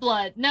use that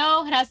blood?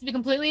 No, it has to be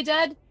completely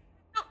dead.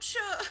 Not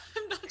sure.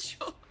 I'm not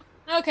sure.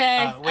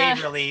 Okay.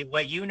 Waverly,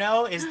 what you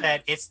know is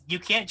that you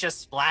can't just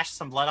splash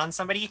some blood on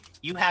somebody.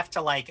 You have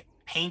to like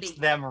paint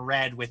them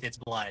red with its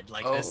blood.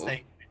 Like this Oh.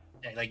 thing,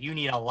 like you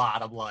need a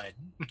lot of blood.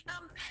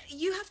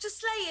 You have to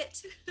slay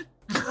it.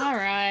 All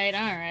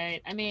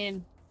right. I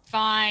mean,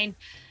 fine.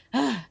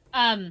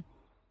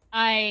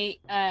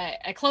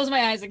 I close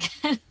my eyes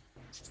again.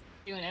 Just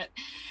doing it,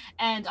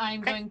 and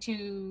I'm Okay. going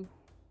to.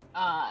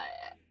 My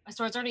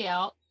sword's already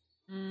out.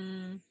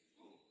 Yeah,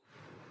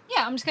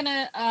 I'm just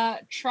gonna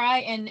try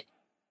and.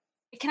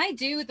 Can I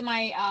do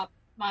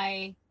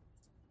my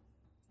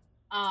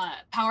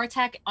power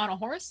attack on a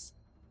horse?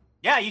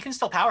 Yeah, you can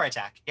still power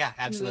attack. Yeah, Ooh,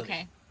 absolutely.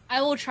 okay,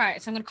 I will try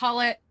it. So I'm gonna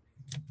call it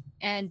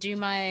and do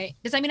my.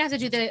 Does that mean I have to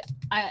do the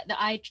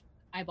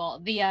eyeball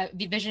the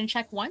vision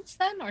check once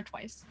then or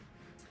twice?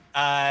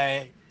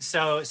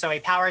 So a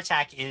power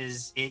attack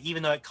is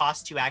even though it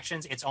costs 2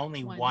 actions, it's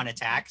only One. one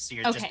attack, so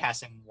you're just Okay.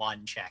 passing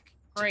one check. to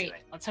do Great.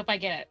 it. Let's hope I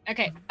get it.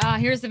 Okay.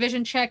 Here's the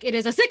vision check. It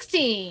is a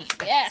 16.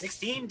 Yes.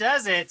 16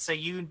 does it. So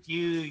you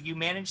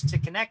managed to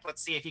connect.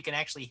 Let's see if you can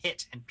actually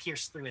hit and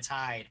pierce through its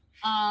hide.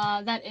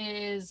 That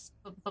is.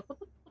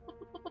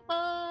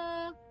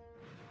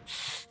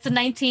 It's a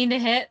 19 to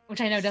hit,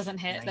 which I know doesn't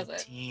hit, does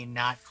it? 19,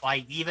 not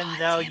quite. Even God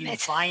though damn you it.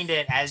 find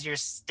it as you're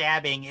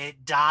stabbing,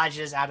 it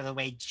dodges out of the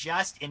way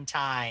just in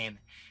time.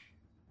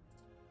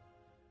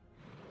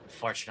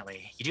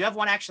 Fortunately, you do have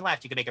 1 action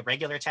left. You can make a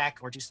regular attack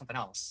or do something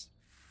else.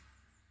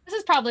 This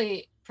is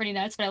probably pretty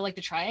nuts, but I'd like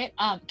to try it.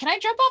 Can I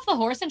jump off the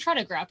horse and try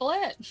to grapple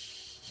it?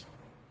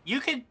 You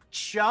could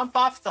jump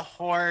off the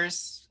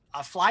horse.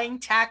 A flying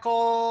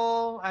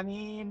tackle. I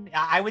mean,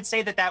 I would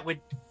say that would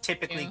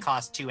typically Yeah.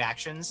 cost 2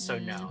 actions. So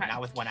no, Okay. not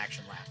with 1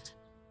 action left.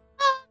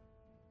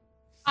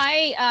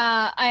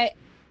 I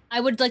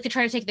would like to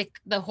try to take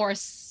the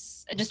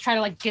horse and just try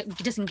to like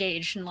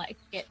disengage and like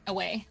get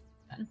away.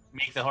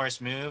 Make the horse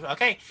move.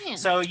 Okay. Yeah.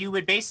 So you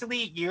would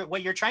basically,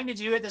 what you're trying to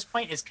do at this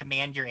point is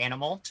command your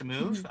animal to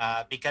move,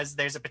 Mm-hmm. because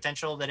there's a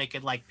potential that it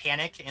could like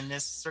panic in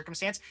this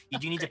circumstance. You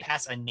do need to Great.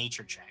 pass a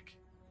nature check.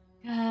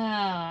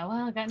 Well,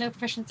 I got no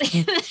proficiency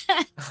in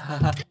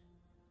that.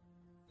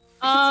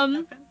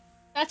 Happen?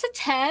 That's a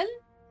 10.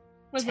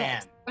 What's 10.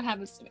 that? What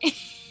happens to me?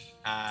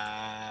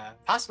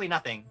 Possibly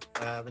nothing.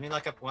 Let me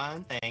look up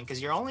one thing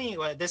because you're only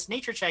this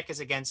nature check is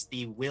against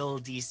the will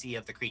DC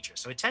of the creature.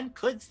 So a 10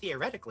 could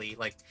theoretically,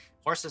 like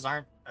horses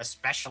aren't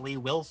especially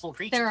willful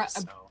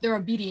creatures. They're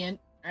obedient,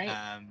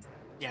 right?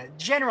 Yeah,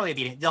 generally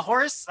obedient. The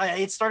horse,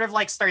 it sort of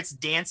like starts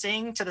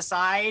dancing to the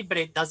side, but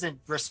it doesn't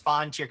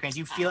respond to your commands.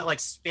 You feel it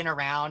like spin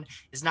around,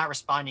 is not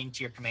responding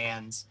to your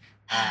commands,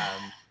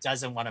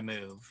 doesn't want to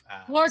move.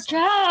 Pork so-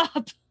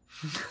 chop.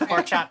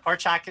 Pork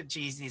chop,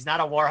 geez, he's not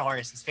a war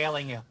horse. He's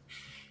failing you.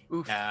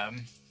 Oof.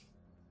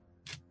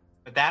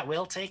 But that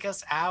will take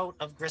us out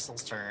of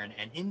Gristle's turn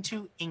and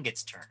into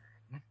Ingot's turn.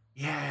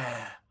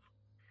 Yeah.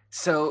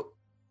 So,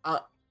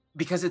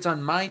 because it's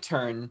on my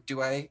turn,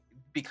 do I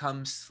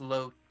become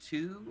slow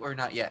too, or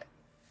not yet?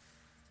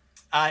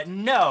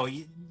 No,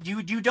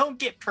 you don't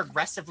get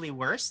progressively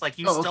worse. Like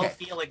you Oh, still okay.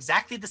 feel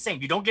exactly the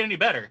same. You don't get any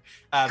better,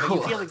 but you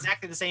Cool. feel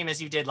exactly the same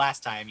as you did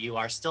last time. You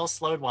are still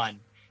slowed 1.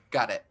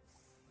 Got it.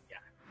 Yeah.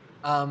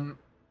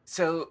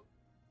 So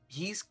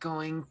he's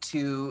going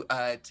to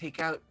take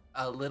out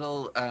a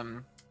little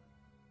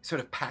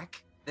sort of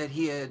pack that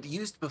he had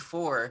used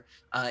before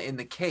in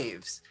the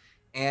caves,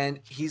 and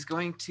he's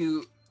going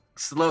to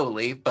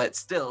slowly but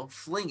still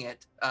fling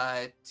it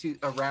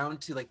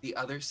around to like the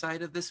other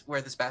side of this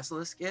where this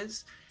basilisk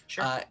is.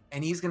 Sure.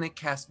 And he's going to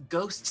cast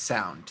Ghost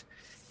Sound.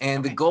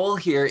 And the Okay. goal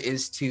here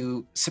is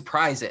to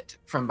surprise it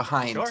from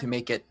behind Sure. to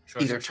make it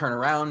Sure, either sure, turn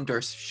around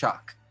or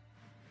shock.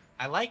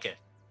 I like it,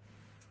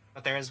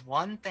 but there is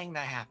one thing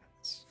that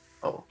happens.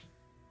 Oh.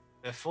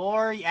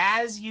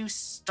 As you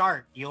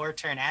start your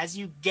turn, as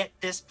you get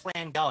this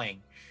plan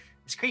going,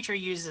 this creature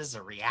uses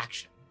a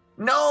reaction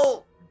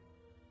No!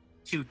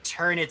 to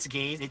turn its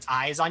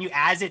eyes on you.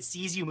 As it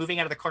sees you moving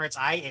out of the corner of its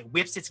eye, it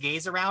whips its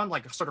gaze around,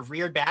 like sort of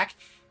reared back,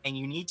 and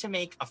you need to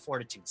make a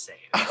fortitude save.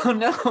 Oh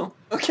no.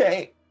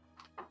 Okay.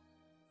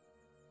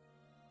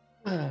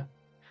 A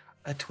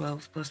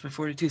 12 plus my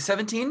 42.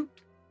 17?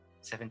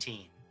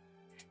 17.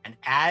 And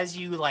as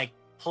you like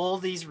pull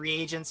these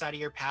reagents out of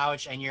your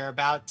pouch and you're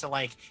about to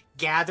like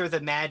gather the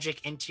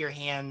magic into your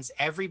hands,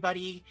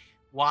 everybody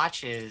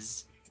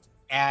watches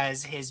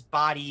as his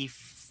body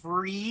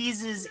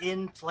freezes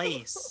in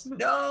place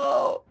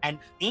No! and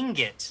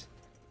Ingot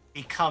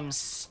becomes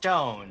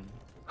stone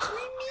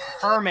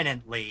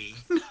permanently.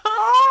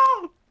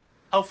 No!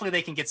 Hopefully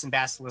they can get some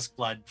basilisk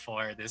blood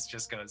before this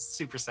just goes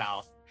super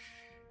south.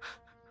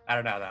 I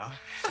don't know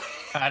though.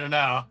 I don't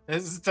know.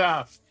 This is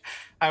tough.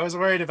 I was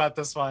worried about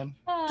this one.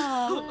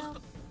 Oh,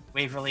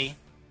 Waverly,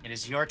 it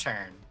is your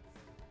turn.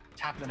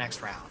 Top of the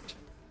next round.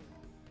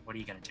 What are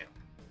you gonna do?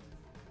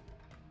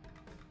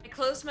 I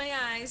close my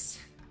eyes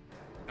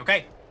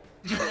Okay.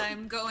 and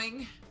I'm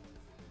going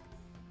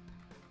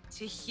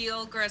to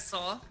heal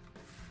Gristle.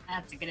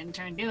 that's a good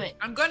turn. Do it.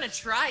 I'm gonna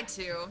try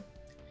to.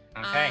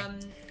 Okay.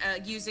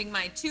 Using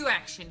my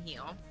 2-action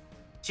heal.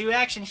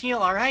 2-action heal.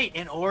 All right.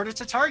 In order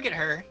to target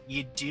her,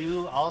 you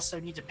do also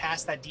need to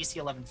pass that DC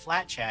 11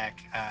 flat check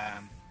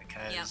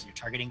because Yep. you're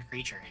targeting a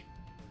creature.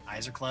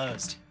 Eyes are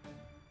closed.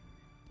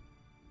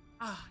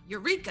 Ah,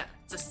 Eureka!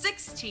 It's a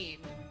 16.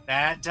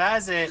 That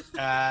does it.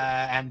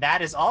 And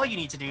that is all you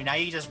need to do. Now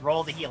you just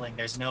roll the healing.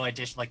 There's no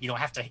addition, like you don't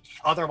have to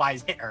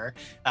otherwise hit her.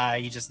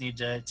 You just need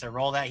to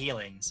roll that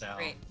healing. So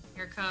Great.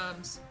 Here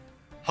comes.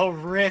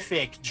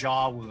 horrific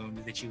jaw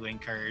wound that you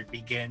incurred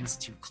begins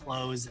to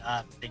close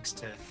up thanks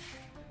to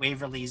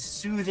Waverly's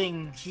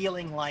soothing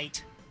healing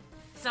light.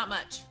 It's not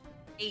much.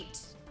 8.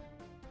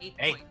 8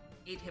 Hey.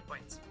 8 hit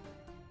points.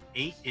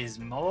 8 is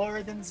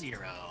more than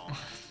 0.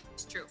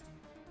 It's true.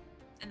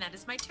 And that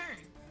is my turn.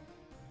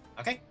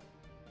 Okay.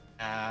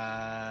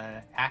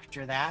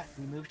 After that,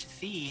 we move to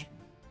Thee.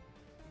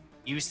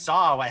 You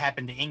saw what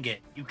happened to Ingot.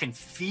 You can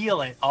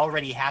feel it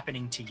already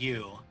happening to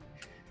you.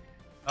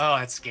 Oh,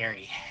 that's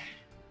scary.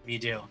 What do you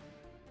do?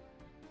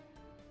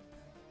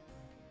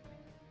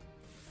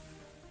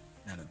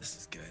 None of this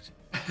is good.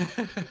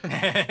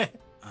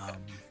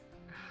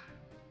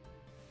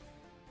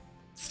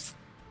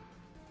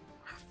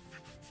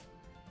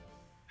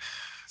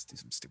 Let's do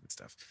some stupid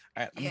stuff.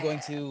 All right, I'm going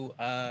to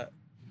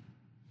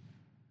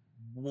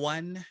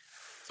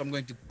I'm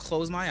going to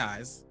close my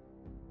eyes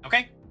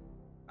Okay.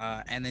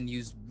 and then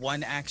use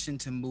 1 action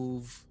to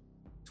move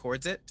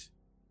towards it,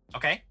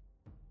 Okay.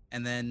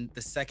 and then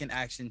the second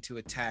action to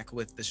attack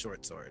with the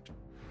short sword.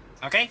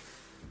 Okay.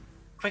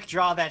 Quick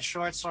draw that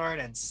short sword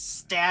and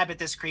stab at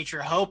this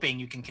creature, hoping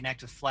you can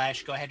connect with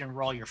flesh. Go ahead and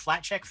roll your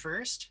flat check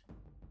first.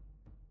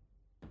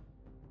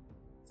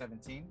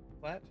 17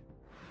 flat.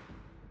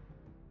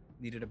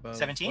 Needed above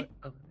 17?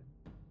 what?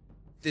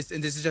 This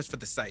is just for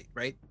the sight,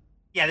 right?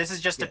 Yeah, this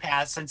is just to Yeah.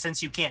 pass, and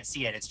since you can't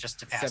see it, it's just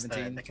to pass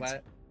 17 the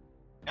flat.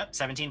 Yep,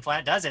 17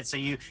 flat does it. So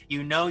you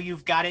know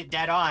you've got it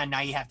dead on.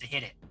 Now you have to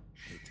hit it.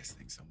 I hate this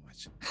thing so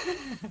much.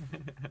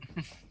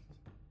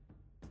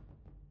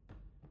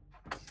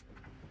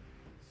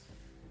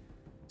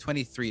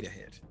 23 to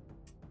hit.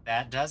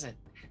 That does it.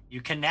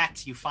 You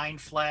connect, you find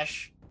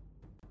flesh.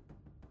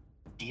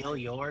 Deal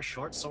your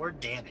short sword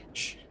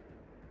damage.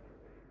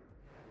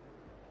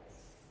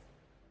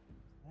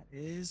 That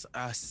is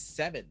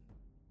 7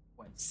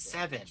 points.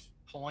 7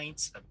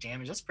 points of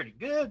damage. That's pretty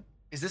good.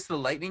 Is this the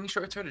lightning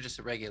short sword or just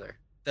a regular?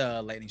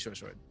 The lightning short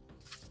sword.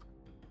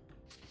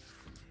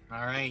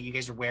 All right, you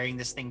guys are wearing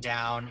this thing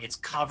down. It's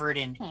covered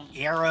in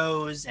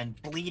arrows and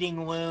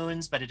bleeding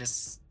wounds, but it is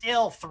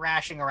still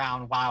thrashing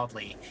around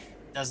wildly.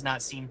 Does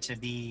not seem to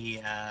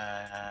be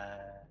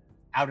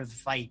out of the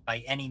fight by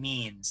any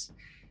means.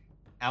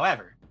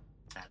 However,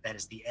 that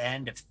is the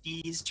end of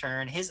Thee's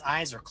turn. His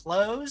eyes are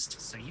closed,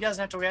 so he doesn't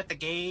have to worry about the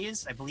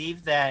gaze. I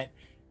believe that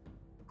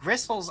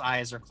Gristle's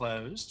eyes are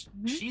closed.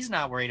 She's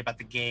not worried about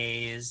the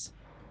gaze.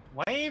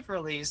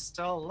 Waverly's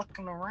still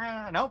looking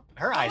around. Nope,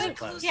 her eyes are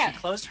closed. yeah. She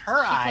closed her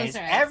eyes.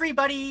 her eyes.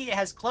 Everybody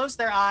has closed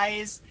their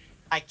eyes.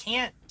 I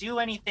can't do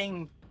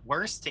anything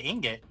worse to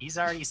Ingot. He's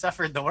already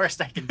suffered the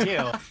worst I can do.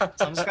 So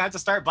I'm just gonna have to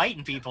start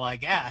biting people, I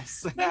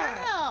guess.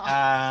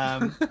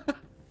 No.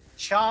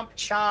 Chomp,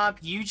 chomp.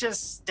 You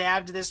just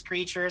stabbed this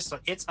creature, so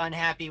it's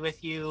unhappy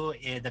with you.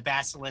 The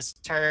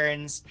basilisk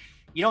turns.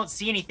 You don't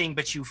see anything,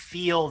 but you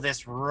feel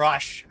this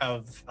rush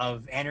of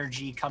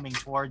energy coming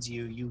towards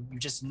you. You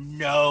just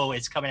know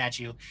it's coming at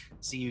you.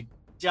 So you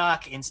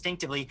duck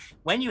instinctively.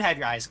 When you have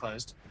your eyes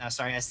closed, a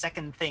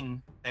second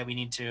thing that we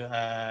need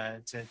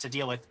to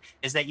deal with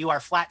is that you are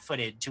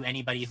flat-footed to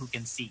anybody who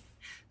can see.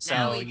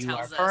 Now So he you are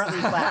tells us. currently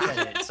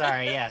flat-footed.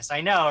 Sorry, yes,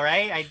 I know,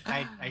 right?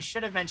 I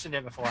should have mentioned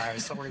it before. I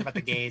was so worried about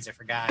the gaze, I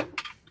forgot.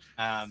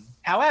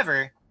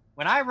 However,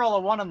 when I roll a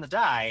 1 on the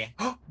die,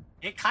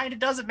 it kind of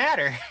doesn't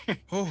matter.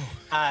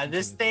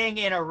 This thing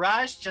in a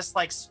rush just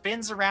like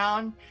spins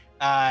around.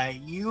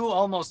 You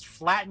almost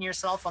flatten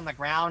yourself on the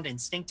ground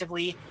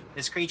instinctively.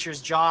 This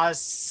creature's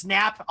jaws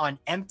snap on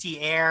empty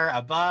air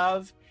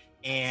above,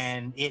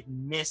 and it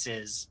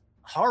misses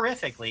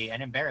horrifically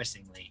and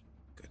embarrassingly.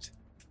 Good.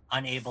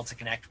 Unable to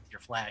connect with your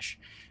flesh.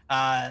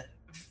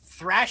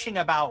 thrashing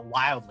about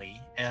wildly.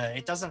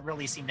 It doesn't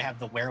really seem to have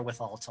the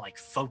wherewithal to like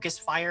focus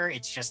fire.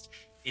 It's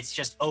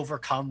just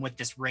overcome with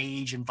this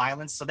rage and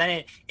violence. So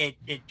then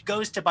it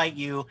goes to bite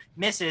you,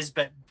 misses,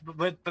 but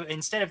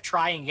instead of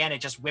trying again, it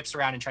just whips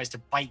around and tries to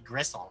bite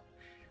Gristle.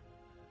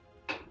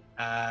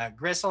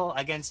 Gristle,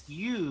 against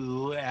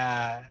you,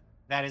 that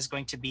is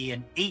going to be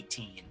an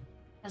 18.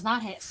 Does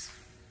not hit.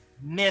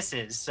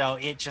 Misses, so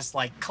it just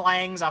like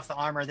clangs off the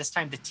armor. This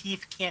time the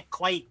teeth can't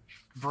quite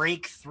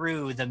break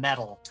through the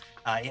metal.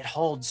 It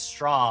holds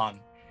strong.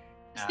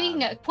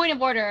 Speaking of point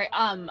of order,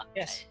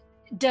 Yes.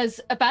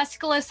 does a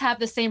basilisk have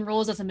the same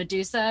rules as a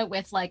Medusa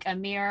with like a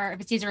mirror?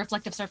 If it sees a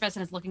reflective surface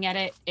and is looking at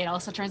it, it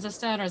also turns to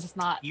stone, or is this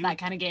not that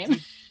kind of game?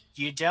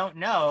 You don't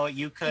know.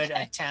 You could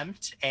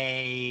attempt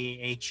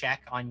a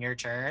check on your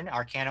turn,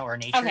 Arcana or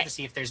Nature, Okay. to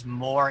see if there's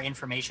more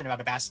information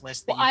about a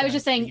basilisk. Well, I was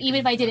just saying, even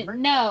if I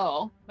didn't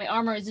know, my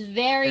armor is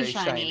very, Very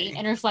shiny, shiny.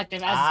 and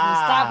reflective, as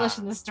Ah, established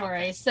in the story.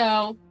 okay.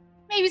 So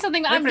maybe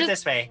something that Let I'm me put it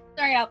just this way: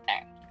 throwing out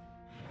there.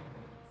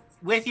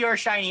 with your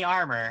shiny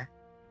armor,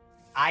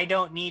 I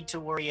don't need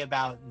to worry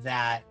about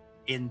that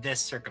in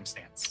this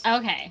circumstance.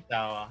 Okay.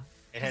 So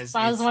it has. So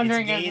I was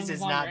wondering if its I gaze was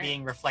is not wondering.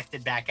 being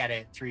reflected back at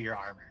it through your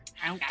armor.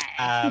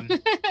 Okay.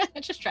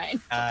 Just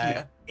trying.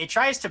 Yeah. It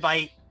tries to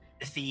bite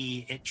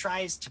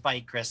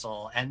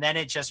Gristle, and then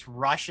it just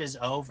rushes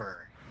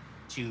over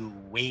to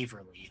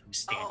Waverly, who's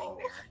standing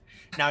there.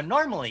 Now,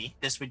 normally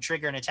this would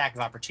trigger an attack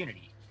of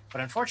opportunity,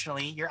 but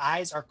unfortunately, your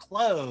eyes are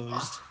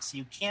closed, so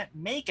you can't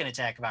make an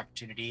attack of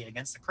opportunity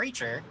against the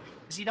creature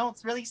because you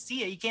don't really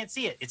see it. You can't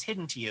see it; it's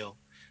hidden to you.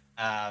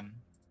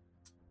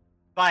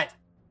 But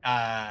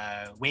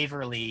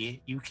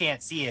Waverly, you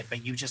can't see it,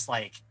 but you just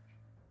like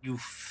you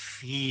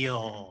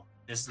feel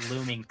this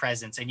looming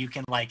presence, and you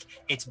can like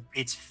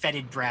its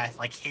fetid breath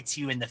like hits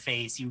you in the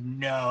face. You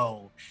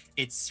know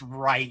it's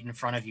right in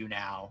front of you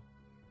now,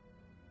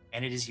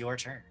 and it is your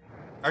turn.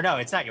 Or no,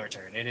 it's not your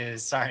turn. It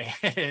is sorry.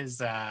 It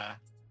is.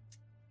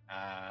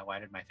 Why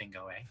did my thing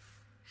go away?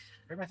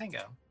 Where'd my thing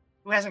go?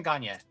 Who hasn't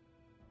gone yet?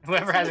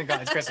 Whoever hasn't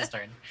gone, it's Crystal's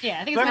turn. Yeah,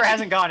 I think Whoever it's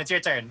hasn't gone, it's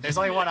your turn. There's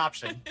only one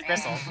option.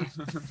 Crystal.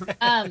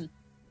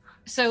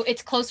 So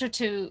it's closer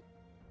to.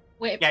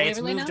 Wait, Yeah, it's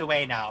Waverly moved now?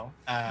 away now.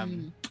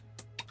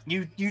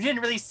 You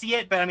didn't really see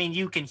it, but I mean,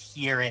 you can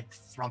hear it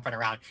thrumping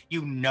around.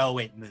 You know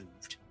it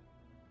moved.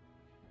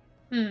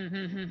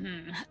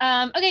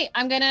 Okay,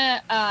 I'm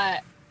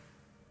gonna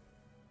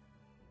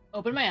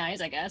open my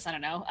eyes, I guess. I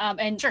don't know.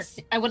 And Sure.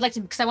 I would like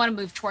to, because I want to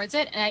move towards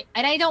it, and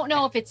I don't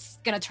know if it's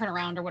gonna turn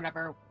around or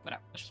whatever. I got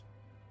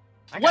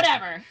you.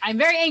 Whatever. I'm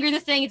very angry at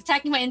this thing. It's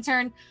attacking my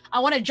intern. I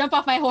want to jump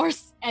off my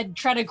horse and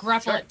try to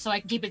grapple Sure. it so I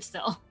can keep it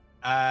still.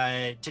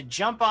 To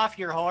jump off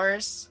your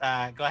horse,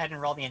 go ahead and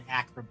roll me an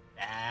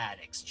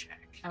acrobatics check.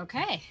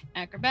 Okay,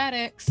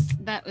 acrobatics.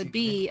 That would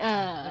be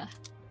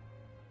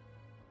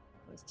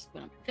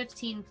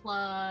 15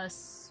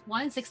 plus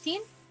 1,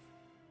 16.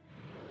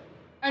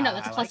 Or no,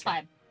 that's a I plus like it.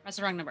 5. That's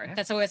the wrong number. Yeah.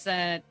 That's always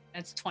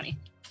that's 20.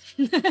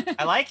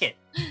 I like it.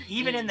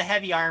 Even in the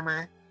heavy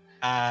armor,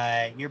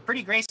 you're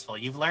pretty graceful.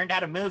 You've learned how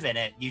to move in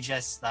it. You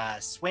just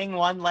swing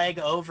one leg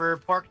over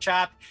Pork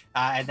Chop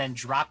and then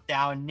drop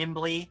down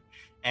nimbly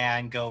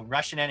and go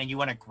rushing in. And you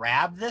want to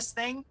grab this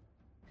thing?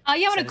 Yeah, I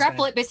want So to it's grapple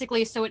gonna- it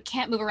basically so it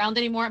can't move around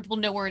anymore and people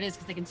know where it is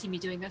because they can see me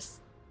doing this.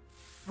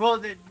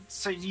 Well,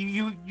 so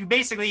you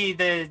basically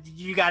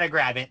you got to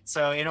grab it.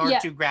 So in order Yeah.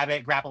 to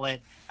grapple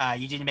it,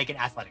 you need to make an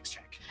athletics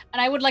check. And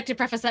I would like to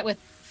preface that with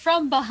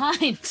from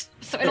behind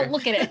so I don't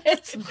look at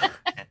it.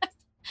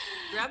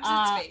 Grabs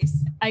Uh, its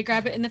face. I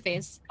grab it in the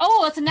face.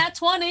 Oh, it's a nat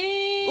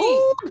 20!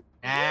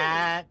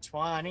 Nat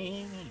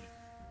 20.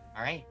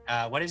 All right.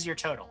 What is your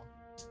total?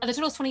 The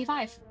total is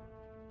 25.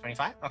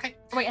 25? Okay.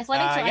 Oh, wait,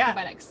 athletics or yeah.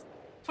 acrobatics?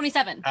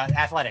 27.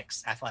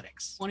 Athletics. for a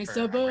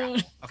 27. grapple.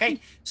 Okay.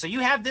 So you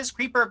have this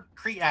creeper.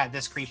 You have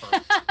this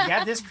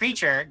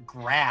creature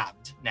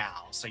grabbed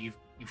now. So you've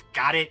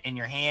got it in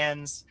your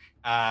hands.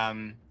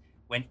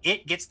 When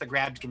it gets the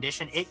grabbed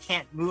condition, it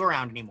can't move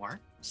around anymore.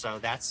 So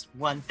that's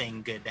one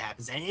thing good that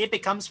happens, and it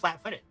becomes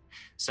flat-footed.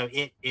 So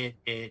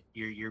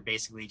you're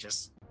basically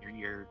just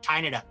you're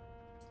tying it up.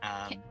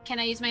 Can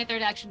I use my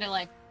third action to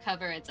like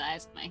cover its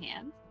eyes with my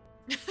hand?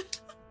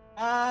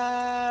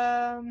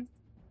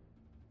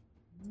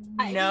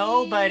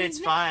 No, but it's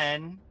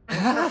fun. For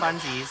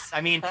funsies.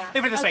 I mean, let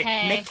me put it this way.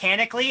 Okay.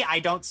 Mechanically, I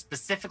don't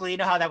specifically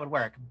know how that would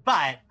work,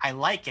 but I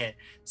like it.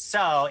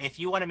 So if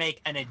you want to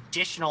make an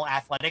additional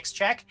athletics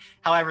check,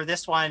 however,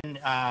 this one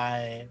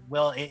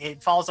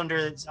it falls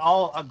under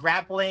all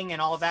grappling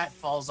and all of that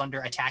falls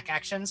under attack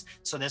actions.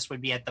 So this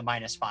would be at the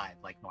 -5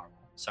 like normal.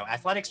 So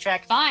athletics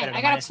check. Fine, but at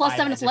I got a -5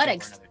 +7 as if it were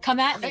athletics. another- Come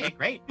at Okay, me.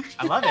 great.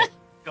 I love it.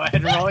 Go ahead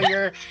and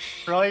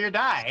roll your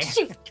die.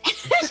 Shoot,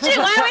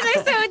 why was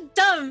I so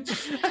dumb?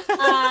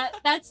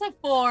 That's a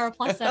 4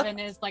 plus 7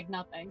 is like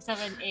nothing.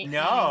 7, 8.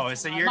 No, 9,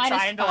 so 10, you're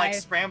trying to like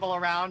 -5. scramble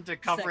around to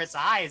cover 6. its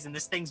eyes, and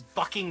this thing's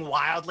bucking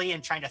wildly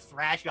and trying to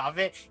thrash you off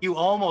it. You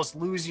almost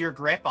lose your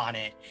grip on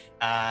it,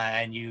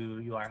 and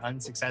you are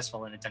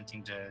unsuccessful in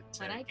attempting to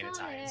But I get its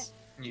got eyes.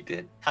 You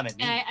did. Come at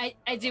me. And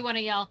I do want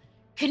to yell,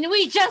 Can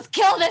we just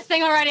kill this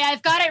thing already?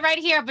 I've got it right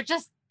here, but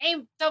just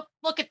aim. Don't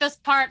look at this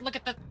part. Look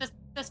at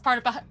this part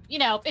about.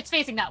 It's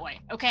facing that way.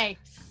 Okay.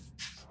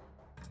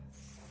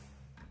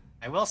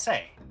 I will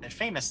say that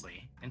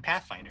famously in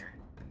Pathfinder,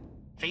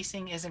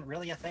 facing isn't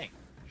really a thing.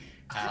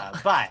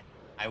 But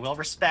I will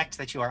respect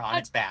that you are on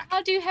its back.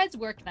 How do heads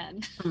work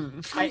then?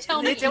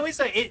 Tell me. It's always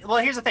well.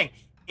 Here's the thing.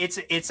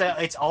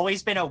 It's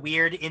always been a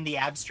weird in the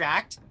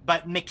abstract,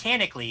 but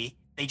mechanically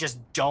they just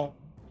don't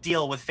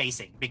deal with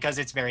facing because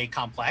it's very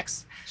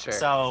complex. Sure.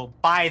 So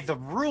by the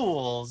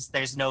rules,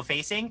 there's no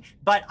facing.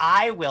 But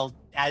I will,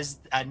 as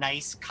a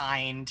nice,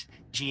 kind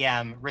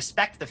GM,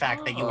 respect the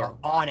fact that you are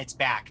on its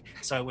back,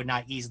 so it would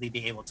not easily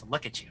be able to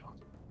look at you.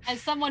 As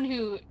someone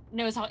who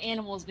knows how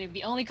animals move,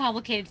 the only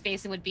complicated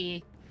facing would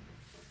be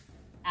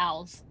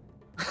owls.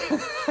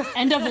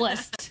 End of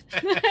list.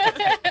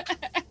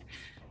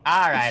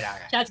 All right.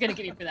 Chat's gonna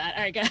get me for that.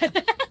 All right,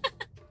 good.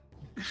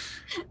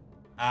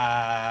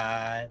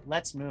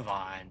 Let's move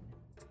on.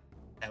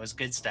 That was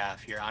good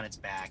stuff. You're on its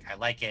back. I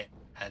like it.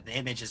 The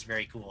image is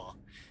very cool.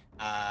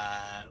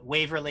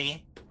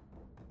 Waverly,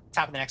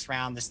 top of the next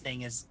round. This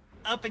thing is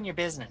up in your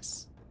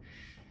business.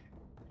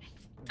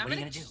 What are you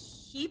gonna do?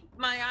 Keep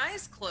my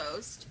eyes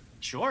closed.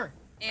 Sure.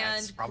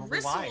 That's And probably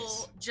Gristle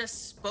wise.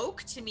 just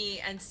spoke to me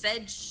and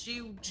said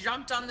she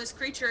jumped on this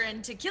creature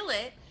and to kill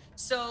it.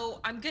 So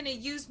I'm gonna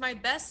use my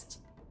best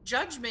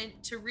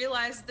judgment to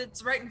realize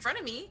that's right in front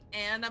of me,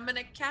 and I'm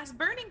gonna cast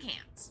Burning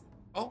Hands.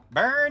 Oh,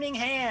 Burning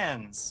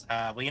Hands.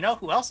 Well, you know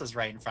who else is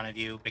right in front of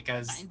you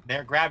because Fine.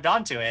 they're grabbed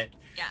onto it.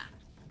 Yeah.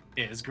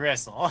 Is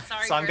Gristle.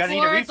 Sorry, So I'm gonna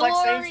need Gristle. a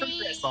reflex save from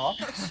Glory. Gristle.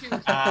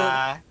 Shoot.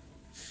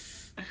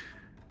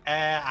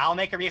 I'll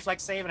make a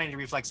reflex save, and I need a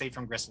reflex save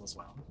from Gristle as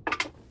well.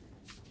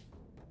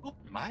 Oh,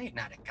 might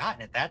not have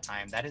gotten it that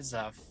time. That is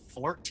a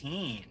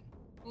 14.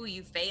 Ooh,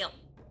 you fail.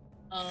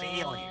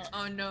 Failure.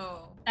 Oh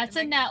no. That's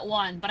a nat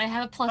 1, but I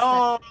have a plus.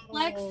 Oh,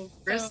 reflex, so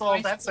Gristle,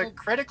 I that's a still-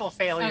 critical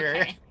failure.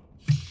 Okay.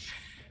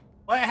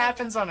 What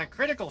happens on a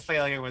critical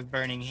failure with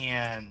Burning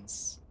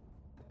Hands?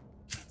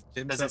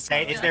 Does it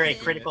say, is there a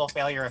critical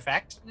failure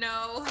effect?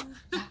 No.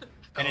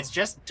 And it's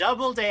just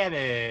double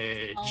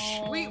damage.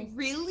 Oh, Wait,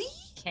 really?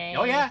 okay.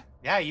 Oh, yeah.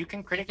 Yeah, you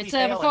can critically If it's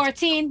fail. over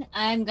 14,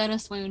 I'm gonna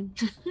swoon.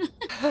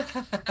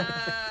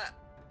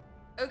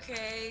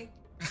 Okay.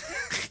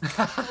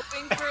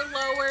 Hoping for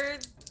lower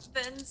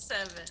than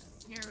 7.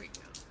 Here we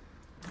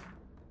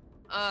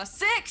go.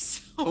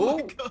 6. Oh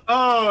my god.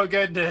 Oh,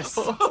 goodness.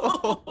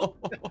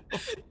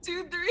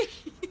 2, 3.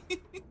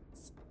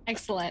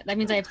 Excellent. That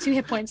means I have 2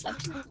 hit points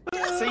left.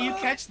 So you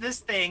catch this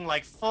thing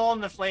like full in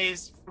the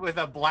face with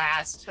a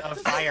blast of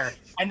fire,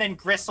 and then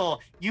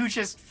Gristle, you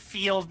just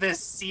feel this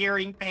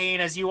searing pain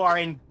as you are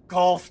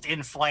engulfed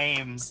in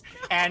flames,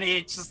 and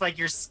it's just like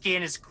your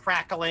skin is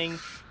crackling.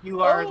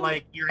 You are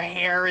like your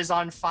hair is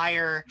on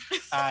fire.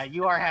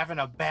 You are having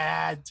a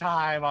bad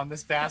time on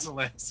this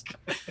basilisk.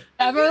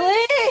 Beverly!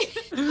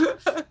 Did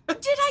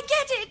I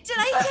get it? Did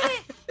I get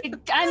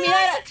it? I mean, My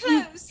eyes are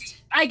closed.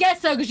 I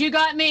guess so, because you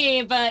got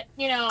me, but,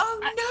 Oh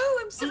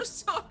no, I'm so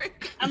sorry.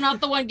 I'm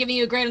not the one giving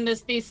you a grade on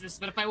this thesis,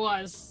 but if I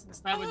was,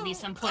 that would be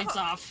some points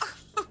off.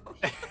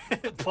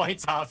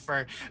 Points off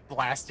for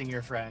blasting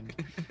your friend.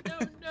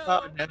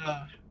 No,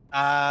 no.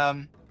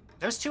 No.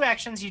 Those 2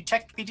 actions, you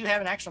technically do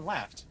have an action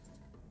left.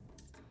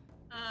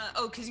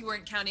 Because you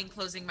weren't counting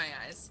closing my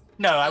eyes.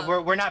 No,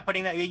 Oh. we're not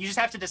putting that. You just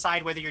have to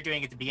decide whether you're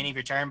doing it at the beginning of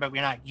your turn, but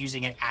we're not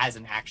using it as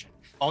an action.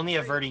 Only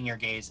averting your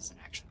gaze is an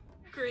action.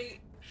 Great.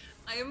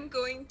 I am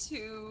going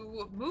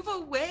to move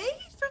away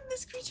from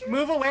this creature.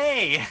 Move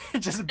away.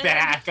 Just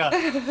back up.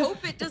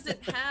 Hope it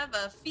doesn't have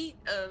a feat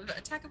of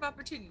attack of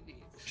opportunity.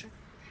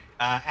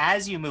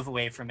 As you move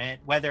away from it,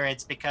 whether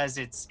it's because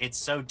it's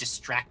so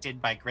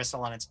distracted by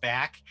Gristle on its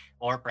back,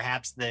 or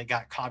perhaps it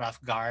got caught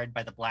off guard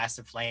by the blast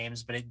of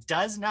flames, but it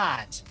does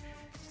not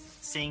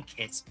sink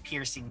its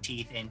piercing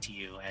teeth into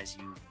you as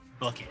you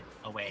book it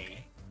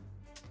away.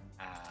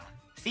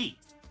 Thea,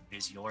 it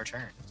is your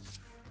turn.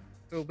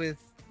 So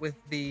with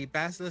the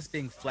basilisk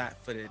being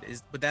flat-footed,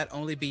 would that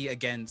only be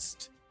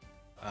against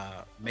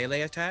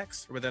melee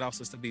attacks, or would that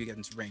also still be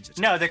against ranged attacks?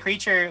 No, the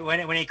creature when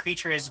a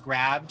creature is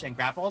grabbed and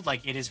grappled,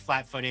 like it is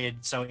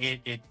flat-footed, so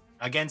it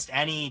against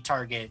any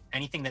target,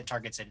 anything that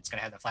targets it, it's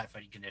gonna have the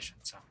flat-footed condition.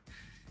 So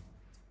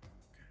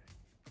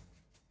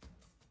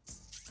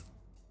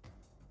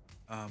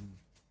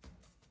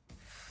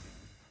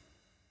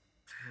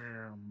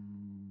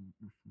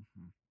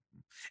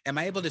am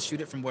I able to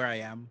shoot it from where I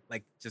am?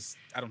 Like, just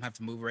I don't have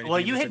to move or anything. well,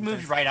 at you the had same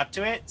moved time? right up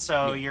to it,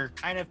 so Yeah. you're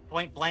kind of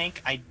point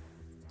blank. I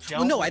don't.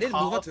 Well, no, I didn't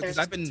move recall up to if it because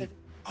there's I've been. specific-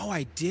 Oh,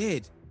 I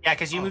did. Yeah,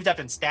 because you Oh, moved up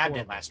and stabbed it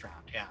horrible. last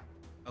round. Yeah.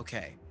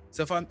 Okay.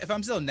 So if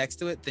I'm still next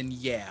to it, then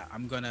yeah,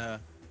 I'm gonna.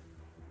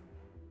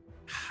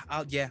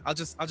 I'll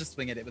just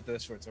swing at it with the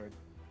short sword.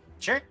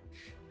 Sure.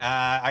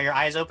 Are your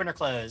eyes open or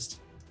closed?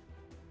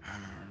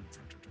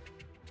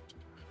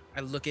 I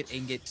look at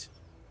Ingot.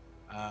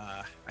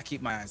 I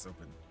keep my eyes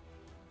open.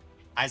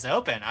 Eyes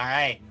open. All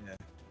right. Yeah.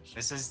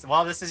 This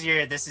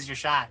is your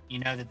shot. You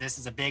know that this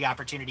is a big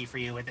opportunity for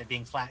you with it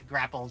being flat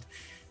grappled.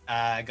 Go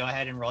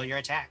ahead and roll your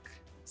attack.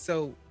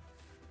 So,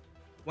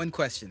 one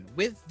question: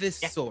 with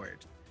this Yeah.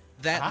 sword,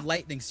 that Uh-huh.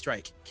 lightning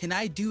strike, can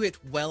I do it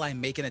while I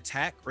make an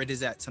attack, or is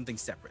that something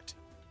separate?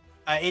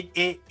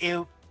 It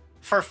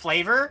for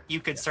flavor, you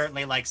could Yes.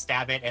 certainly like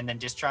stab it and then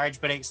discharge,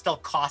 but it still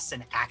costs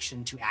an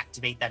action to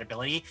activate that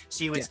ability.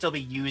 So you would Yeah. still be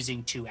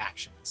using 2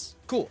 actions.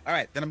 Cool. All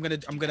right, then I'm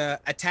gonna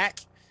attack,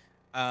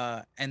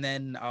 and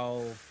then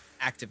I'll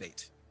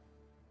activate.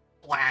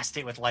 Blast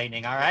it with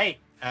lightning. All right.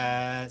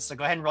 So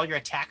go ahead and roll your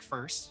attack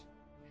first.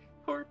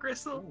 Poor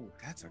Gristle. Oh,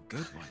 that's a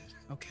good one.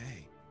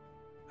 Okay.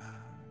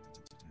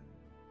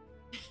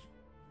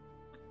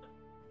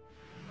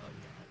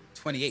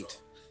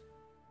 28.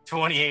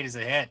 28 is a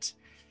hit.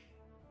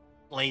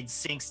 Blade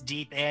sinks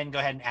deep in. Go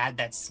ahead and add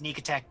that sneak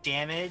attack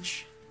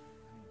damage.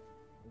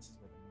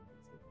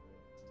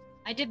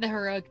 I did the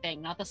heroic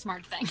thing, not the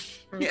smart thing.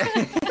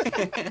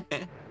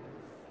 Yeah.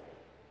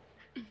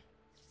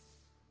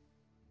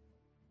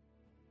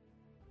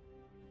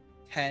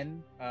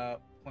 10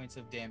 points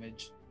of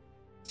damage.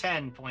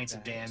 10 points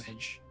of That.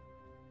 damage.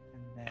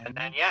 And And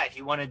then, yeah, if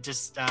you want to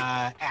just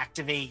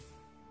activate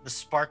the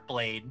spark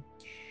blade,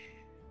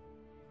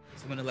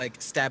 so I'm gonna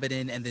like stab it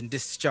in and then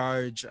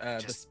discharge the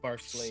Just-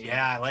 spark blade.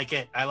 yeah, I like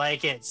it. I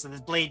like it. So the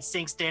blade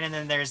sinks in, and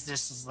then there's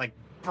this like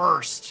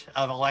burst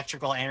of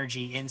electrical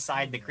energy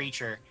inside the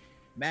creature.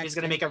 Max He's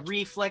going to make a damage.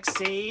 reflex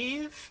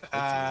save.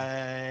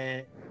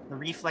 The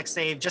reflex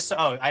save, just so,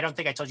 oh, I don't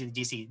think I told you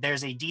the DC.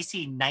 There's a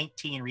DC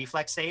 19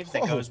 reflex save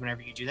that Oh. goes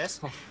whenever you do this.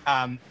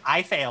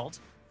 I failed,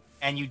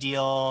 and you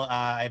deal,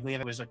 I believe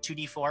it was a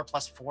 2d4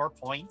 plus 4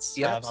 points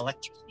Yep. of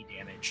electricity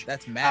damage.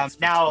 That's max.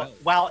 for Now, 12.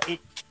 while it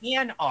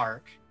can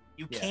arc,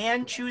 you Yeah.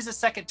 can choose a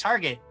second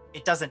target.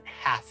 It doesn't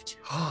have to.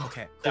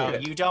 Okay. So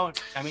Cool. you don't,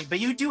 I mean, but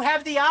you do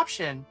have the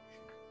option.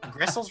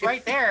 Gristle's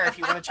right there if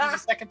you want to choose a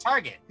second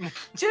target.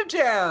 Jim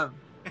Jam.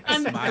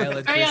 I'm Smile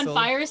at very on Gristle.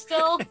 fire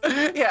still.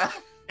 Yeah.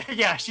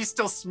 Yeah, she's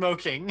still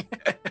smoking.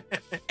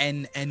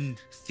 And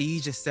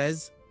Thee just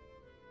says,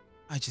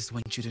 "I just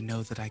want you to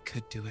know that I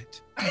could do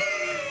it."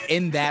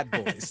 In that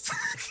voice.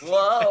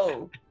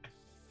 Whoa.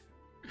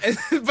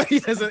 But he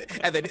doesn't,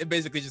 and then it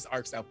basically just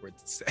arcs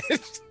upwards.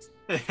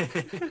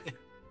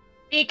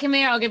 Hey, come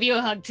here. I'll give you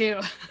a hug too.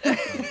 No,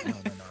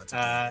 it's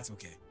okay. It's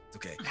okay. It's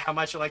okay. How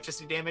much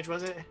electricity damage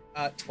was it?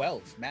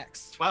 12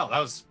 max. 12. That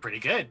was pretty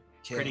good.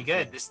 Pretty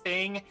good. This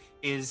thing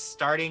is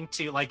starting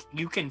to, like,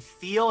 you can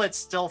feel it's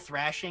still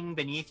thrashing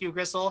beneath you,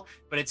 Gristle,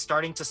 but it's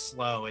starting to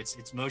slow.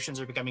 Its motions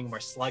are becoming more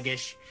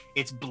sluggish.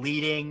 It's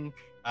bleeding.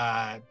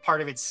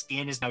 Part of its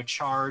skin is now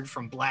charred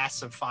from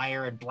blasts of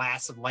fire and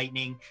blasts of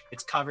lightning.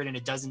 It's covered in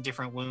a dozen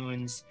different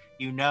wounds.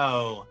 You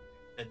know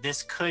that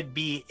this could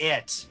be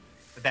it,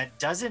 but that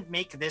doesn't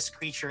make this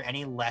creature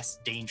any less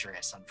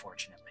dangerous,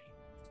 unfortunately.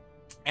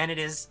 And it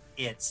is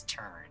its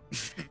turn.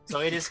 So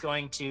it is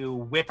going to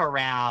whip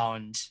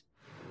around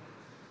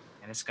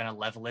and it's going to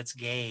level its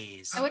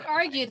gaze. I would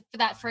argue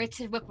for it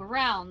to whip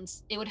around,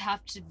 it would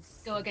have to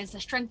go against a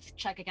strength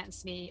check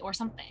against me or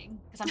something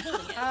because I'm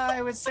holding it.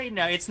 I would say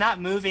no, it's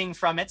not moving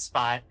from its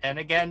spot. And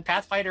again,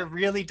 Pathfinder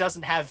really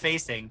doesn't have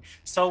facing.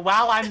 So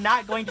while I'm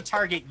not going to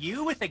target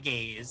you with a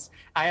gaze,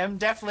 I am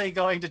definitely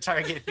going to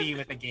target Thee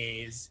with a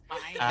gaze.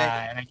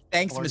 And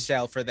Thanks, Or-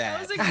 Michelle, for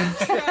That that. was a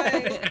good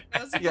try.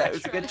 That was a Yeah, good it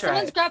was a good If try.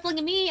 someone's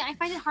grappling me, I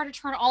find it hard to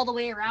turn all the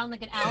way around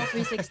like an owl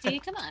 360.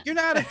 Come on. You're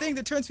not a thing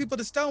that turns people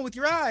to stone with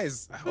your eyes.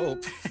 I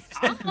hope.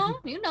 Uh-huh,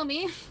 you know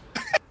me.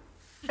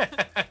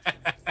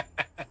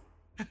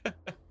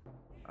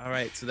 All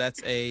right, so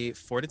that's a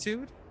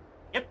fortitude.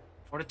 Yep,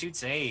 fortitude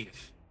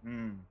save.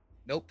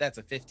 Nope, that's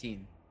a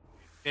 15.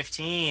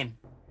 15.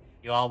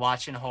 You all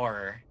watch in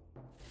horror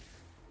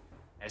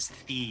as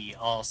Thee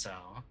also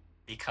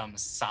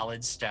becomes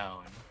solid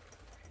stone.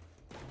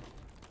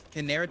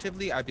 Can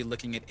narratively, I'd be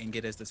looking at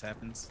Ingot as this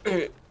happens.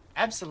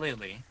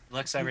 Absolutely.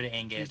 Looks over to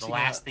Ingot. The Reaching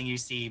last out. thing you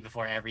see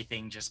before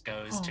everything just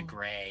goes to Oh.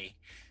 gray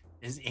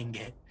is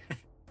Ingot.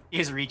 You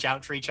guys reach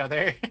out for each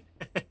other.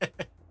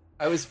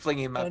 I was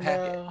flinging my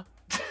packet.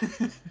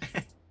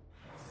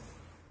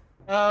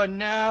 Oh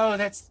no,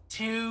 that's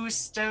 2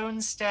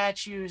 stone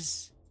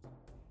statues.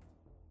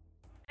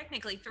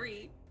 Technically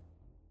 3.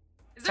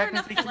 Is there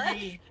enough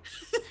Technically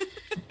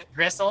blood? 3.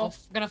 Gristle?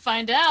 We're gonna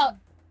find out.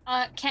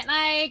 Can't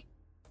I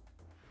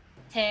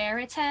tear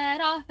its head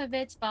off of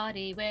its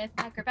body with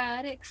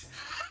acrobatics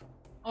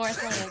or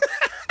athletics?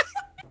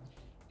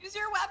 Use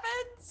your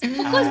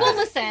weapons. Well,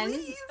 listen.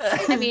 Please.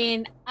 I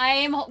mean, I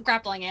am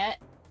grappling it.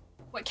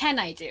 What can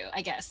I do?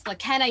 I guess. Like,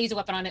 can I use a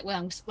weapon on it when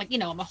I'm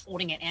I'm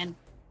holding it? And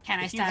can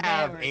I If you stab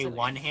have it? Or a is it-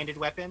 one-handed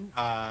weapon,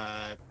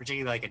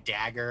 particularly like a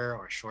dagger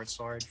or a short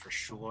sword for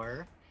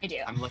sure. I do.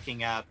 I'm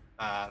looking up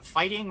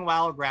fighting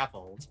while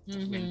grappled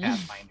in Mhm.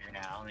 Pathfinder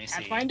now. Let me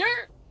see.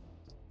 Pathfinder.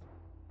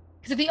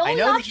 Because the I only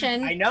know,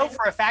 option, I know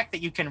for a fact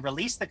that you can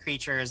release the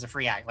creature as a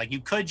free act. Like you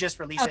could just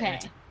release it. okay,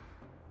 And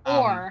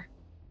um,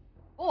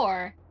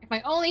 or if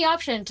my only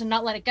option to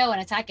not let it go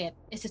and attack it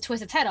is to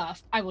twist its head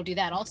off, I will do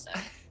that also.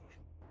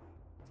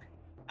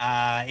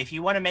 if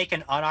you want to make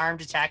an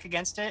unarmed attack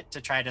against it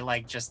to try to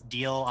like just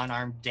deal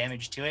unarmed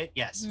damage to it,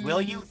 yes.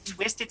 Will you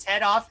twist its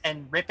head off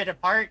and rip it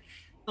apart?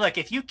 look,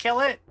 if you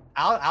kill it,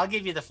 I'll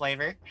give you the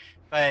flavor,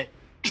 but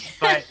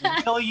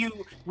will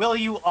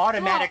you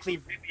automatically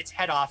rip its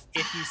head off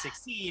if you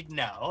succeed?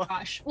 No.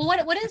 Gosh. Well,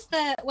 what is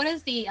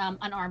the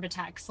unarmed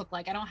attacks look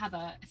like? I don't have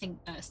a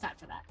stat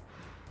for that.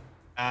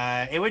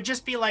 It would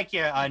just be like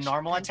a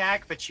normal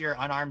attack, but your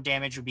unarmed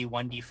damage would be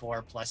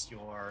 1d4 plus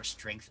your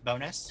strength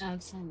bonus.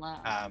 That's so low.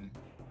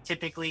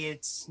 Typically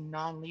it's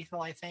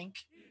non-lethal, I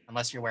think,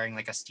 unless you're wearing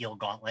like a steel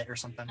gauntlet or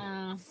something.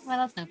 Well,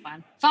 that's no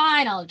fun.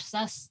 Fine, I'll just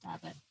stab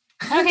it.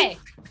 Okay,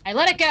 I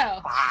let it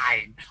go.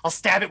 Fine, I'll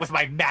stab it with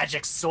my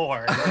magic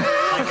sword.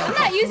 I'm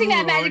not using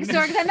that magic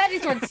sword because that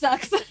magic sword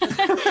sucks.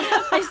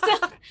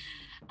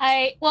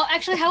 Well,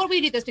 actually, how would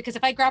we do this? Because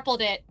if I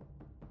grappled it,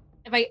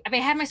 if I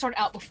had my sword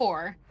out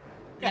before,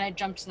 and I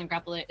jumped and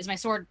grappled it, is my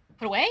sword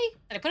put away?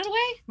 Did I put it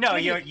away? No,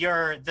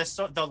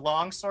 the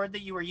long sword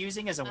that you were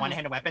using is a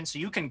one-handed weapon, so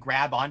you can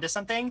grab onto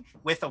something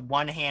with a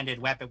one-handed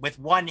weapon with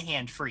one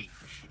hand free.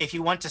 If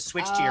you want to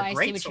switch to your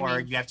great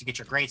sword, you have to get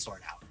your great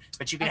sword out.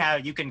 But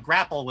you can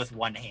grapple with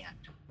one hand.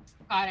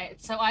 Got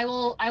it. So I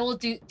will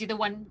do the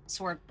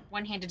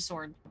one-handed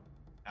sword.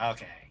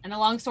 Okay. And the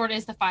long sword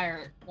is the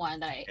fire one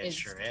that is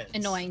sure is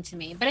annoying to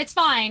me, but it's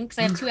fine because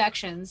I have 2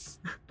 actions.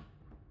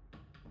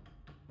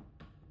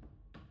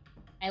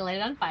 I light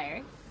it on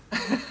fire.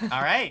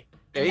 All right.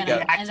 There you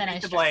go. And then I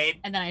the blade.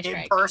 And then I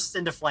strike. It bursts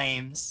into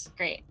flames.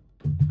 Great.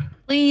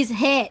 Please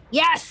hit.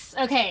 Yes.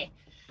 Okay.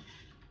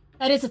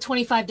 That is a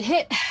 25 to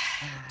hit.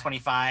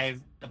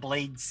 25. The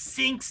blade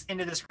sinks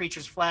into this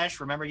creature's flesh.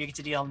 Remember, you get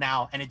to deal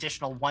now an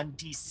additional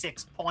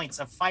 1d6 points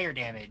of fire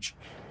damage.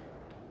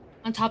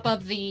 On top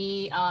of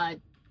the,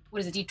 what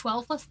is it,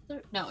 D12 plus?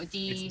 It's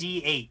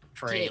D8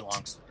 for D8. a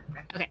longsword.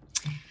 Okay.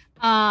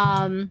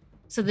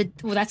 So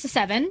that's a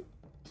 7.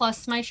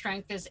 Plus my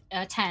strength is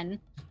a 10.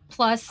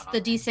 Plus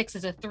the D6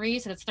 is a 3,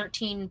 so that's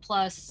 13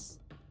 plus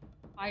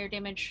fire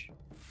damage.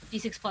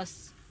 D6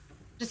 plus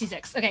just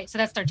D6. Okay, so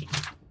that's 13.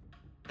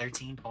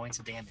 13 points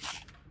of damage.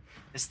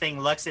 This thing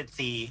looks at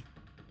Thee.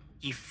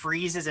 He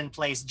freezes in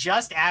place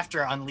just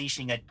after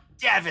unleashing a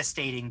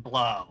devastating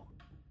blow.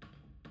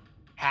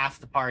 Half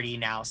the party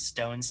now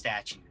stone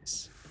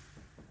statues.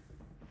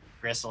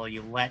 Gristle,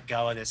 you let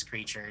go of this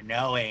creature,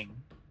 knowing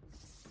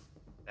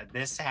that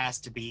this has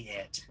to be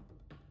it.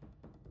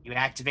 You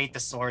activate the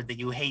sword that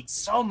you hate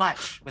so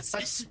much with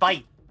such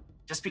spite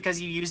just because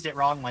you used it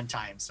wrong one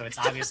time, so it's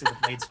obviously the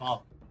blade's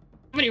fault.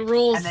 How many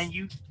rules? And then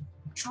you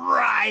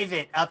drive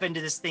it up into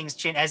this thing's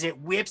chin as it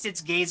whips its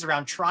gaze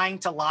around, trying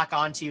to lock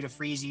onto you to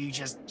freeze you. You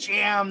just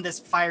jam this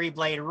fiery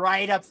blade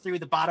right up through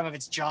the bottom of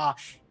its jaw.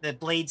 The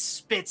blade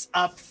spits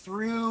up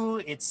through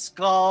its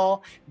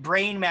skull.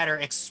 Brain matter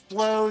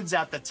explodes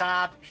out the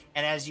top.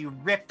 And as you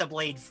rip the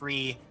blade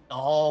free, the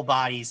whole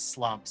body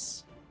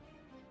slumps.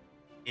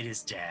 It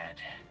is dead.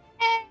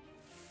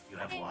 You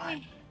have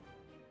won.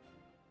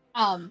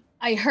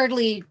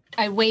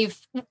 I wave,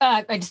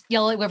 I just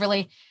yell at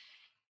Wiverly.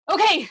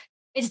 Okay,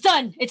 it's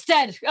done. It's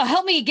dead.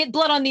 Help me get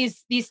blood on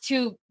these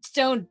 2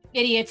 stone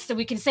idiots so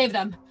we can save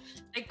them.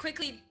 I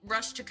quickly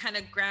rush to kind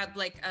of grab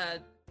like a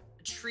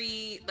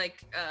tree,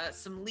 like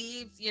some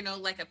leaves,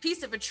 like a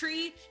piece of a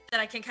tree that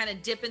I can kind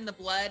of dip in the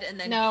blood and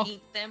then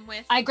paint them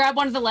with. I grab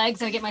one of the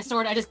legs and I get my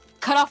sword. I just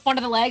cut off one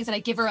of the legs and I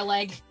give her a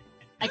leg.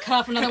 I cut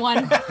off another one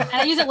and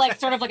I use it like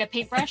sort of like a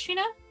paintbrush,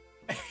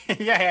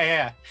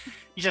 Yeah.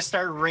 You just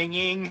start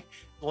wringing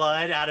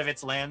blood out of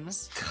its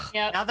limbs.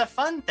 Yeah. Now the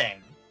fun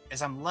thing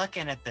is I'm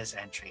looking at this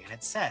entry and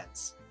it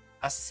says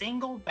a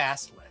single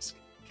basilisk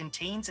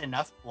contains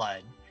enough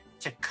blood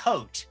to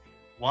coat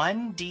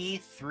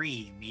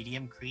 1d3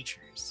 medium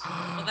creatures.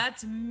 Well,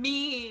 that's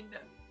mean.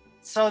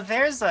 So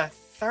there's a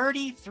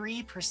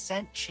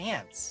 33%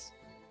 chance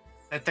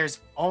that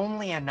there's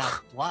only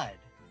enough blood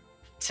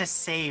to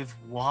save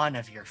one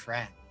of your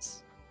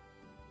friends.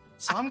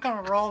 So I'm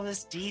gonna roll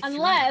this D3.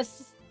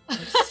 Unless.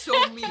 So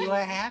mean. See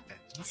what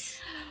happens.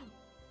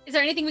 Is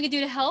there anything we can do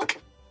to help?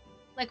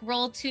 Like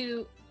roll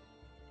to,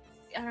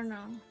 I don't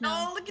know. No.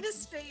 Oh, look at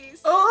his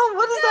face. Oh,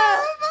 what is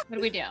that? What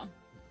do we do?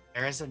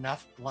 There is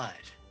enough blood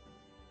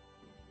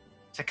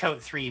to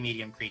coat 3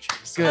 medium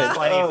creatures. Good. That's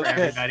plenty for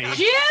good. everybody.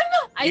 Jim!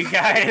 I You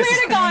guys-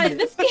 swear to God,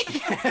 this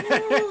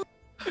game.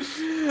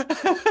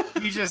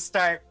 You just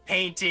start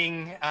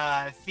painting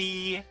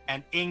Thee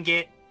and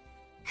Ingot,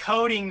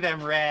 coating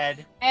them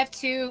red. I have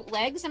 2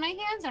 legs in my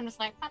hands. I'm just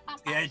like, pop,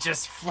 pop, pop. Yeah,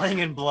 just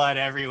flinging blood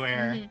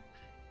everywhere. Mhm.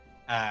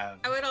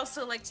 I would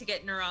also like to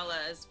get Nirala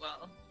as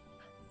well.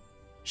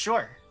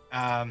 Sure.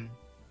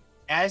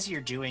 As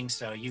you're doing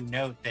so, you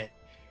note that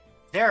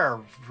there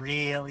are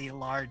really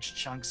large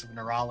chunks of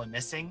Nirala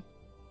missing.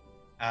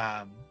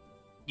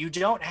 You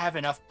don't have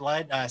enough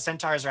blood.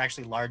 Centaurs are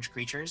actually large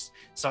creatures.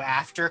 So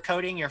after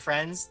coating your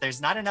friends,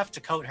 there's not enough to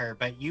coat her,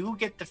 but you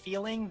get the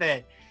feeling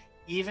that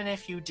even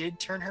if you did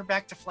turn her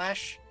back to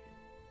flesh,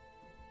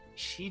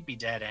 she'd be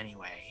dead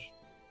anyway.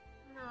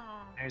 No.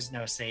 There's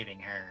no saving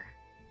her.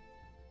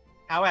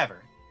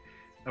 However,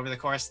 over the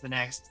course of the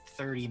next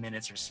 30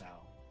 minutes or so,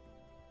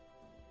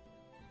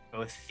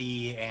 both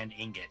Thee and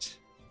Ingot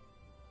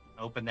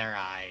open their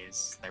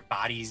eyes. Their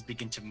bodies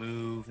begin to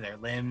move, their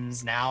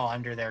limbs now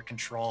under their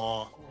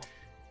control.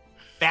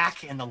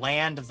 Back in the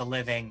land of the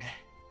living,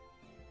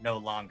 no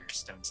longer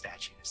stone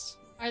statues.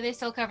 Are they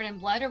still covered in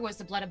blood, or was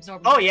the blood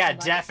absorbed? Oh into yeah, their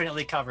bodies?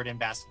 definitely covered in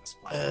basilisk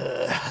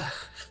blood.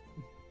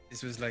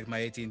 This was like my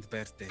 18th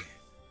birthday.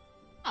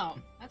 Oh,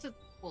 that's a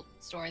cool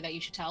story that you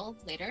should tell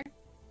later.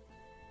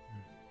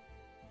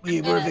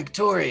 We were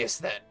victorious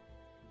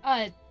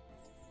then.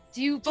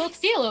 Do you both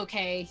feel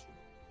okay?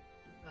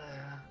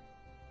 Uh,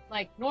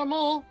 Like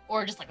normal,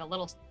 or just like a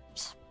little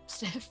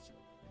stiff?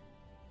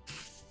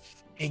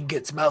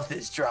 Ingot's mouth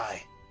is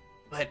dry,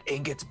 but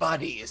Ingot's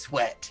body is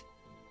wet.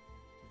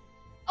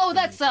 Oh,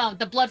 that's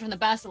the blood from the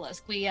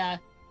basilisk. We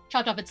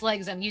chopped off its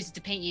legs and used it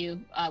to paint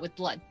you with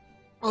blood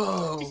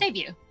Oh, to save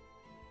you.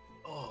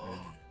 oh,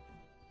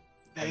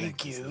 I like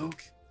thank this you.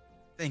 look.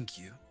 Thank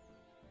you.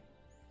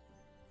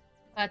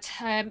 But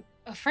I'm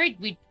afraid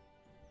we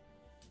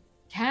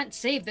can't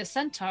save the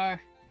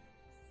centaur,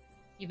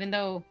 even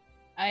though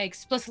I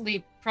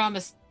explicitly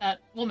promised that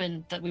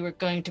woman that we were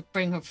going to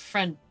bring her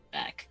friend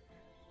back.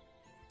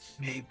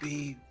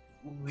 Maybe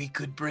we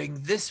could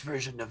bring this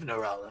version of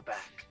Narala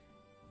back.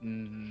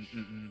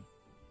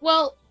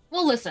 Well,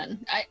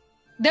 listen.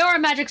 There are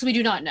magics we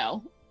do not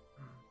know.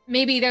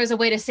 Maybe there's a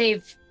way to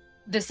save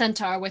the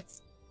centaur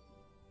with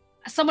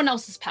someone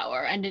else's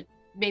power, and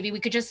maybe we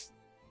could just,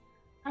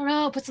 I don't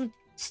know, put some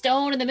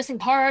stone in the missing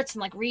parts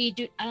and like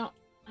redo. I don't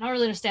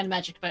really understand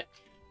magic, but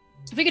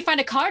if we could find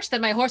a cart,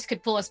 then my horse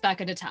could pull us back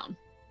into town.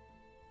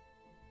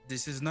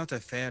 This is not a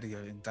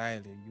failure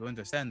entirely. You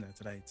understand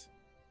that, right?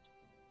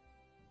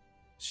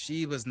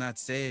 She was not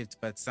saved,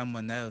 but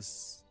someone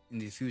else in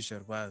the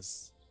future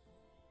was.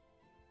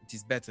 It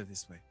is better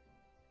this way.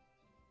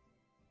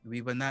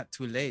 We were not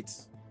too late,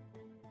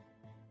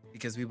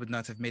 because we would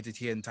not have made it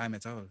here in time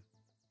at all.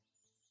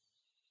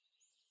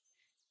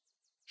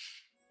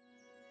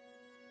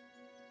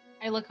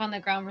 I look on the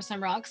ground for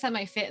some rocks that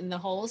might fit in the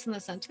holes in the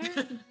center.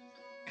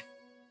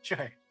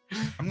 Sure.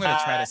 I'm gonna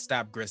try to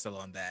stop Gristle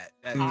on that.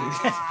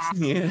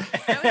 Yeah.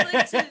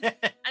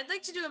 I'd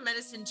like to do a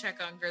medicine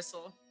check on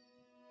Gristle.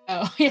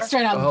 Oh, yes,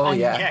 right on. Oh,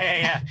 yeah.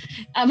 Yeah.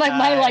 I'm like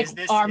my like Is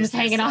this- arms is this,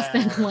 hanging off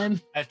the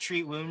limb. A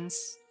treat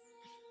wounds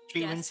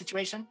Yes.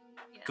 situation?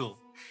 Yes. Cool.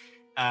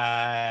 Go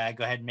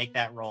ahead and make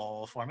that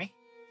roll for me.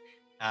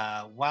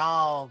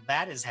 While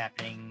that is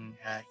happening,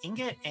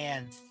 Ingot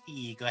and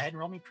Thee, go ahead and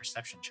roll me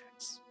perception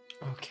checks.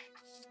 Okay.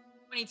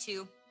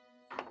 22.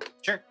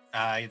 Sure.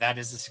 That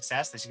is a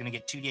success. That's going to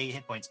get 2d8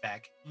 hit points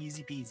back.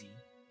 Easy peasy.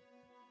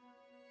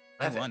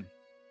 I won.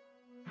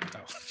 Oh.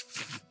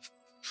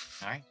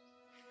 All right.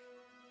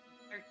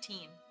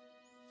 13.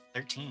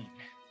 13.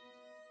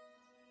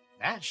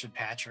 That should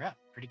patch her up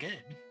pretty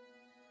good.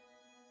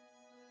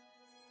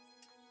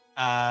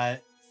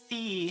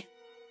 Thee,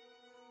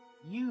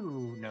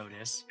 you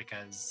notice,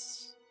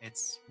 because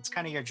it's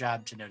kind of your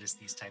job to notice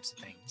these types of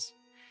things,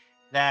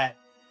 that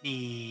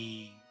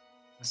the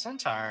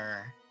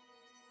centaur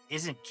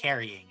isn't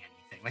carrying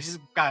anything. Like, she's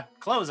got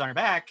clothes on her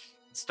back,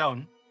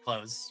 stone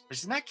clothes, but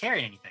she's not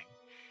carrying anything.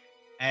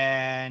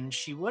 And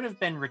she would have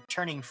been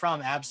returning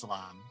from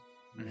Absalom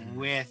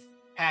with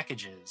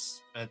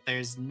packages, but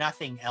there's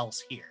nothing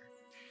else here.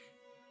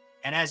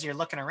 And as you're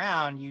looking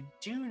around, you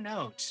do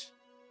note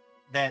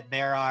that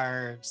there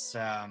are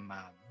some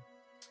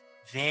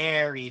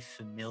very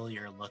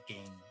familiar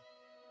looking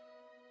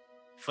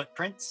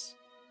footprints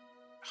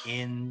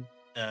in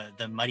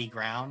the muddy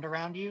ground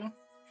around you.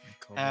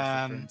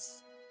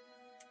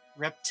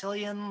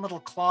 Reptilian little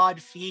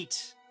clawed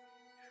feet.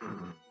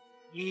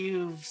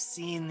 You've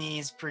seen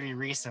these pretty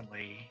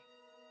recently.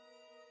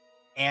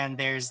 And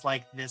there's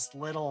like this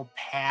little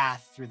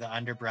path through the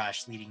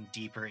underbrush leading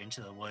deeper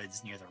into the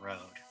woods near the road.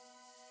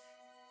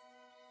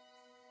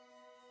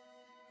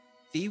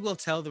 Thee will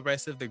tell the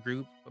rest of the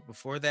group, but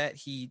before that,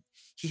 he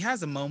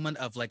has a moment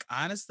of like,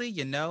 honestly,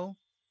 you know,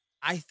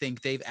 I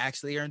think they've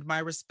actually earned my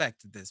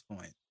respect at this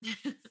point.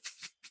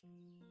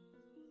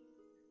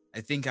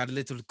 I think our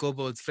little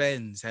kobold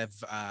friends have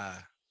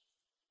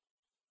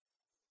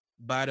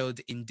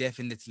borrowed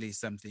indefinitely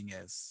something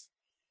else.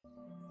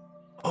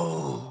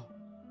 Oh,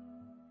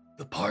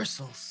 the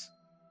parcels.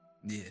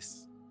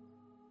 Yes.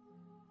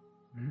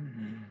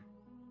 Mm.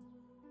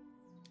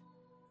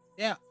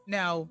 Yeah.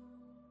 Now,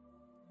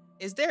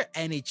 is there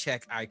any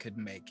check I could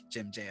make,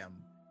 Jim Jam,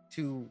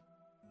 to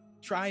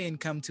try and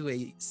come to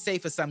a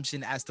safe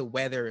assumption as to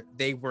whether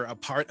they were a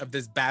part of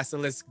this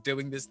basilisk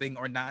doing this thing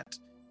or not?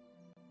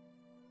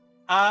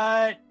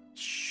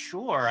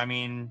 Sure. I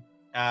mean,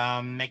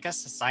 make a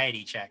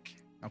society check.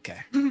 Okay.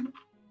 Kind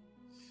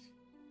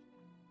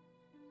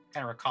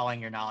of recalling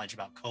your knowledge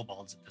about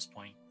kobolds at this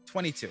point.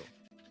 22.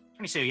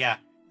 22, yeah.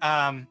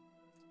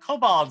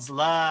 Kobolds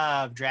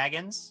love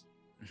dragons.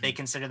 They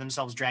consider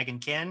themselves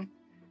dragonkin.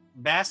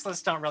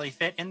 Basilisks don't really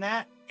fit in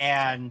that.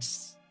 And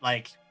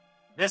like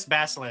this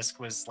basilisk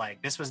was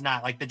like, this was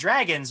not like, the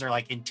dragons are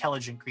like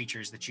intelligent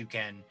creatures that you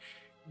can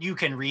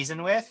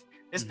reason with.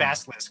 This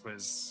basilisk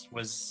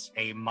was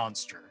a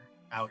monster.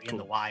 out in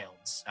the Cool.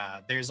 wilds.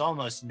 There's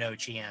almost no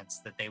chance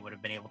that they would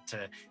have been able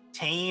to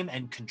tame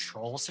and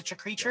control such a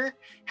creature.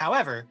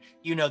 However,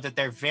 you know that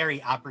they're very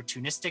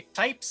opportunistic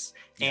types,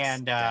 Yes,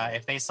 and got it.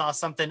 if they saw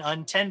something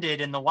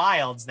untended in the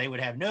wilds, they would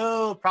have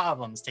no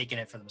problems taking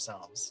it for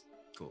themselves.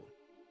 Cool.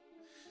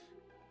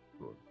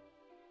 Cool.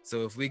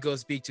 So if we go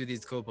speak to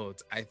these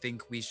kobolds, I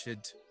think we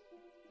should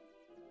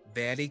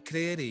very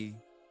clearly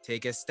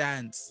take a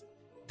stance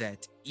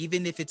that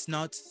even if it's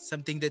not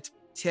something that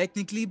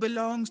technically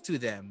belongs to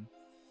them,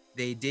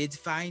 they did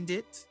find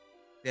it.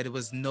 There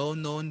was no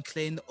known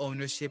claim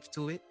ownership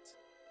to it.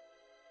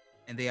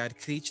 And they are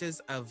creatures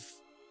of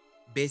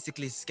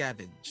basically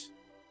scavenge.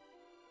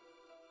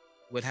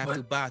 We'll have to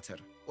What? barter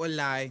or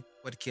lie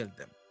or kill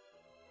them.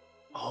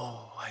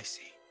 Oh, I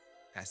see.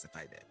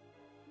 Pacify them.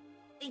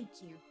 Thank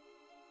you.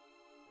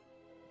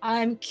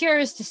 I'm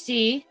curious to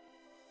see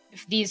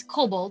if these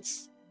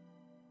kobolds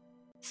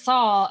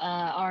saw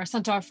our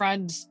centaur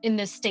friend in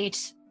this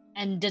state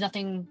and did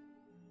nothing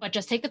but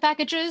just take the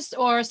packages,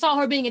 or saw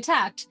her being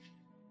attacked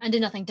and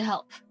did nothing to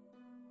help.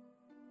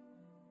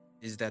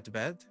 Is that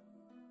bad?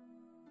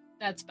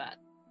 That's bad.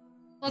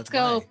 Let's But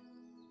go.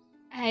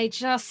 why? I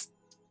just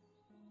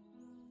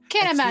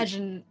can't Actually-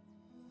 imagine.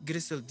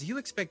 Grisel, do you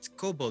expect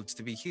kobolds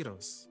to be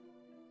heroes?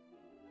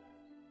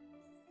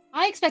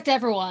 I expect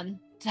everyone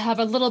to have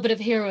a little bit of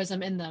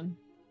heroism in them.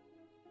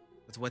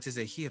 But what is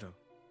a hero?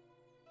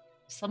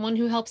 Someone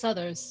who helps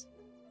others.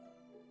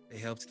 They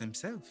helped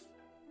themselves.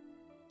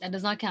 That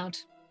does not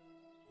count.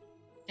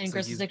 In So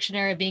Gristle's you-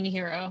 dictionary of being a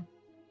hero.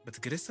 But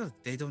Grisel,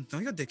 they don't know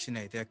your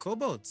dictionary. They're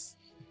kobolds.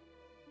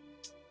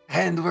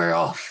 And we're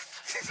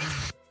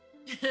off.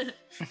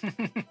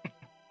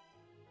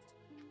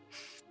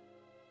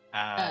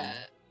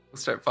 We'll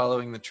start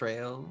following the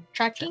trail.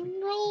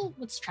 Tracking roll?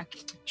 What's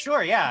tracking?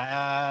 Sure,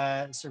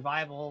 yeah.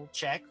 Survival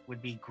check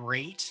would be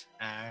great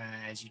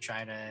as you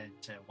try to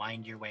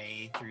wind your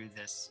way through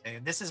this.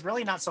 This is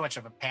really not so much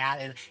of a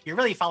path. You're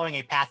really following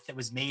a path that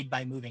was made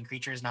by moving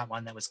creatures, not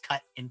one that was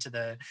cut into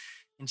the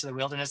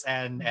wilderness.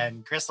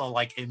 And Gristle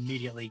like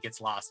immediately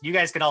gets lost. You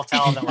guys can all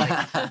tell that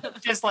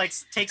like just like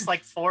takes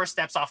like 4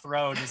 steps off the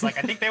road. And is like,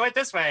 I think they went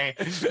this way.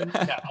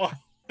 No,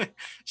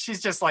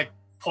 she's just like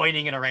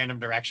pointing in a random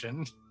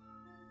direction.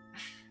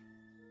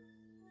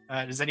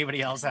 Does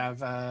anybody else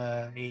have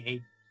a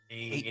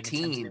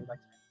 18.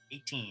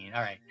 18. All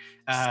right.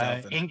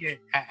 Stealthing.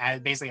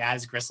 Ingrid, basically,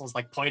 as Gristle's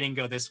like pointing,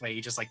 go this way.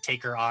 You just like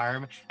take her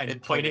arm and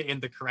And point point it in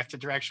the correct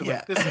direction,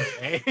 Yeah. like this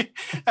way.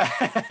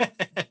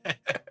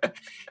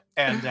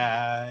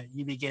 And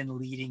you begin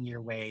leading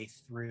your way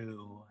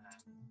through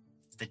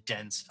the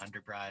dense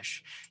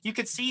underbrush. You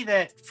could see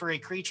that for a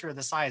creature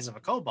the size of a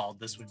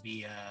kobold, this would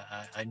be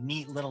a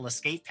neat little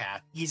escape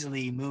path,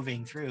 easily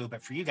moving through.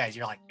 But for you guys,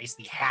 you're like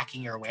basically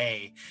hacking your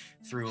way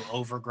through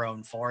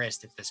overgrown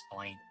forest at this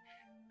point.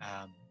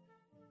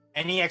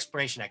 Any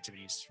exploration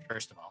activities,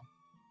 first of all?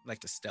 Like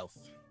the stealth.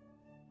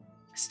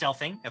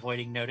 Stealthing,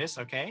 avoiding notice,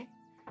 okay?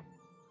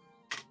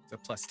 It's a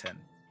 +10.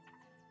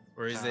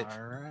 Or is it? All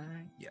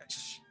right.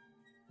 Yes.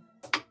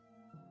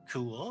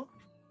 Cool.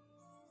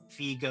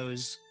 Fee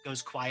goes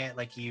quiet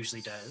like he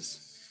usually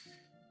does.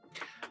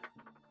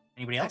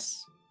 Anybody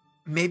else?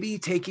 Maybe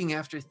taking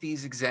after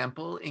Thee's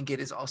example, Ingrid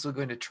is also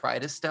going to try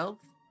to stealth.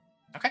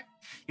 Okay.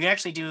 You can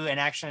actually do an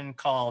action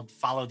called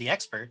Follow the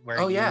Expert, where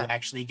Oh, you yeah.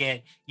 actually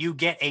get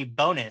a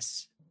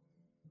bonus.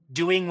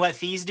 Doing what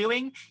Fee's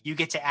doing, you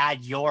get to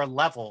add your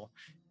level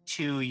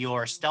to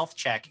your stealth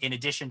check in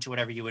addition to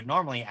whatever you would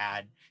normally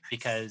add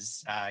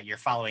because you're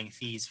following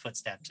Fee's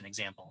footsteps and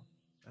example.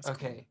 That's cool.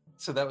 Okay,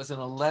 so that was an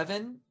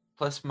 11,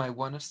 plus my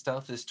 1 of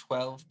stealth is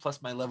 12,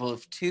 plus my level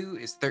of 2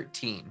 is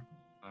 13.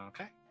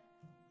 Okay.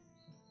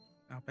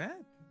 Not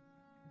bad.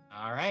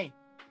 All right.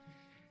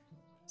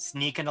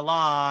 Sneaking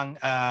along,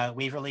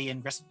 Waverly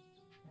and Gristle.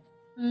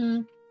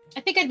 I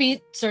think I'd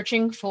be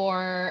searching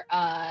for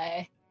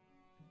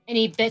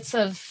any bits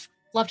of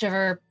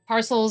leftover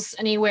parcels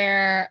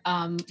anywhere,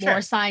 Sure.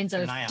 more signs Keep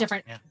of an eye out.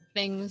 different Yeah.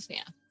 things.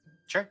 Yeah.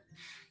 Sure.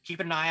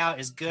 Keeping an eye out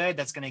is good.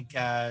 That's going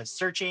to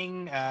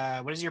searching.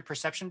 What is your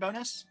perception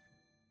bonus?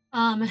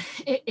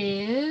 It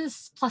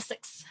is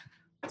 +6.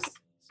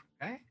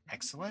 Okay,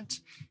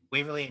 excellent.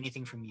 Waverly,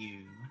 anything from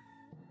you?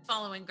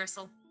 Following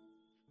Gristle.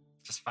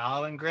 Just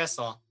following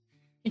Gristle.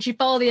 Did you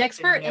follow the Taking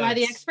expert? Am I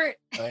the notes. expert?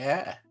 Oh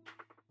yeah.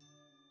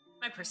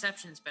 My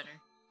perception's better.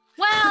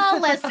 Well,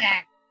 listen.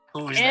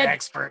 Who's Ed. the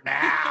expert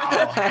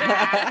now?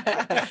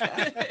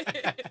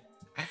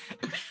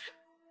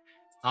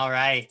 All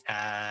right.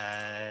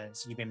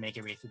 So you've been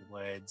making your way through the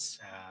woods.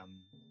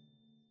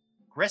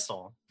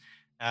 Gristle,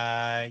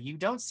 you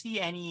don't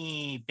see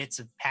any bits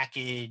of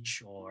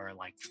package or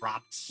like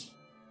dropped,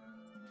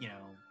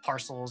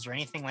 parcels or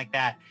anything like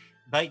that,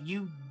 but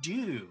you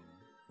do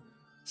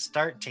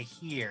start to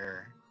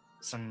hear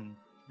some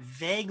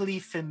vaguely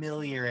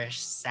familiarish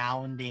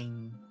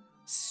sounding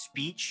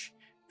speech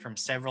from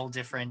several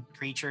different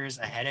creatures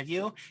ahead of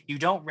you. You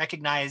don't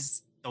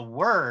recognize the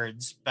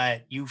words,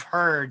 but you've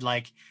heard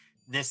like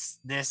this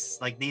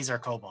like these are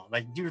kobolds.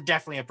 Like you're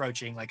definitely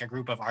approaching like a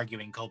group of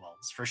arguing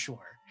kobolds for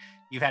sure.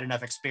 you've had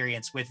enough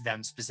experience with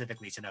them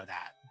specifically to know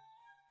that.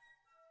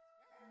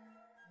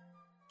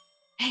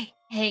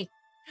 Hey.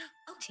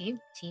 Team.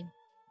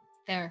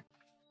 There.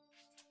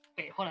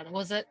 Wait, hold on.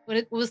 What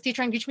was Steve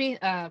trying to teach me?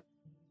 I'm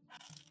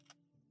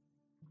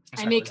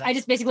sorry, what was that? I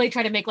just basically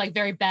try to make like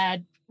very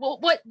bad. Well,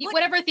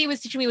 whatever Thea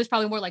was teaching me was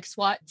probably more like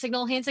SWAT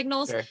hand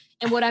signals, Sure.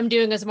 and what I'm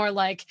doing is more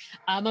like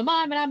I'm a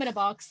mom and I'm in a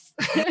box.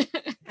 What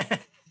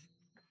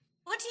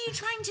are you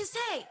trying to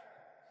say?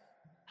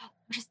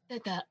 Just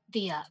the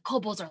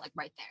kobolds are like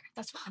right there.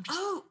 That's what I'm just.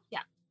 Oh.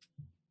 Yeah.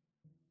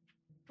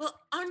 Well,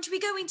 aren't we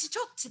going to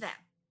talk to them?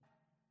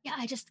 Yeah,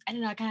 I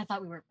don't know. I kind of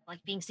thought we were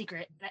like being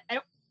secret. I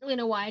don't really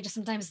know why. I just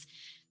sometimes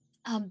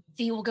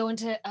Thea will go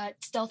into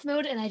stealth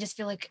mode, and I just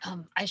feel like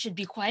I should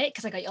be quiet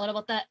because I got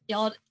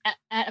yelled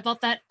at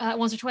about that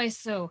once or twice.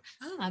 So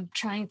I'm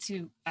trying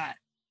to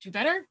do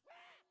better.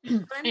 But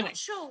I'm Anyway. not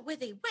sure where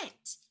they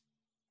went.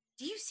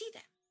 Do you see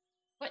them?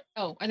 What?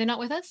 Oh, are they not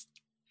with us?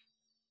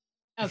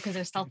 Oh, because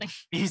they're stealthing.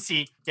 You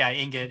see,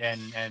 Ingot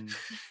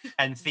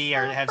and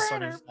Thea have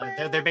sort of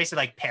they're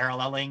basically like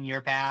paralleling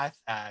your path,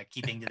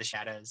 keeping to the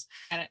shadows.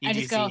 Got it. You I do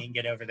just see go.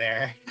 Ingot over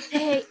there.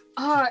 They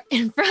are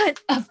in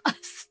front of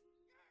us.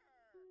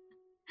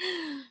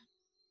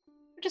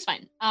 Which is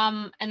fine.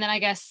 And then I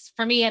guess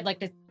for me, I'd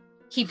like to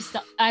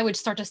I would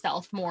start to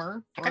stealth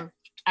more, Okay. or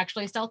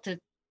actually stealth to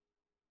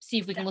see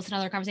if we can listen to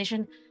their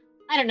conversation.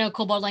 I don't know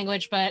kobold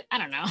language, but I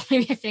don't know.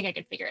 Maybe I think I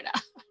could figure it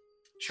out.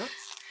 Sure.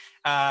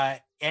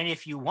 And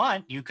if you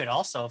want, you could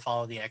also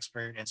follow the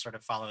expert and sort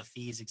of follow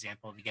Thea's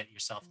example to get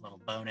yourself a little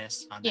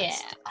bonus on that Yeah.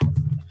 stealth.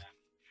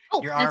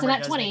 Oh, Your that's a armor nat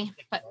does 20. make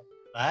you But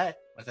But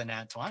with a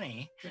nat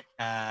 20,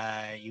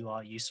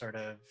 you sort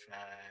of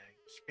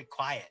keep it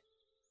quiet.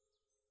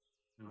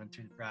 Moving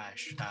through the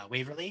brush.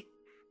 Waverly,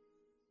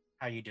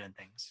 how are you doing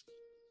things?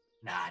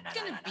 Nah. I'm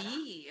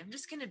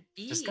just gonna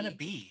be. Just gonna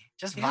be.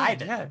 Just Yeah,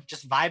 vibing. yeah.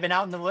 Just vibing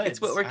out in the woods.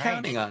 It's what we're All right.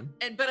 counting on.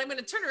 But I'm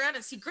gonna turn around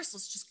and see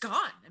Gristle's just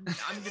gone. I'm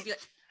gonna be like,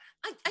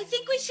 I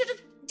think we should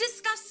have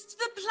discussed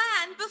the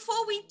plan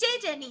before we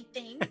did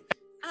anything.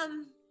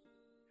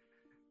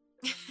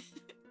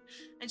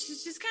 and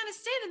she's just kind of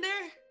standing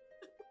there.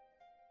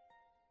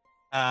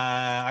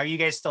 Are you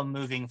guys still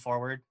moving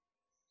forward?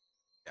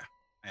 Yeah,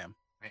 I am.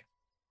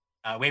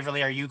 Right.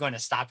 Waverly, are you going to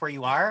stop where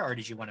you are, or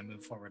did you want to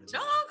move forward as No,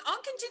 well?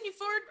 I'll continue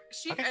forward.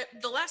 Okay.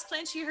 The last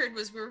plan she heard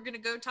was we were gonna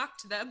go talk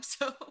to them.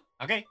 So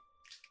Okay.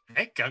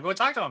 Hey, gotta go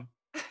talk to them.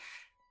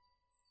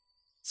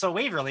 So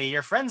Waverly,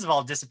 your friends have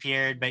all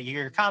disappeared, but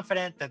you're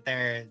confident that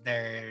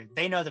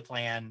they know the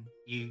plan.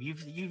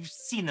 You've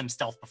seen them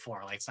stealth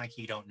before. Like, it's not like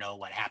you don't know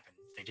what happened.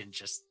 They didn't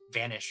just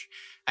vanish.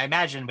 I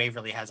imagine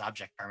Waverly has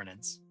object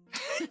permanence.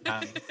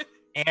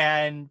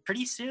 And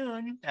pretty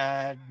soon,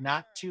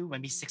 not too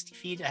maybe 60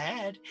 feet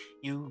ahead,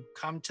 you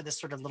come to this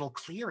sort of little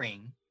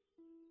clearing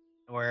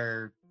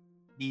where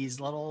these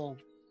little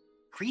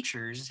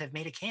creatures have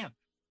made a camp.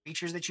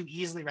 Creatures that you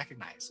easily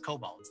recognize,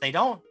 kobolds. They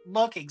don't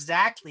look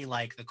exactly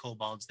like the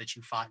kobolds that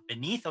you fought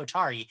beneath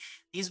Otari.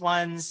 These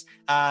ones,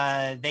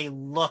 they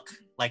look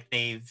like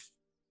they've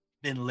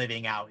been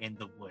living out in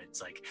the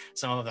woods. Like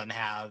some of them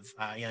have,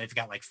 they've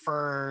got like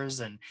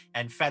furs and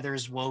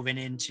feathers woven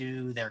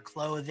into their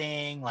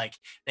clothing. Like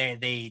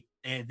they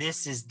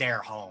this is their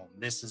home.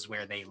 This is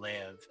where they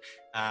live.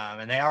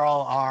 And they are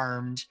all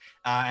armed,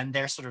 and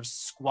they're sort of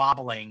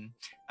squabbling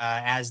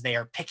as they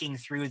are picking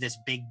through this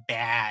big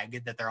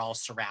bag that they're all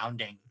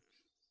surrounding.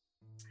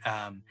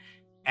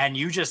 And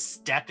you just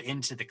step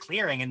into the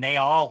clearing and they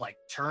all like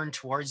turn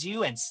towards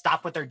you and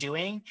stop what they're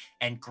doing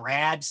and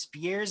grab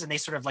spears, and they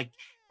sort of like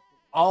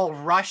all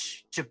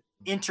rush to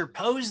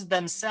interpose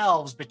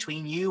themselves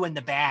between you and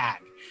the bag,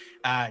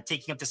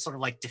 taking up this sort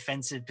of like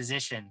defensive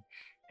position.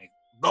 Like,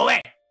 go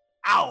away,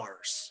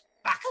 ours,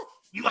 back,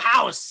 you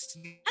house,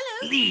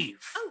 Hello. leave.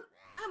 Oh,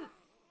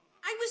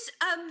 I was,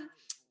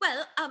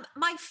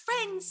 my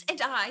friends and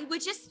I were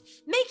just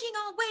making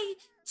our way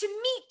to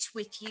meet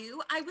with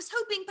you. I was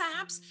hoping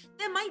perhaps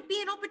there might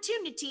be an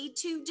opportunity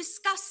to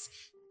discuss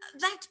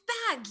that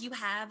bag you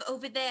have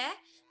over there.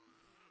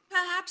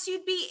 Perhaps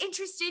you'd be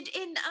interested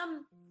in,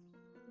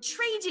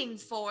 trading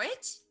for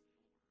it.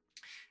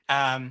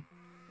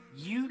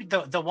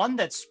 The one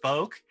that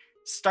spoke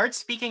starts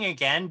speaking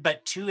again,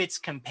 but to its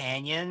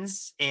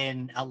companions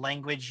in a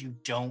language you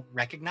don't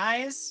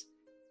recognize.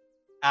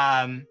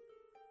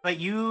 But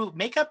you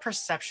make a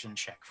perception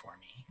check for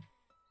me.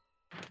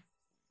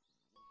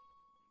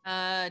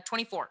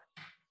 24.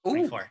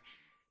 24.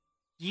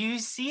 You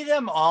see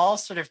them all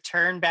sort of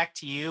turn back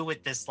to you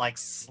with this like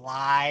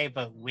sly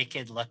but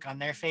wicked look on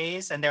their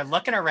face, and they're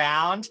looking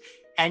around,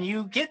 and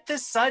you get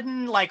this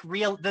sudden like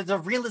the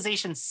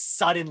realization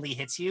suddenly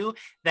hits you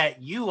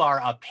that you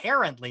are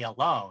apparently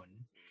alone.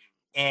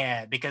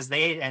 And because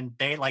they're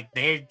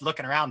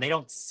looking around, they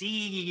don't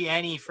see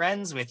any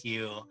friends with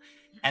you,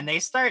 and they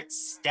start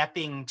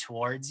stepping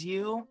towards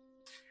you.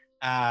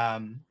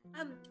 No,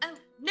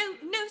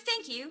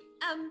 thank you.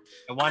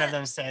 And one of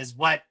them says,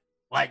 What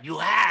you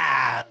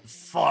have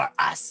for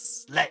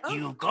us? Let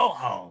you go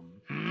home.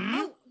 Hmm?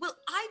 Oh, well,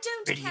 I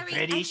don't carry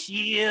Pretty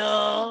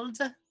shield.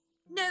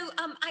 No,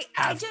 I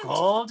Have don't.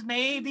 gold,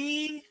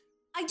 maybe?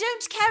 I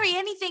don't carry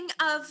anything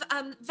of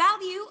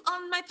value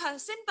on my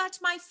person, but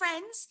my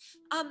friends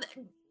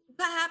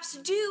perhaps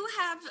do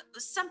have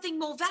something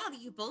more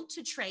valuable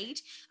to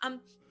trade.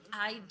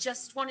 I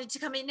just wanted to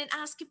come in and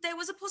ask if there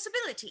was a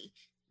possibility.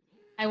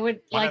 I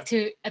would One like of-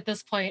 to, at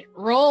this point,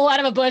 roll out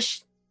of a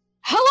bush.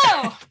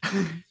 Hello!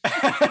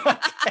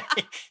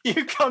 Okay.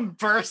 You come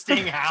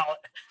bursting out,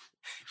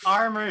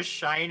 armor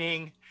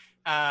shining.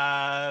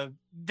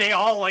 They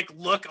all like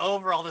look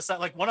over all of a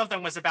sudden. Like one of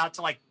them was about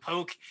to like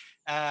poke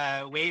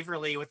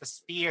Waverly with a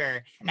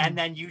spear, and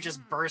then you just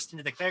burst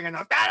into the clearing and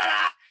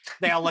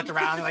they all look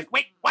around. They're like,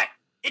 "Wait, what?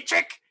 It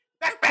trick?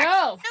 Back, back!"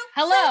 No, No,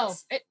 hello.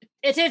 friends.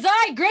 It is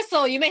I,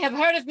 Gristle. You may have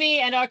heard of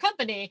me and our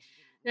company.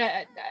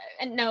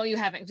 And no, you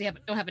haven't.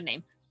 Don't have a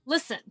name.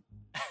 Listen.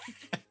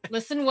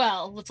 Listen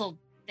well, little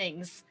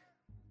things.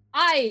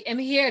 I am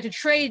here to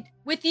trade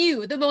with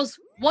you the most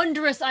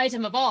wondrous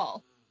item of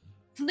all.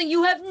 Something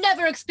you have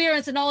never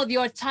experienced in all of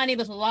your tiny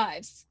little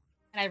lives.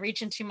 And I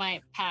reach into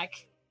my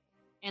pack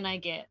and I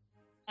get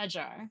a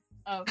jar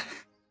of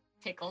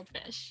pickled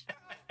fish.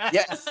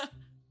 Yes.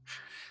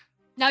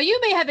 Now, you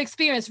may have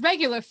experienced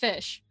regular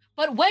fish,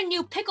 but when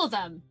you pickle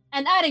them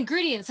and add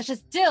ingredients such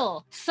as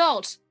dill,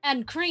 salt,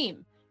 and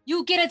cream,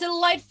 you get a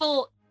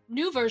delightful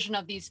new version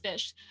of these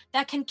fish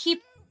that can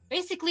keep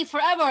basically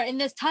forever in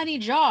this tiny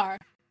jar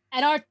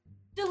and are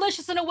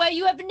delicious in a way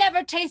you have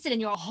never tasted in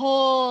your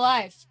whole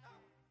life.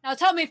 Now,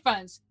 tell me,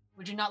 friends,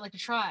 would you not like to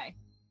try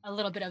a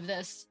little bit of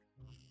this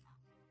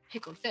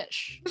pickled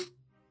fish?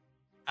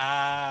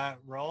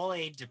 Roll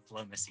a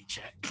diplomacy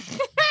check.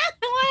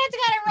 Why did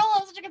you gotta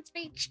roll such a good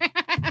speech?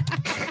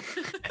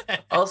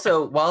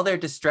 Also, while they're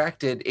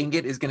distracted,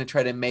 Ingot is going to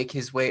try to make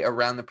his way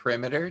around the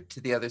perimeter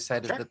to the other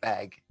side Sure. of the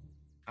bag.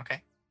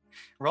 Okay.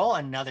 Roll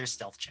another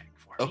stealth check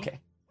for me. Okay.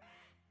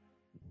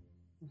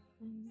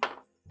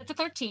 That's a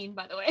 13,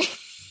 by the way.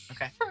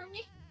 Okay. For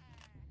me.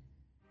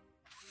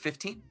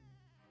 15.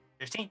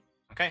 15.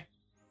 Okay.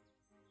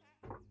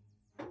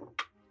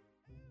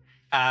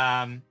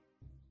 One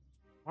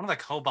of the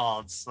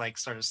kobolds like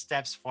sort of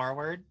steps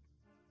forward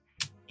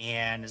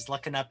and is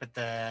looking up at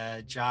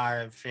the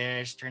jar of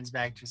fish, turns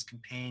back to his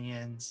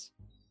companions,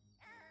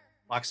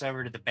 walks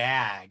over to the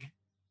bag,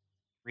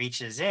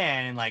 reaches in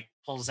and like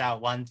pulls out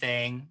one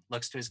thing,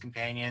 looks to his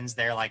companions,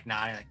 they're like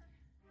nodding,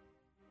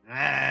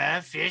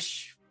 like,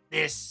 fish.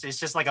 This is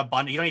just like a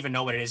bundle. You don't even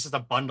know what it is. It's just a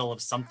bundle of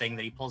something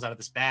that he pulls out of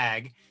this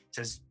bag.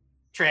 Says,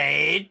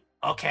 trade,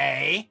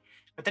 okay.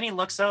 But then he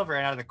looks over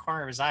and out of the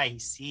corner of his eye, he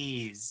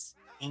sees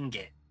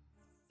Ingot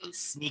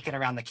sneaking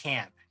around the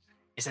camp.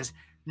 He says,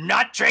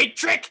 not trade,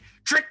 trick,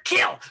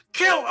 kill,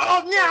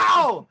 oh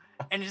no!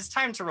 And it's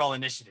time to roll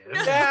initiative.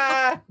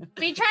 Ah!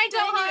 We tried so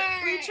Dang it,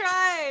 hard. we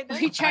tried.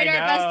 We tried I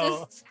our know.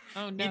 bestest.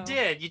 Oh no. You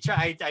did. You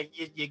tried.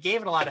 You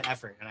gave it a lot of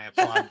effort, and I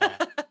applaud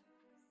that.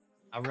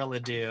 I really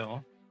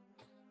do.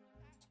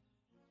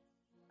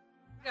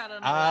 Got an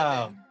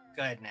Oh 11.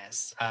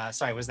 goodness.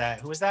 Sorry. Who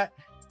was that?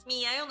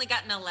 Me, I only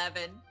got an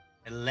 11.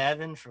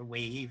 11 for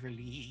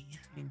Waverly.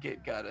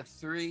 Ingot got a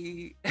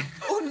 3.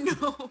 Oh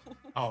no.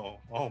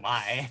 Oh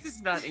my. This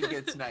is not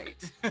Ingot's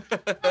night.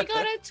 I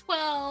got a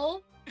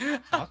 12.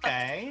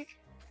 Okay.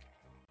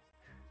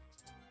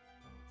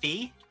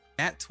 Fee?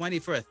 Nat 20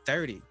 for a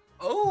 30.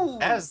 Oh.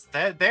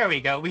 There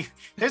we go.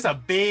 There's a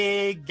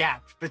big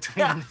gap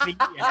between Fee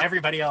and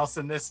everybody else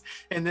in this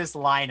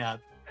lineup.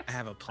 I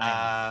have a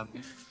plan.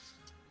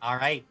 All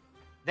right.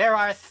 There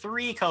are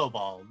 3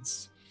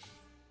 kobolds.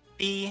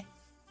 Fee,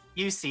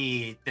 you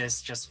see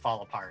this just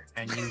fall apart,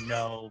 and you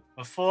know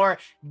before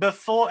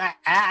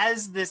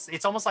as this,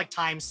 it's almost like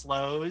time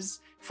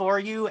slows for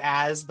you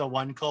as the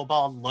one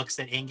kobold looks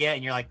at Ingot,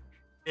 and you're like,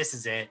 this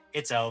is it.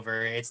 It's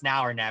over. It's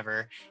now or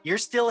never. You're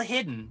still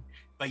hidden,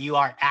 but you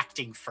are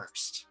acting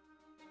first.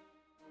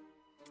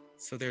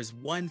 So there's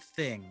one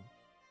thing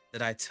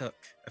that I took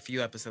a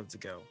few episodes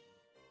ago.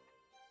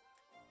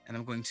 And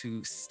I'm going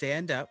to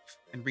stand up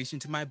and reach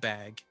into my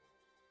bag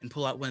and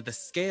pull out one of the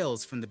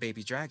scales from the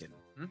baby dragon.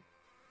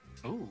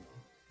 Ooh.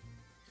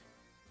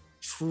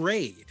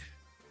 Trade.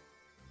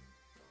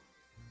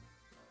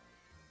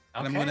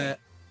 And I'm Okay.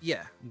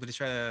 I'm gonna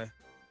try to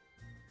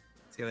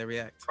see how they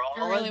react.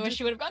 I really wish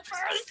you would have gone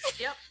first.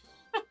 Yep.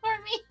 For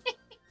me.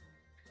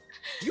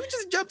 You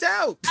just jumped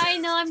out. I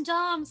know, I'm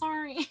dumb.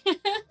 Sorry.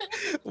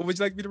 What would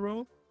you like me to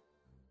roll?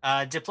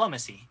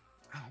 Diplomacy.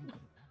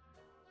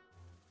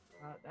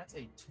 That's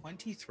a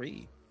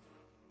 23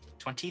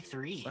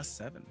 23. plus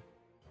 7.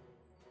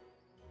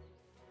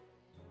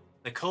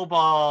 The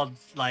kobold,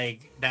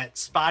 like that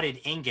spotted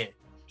Ingot,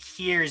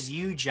 hears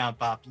you jump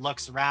up,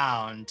 looks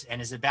around,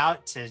 and is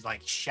about to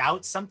like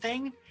shout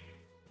something,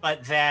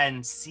 but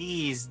then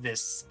sees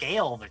this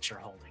scale that you're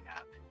holding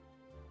up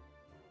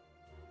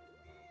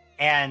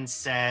and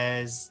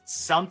says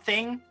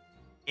something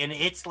in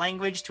its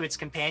language to its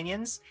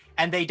companions,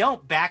 and they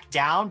don't back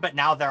down, but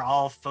now they're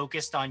all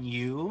focused on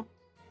you.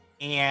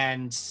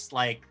 And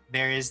like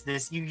there is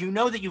this, you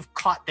know that you've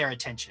caught their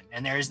attention,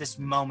 and there is this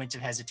moment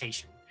of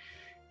hesitation.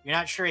 You're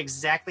not sure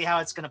exactly how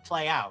it's going to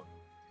play out.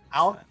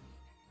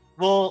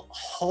 We'll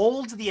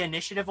hold the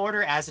initiative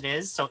order as it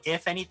is. So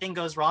if anything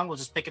goes wrong, we'll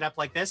just pick it up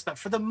like this. But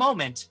for the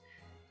moment,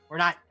 we're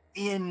not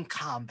in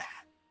combat.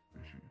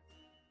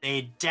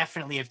 They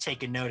definitely have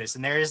taken notice.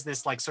 And there is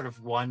this like sort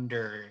of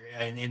wonder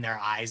in their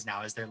eyes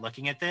now as they're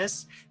looking at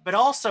this, but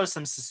also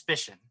some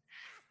suspicion.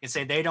 You can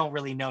say they don't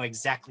really know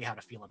exactly how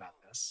to feel about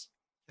this.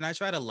 Can I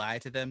try to lie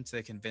to them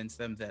to convince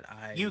them that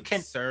I You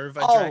can serve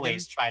a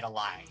always dragon? try to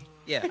lie.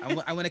 Yeah,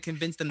 I want to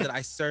convince them that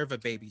I serve a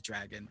baby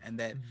dragon and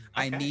that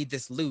I Okay. need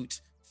this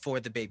loot for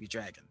the baby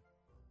dragon.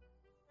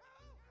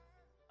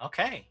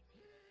 Okay.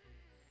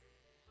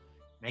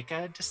 Make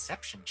a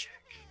deception check.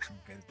 I'm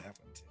good at that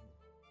one too.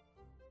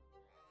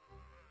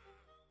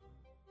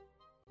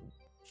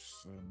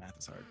 So math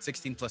is hard.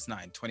 16 plus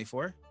 9,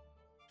 24?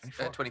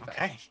 25.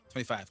 Okay.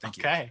 25, thank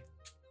you. Okay.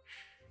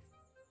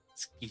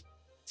 You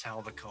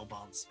tell the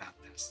kobolds about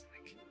this.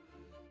 Like,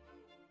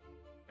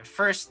 at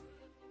first,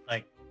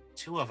 like,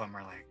 two of them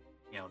are like,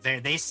 you know,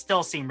 they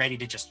still seem ready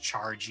to just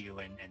charge you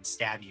and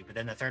stab you. But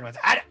then the third one's,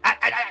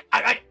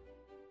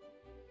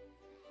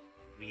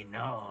 we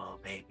know,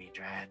 baby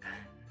dragon.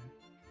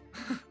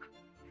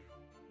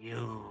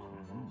 You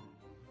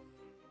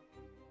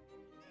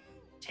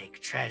take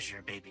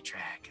treasure, baby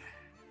dragon.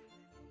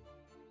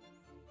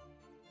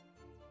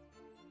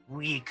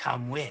 We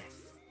come with.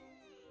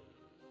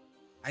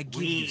 I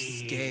give We you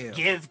scale.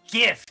 give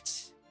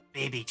gift,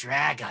 baby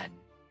dragon.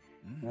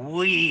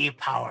 We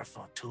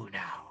powerful too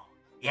now.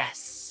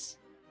 Yes.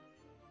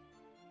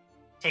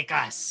 Take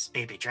us,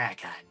 baby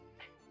dragon.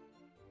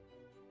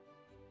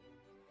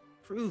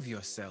 Prove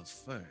yourself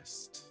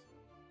first.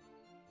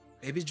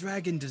 Baby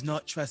dragon does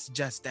not trust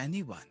just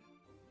anyone.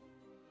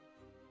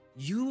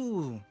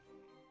 You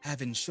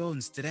haven't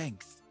shown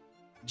strength,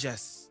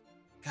 just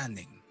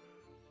cunning.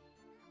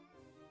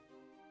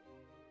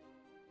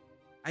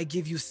 I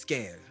give you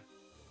scale,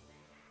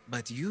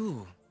 but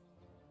you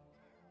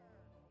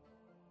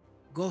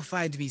go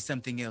find me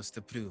something else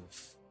to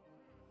prove.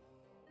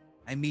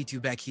 I meet you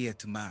back here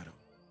tomorrow.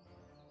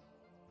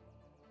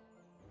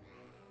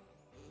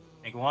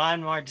 Make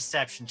one more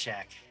deception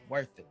check.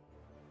 Worth it.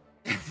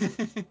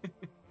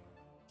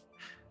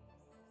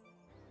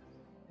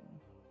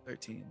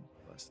 13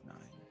 plus 9.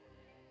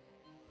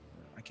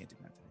 I can't do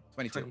math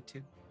today.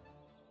 22.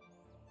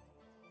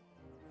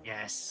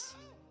 Yes.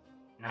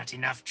 Not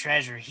enough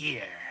treasure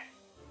here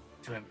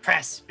to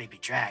impress baby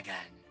dragon.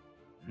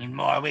 Need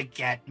more, we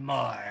get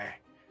more.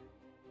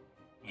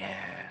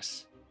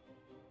 Yes.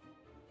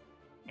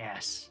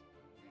 Yes.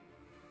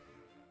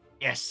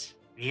 Yes.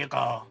 Here you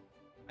go.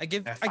 I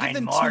give Find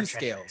them more 2 treasure.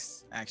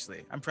 scales,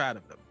 actually. I'm proud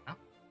of them.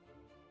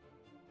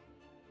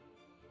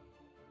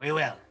 We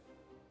will.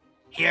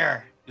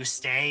 Here, you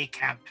stay,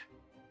 camp.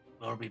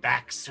 We'll be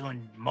back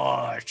soon.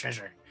 More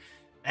treasure.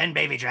 Then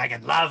baby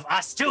dragon love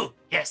us too.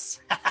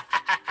 Yes.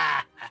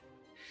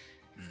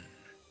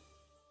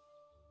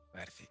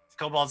 Perfect.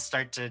 Kobolds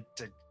start to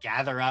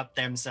gather up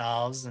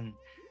themselves and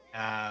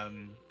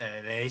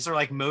they sort of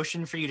like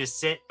motion for you to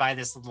sit by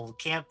this little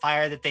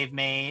campfire that they've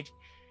made.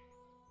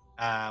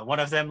 One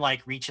of them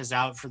like reaches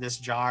out for this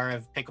jar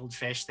of pickled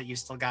fish that you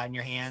still got in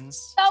your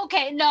hands.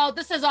 Okay, no,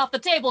 this is off the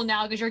table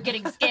now because you're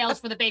getting scales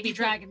for the baby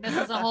dragon. This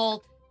is a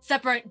whole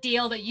separate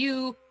deal that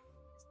you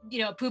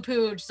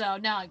poo-pooed. So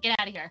no, get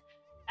out of here.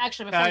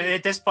 Actually, before you,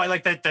 At this point,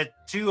 like the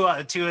two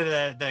of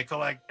the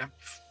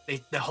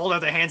they hold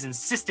out their hands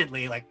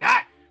insistently, like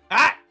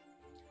I'm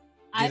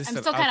Listen,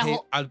 still kind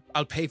of.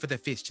 I'll pay for the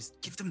fish. Just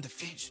give them the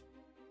fish.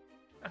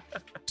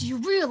 Do you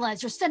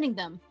realize you're sending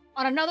them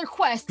on another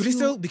quest?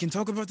 Crystal, we can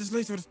talk about this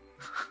later.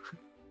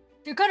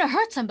 You're gonna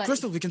hurt somebody.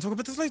 Crystal, we can talk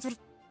about this later.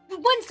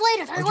 When's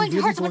later? They're going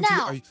to hurt someone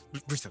now.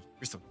 Crystal,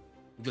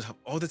 we'll have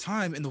all the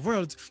time in the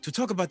world to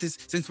talk about this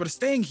since we're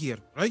staying here,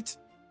 right?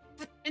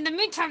 But in the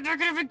meantime, they're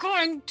gonna be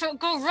going to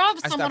go rob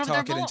I someone stop of their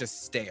talking and gold.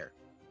 just stare.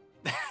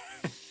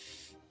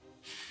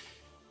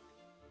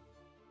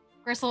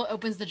 Gristle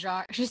opens the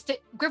jar.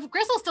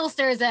 Gristle still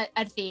stares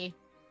at Fee.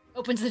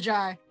 Opens the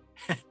jar.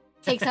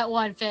 Takes out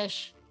one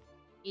fish.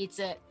 Eats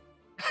it.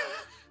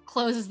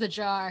 Closes the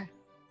jar.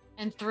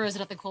 And throws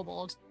it at the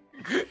kobold.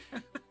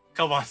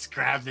 kobolds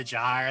grab the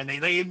jar and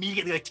they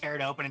immediately like tear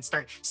it open and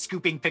start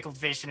scooping pickled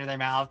fish into their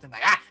mouth and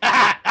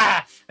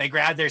like they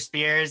grab their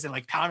spears and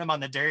like pound them on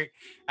the dirt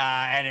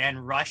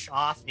and rush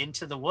off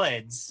into the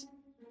woods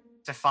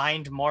to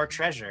find more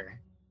treasure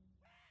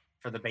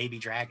for the baby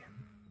dragon,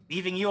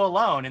 leaving you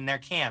alone in their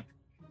camp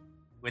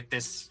with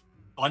this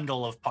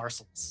bundle of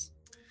parcels.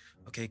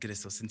 Okay,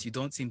 Crystal, since you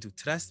don't seem to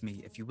trust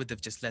me, if you would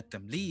have just let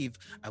them leave,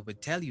 I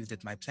would tell you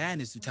that my plan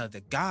is to tell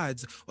the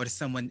gods or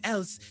someone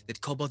else that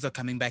kobolds are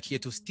coming back here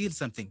to steal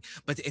something.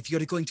 But if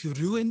you're going to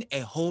ruin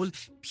a whole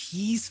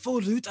peaceful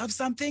route of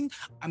something,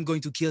 I'm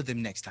going to kill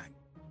them next time.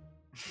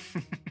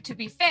 To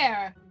be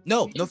fair,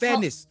 No You tell-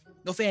 fairness.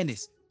 No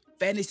fairness.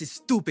 Fairness is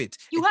stupid.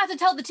 you have to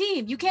tell the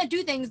team. You can't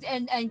do things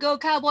and go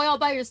cowboy all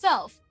by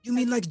yourself. You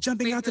mean like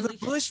jumping out of a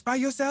Waverly. bush by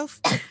yourself?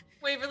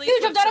 Waverly You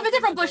jumped flips out of a open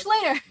different the bush book.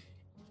 later.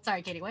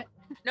 Sorry, Katie, what?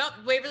 Nope,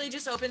 Waverly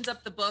just opens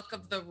up the book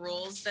of the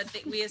rules that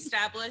we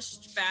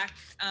established back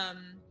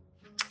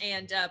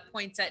and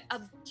points at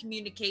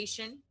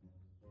communication.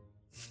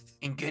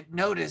 Ingot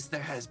noticed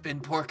there has been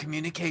poor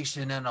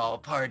communication in all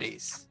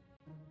parties.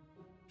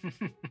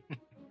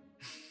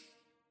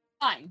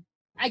 Fine.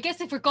 I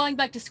guess if we're going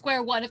back to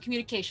square one of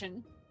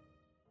communication,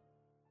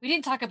 we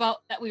didn't talk about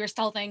that we were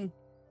stealthing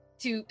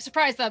to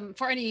surprise them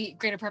for any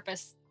greater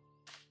purpose.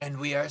 And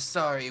we are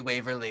sorry,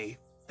 Waverly.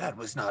 That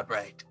was not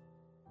right.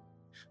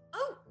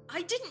 Oh,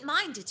 I didn't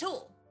mind at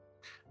all.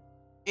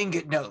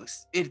 Ingot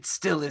knows. It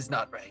still is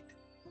not right.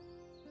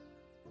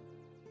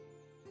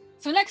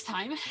 So next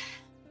time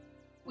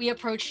we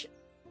approach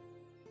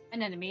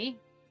an enemy,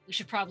 we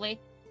should probably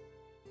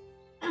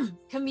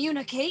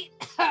communicate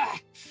Oh,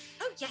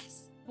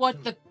 yes.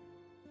 what the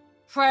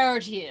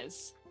priority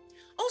is.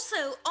 Also,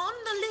 on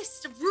the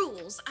list of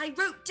rules, I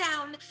wrote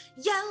down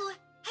yell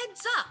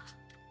heads up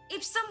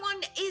if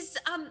someone is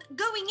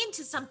going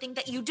into something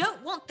that you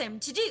don't want them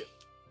to do.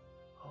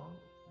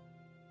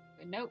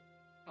 Good note.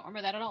 Don't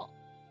remember that at all.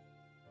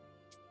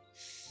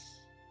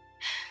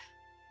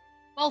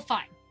 Well,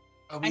 fine.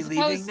 Are we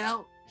suppose- leaving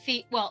now?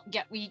 Well,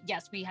 yeah, we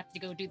have to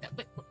go do that.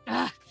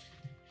 But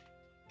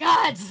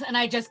gods, and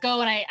I just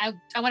go and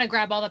I want to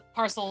grab all the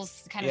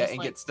parcels, kind of. Yeah, just and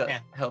like, get stuff Yeah.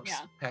 helps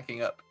Yeah.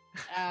 packing up.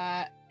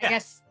 I Yeah.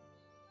 guess.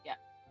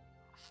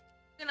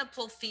 I'm gonna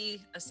pull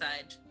Fee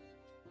aside.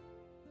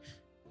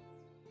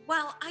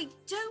 While I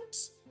don't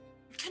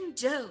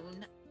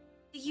condone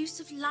the use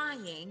of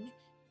lying,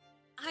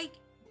 I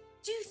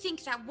do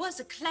think that was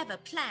a clever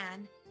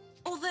plan,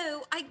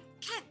 although I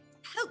can't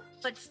help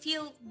but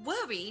feel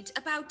worried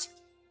about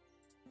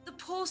the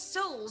poor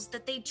souls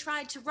that they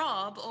tried to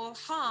rob or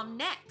harm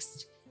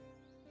next.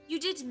 You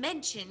did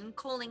mention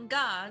calling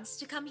guards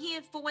to come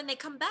here for when they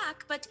come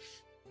back, but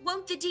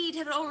won't the deed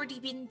have already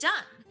been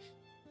done?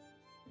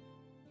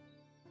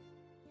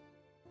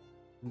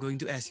 I'm going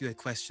to ask you a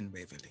question,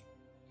 Waverly.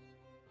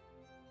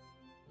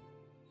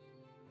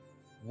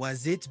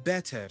 Was it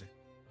better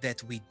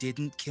that we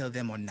didn't kill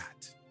them or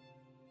not?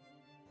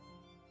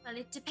 Well,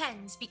 it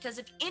depends, because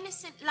if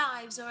innocent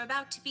lives are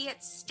about to be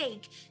at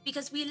stake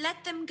because we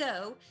let them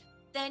go,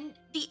 then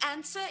the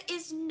answer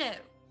is no.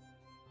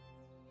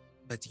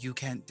 But you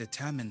can't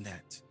determine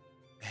that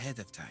ahead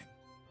of time.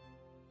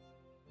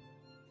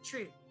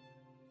 True.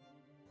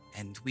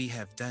 And we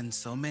have done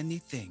so many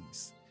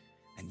things,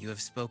 and you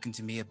have spoken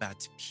to me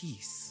about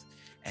peace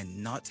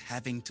and not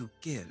having to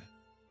kill.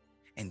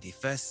 In the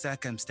first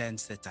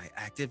circumstance that I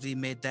actively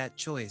made that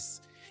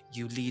choice,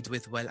 you lead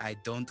with, well, I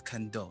don't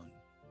condone.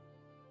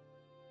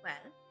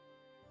 Well,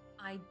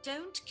 I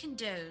don't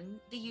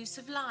condone the use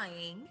of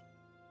lying,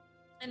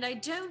 and I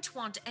don't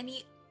want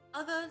any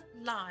other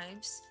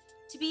lives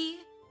to be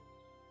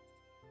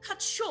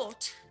cut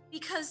short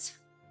because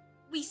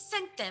we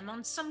sent them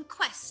on some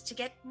quest to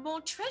get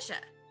more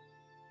treasure.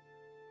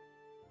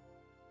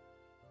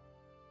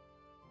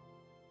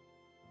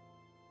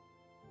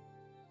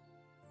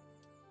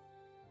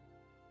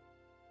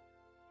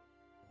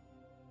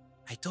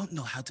 I don't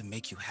know how to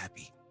make you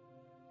happy.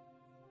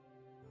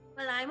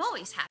 Well, I'm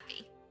always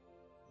happy.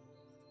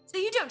 So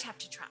you don't have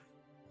to try.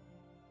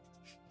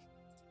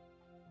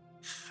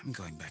 I'm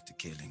going back to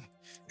killing.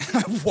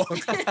 I walk.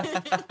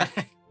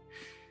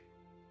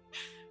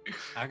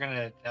 I'm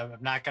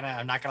not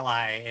gonna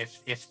lie.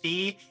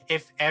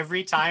 If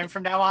every time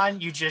from now on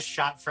you just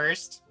shot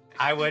first,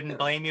 I wouldn't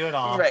blame you at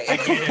all. Right. I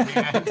get it,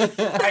 man.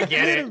 I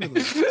get it.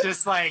 Literally.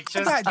 Just I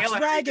kill got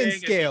dragon everything and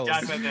be scales.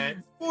 done with it.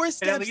 4 And at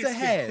steps least-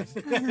 ahead.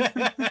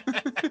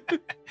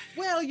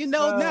 Well, you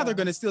know, now they're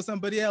going to steal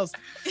somebody else.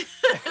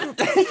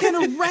 We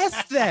can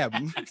arrest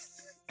them.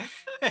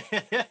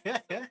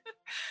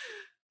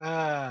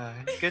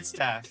 Good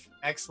stuff.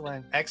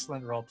 Excellent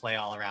role play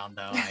all around,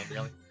 though. I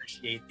really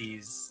appreciate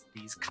these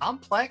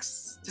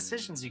complex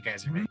decisions you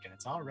guys are making.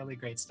 It's all really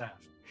great stuff.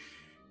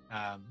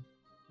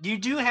 You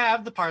do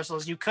have the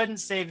parcels. You couldn't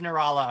save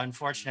Narala,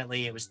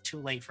 unfortunately. It was too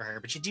late for her,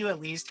 but you do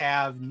at least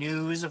have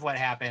news of what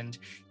happened.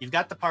 You've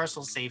got the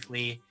parcels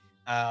safely.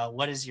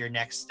 What is your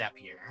next step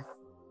here?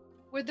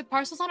 Were the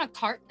parcels on a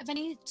cart of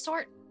any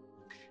sort?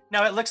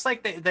 No, it looks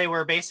like they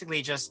were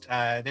basically just,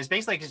 there's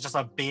basically just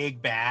a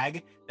big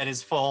bag that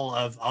is full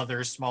of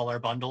other smaller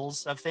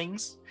bundles of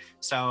things.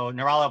 So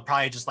Narala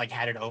probably just like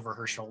had it over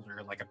her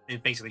shoulder, like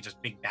basically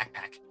just big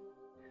backpack.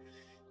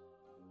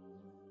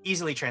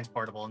 Easily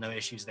transportable, no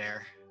issues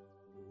there.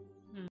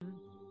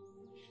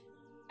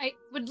 I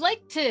would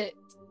like to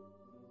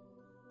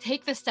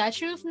take the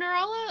statue of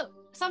Narala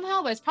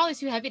somehow, but it's probably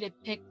too heavy to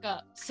pick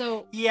up.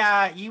 So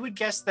Yeah, you would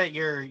guess that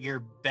your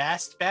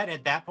best bet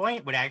at that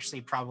point would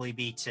actually probably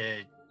be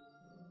to,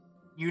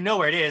 you know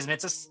where it is, and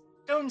it's a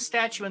stone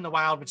statue in the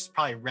wild, which is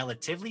probably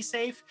relatively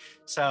safe.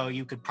 So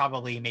you could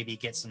probably maybe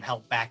get some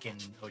help back in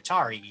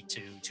Otari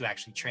to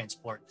actually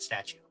transport the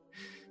statue.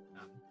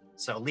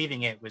 So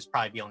leaving it was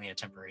probably only a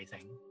temporary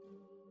thing.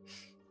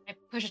 I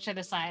push it to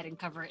the side and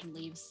cover it in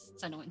leaves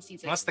so no one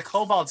sees it. Unless the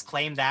kobolds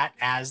claim that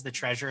as the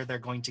treasure they're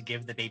going to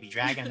give the baby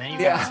dragon, then you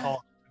Yeah. got this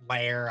whole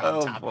layer on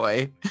Oh top.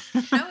 boy.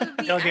 That would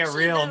be It'll get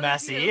actually- real that would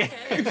be messy.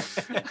 okay.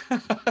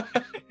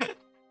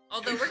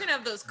 Although we're gonna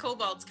have those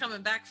kobolds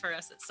coming back for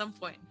us at some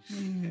point.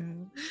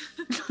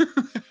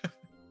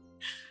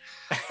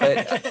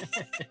 But,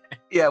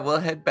 yeah, we'll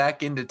head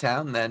back into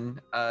town then,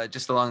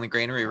 just along the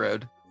Granary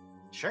Road.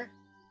 Sure.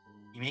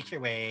 You make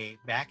your way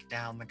back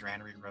down the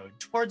Granary Road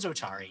towards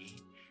Otari.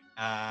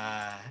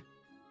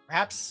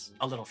 Perhaps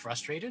a little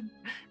frustrated,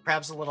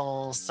 perhaps a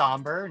little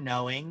somber,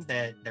 knowing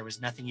that there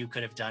was nothing you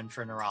could have done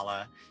for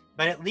Narala,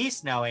 but at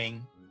least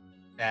knowing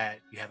that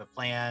you have a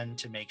plan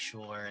to make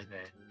sure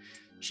that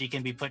she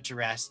can be put to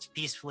rest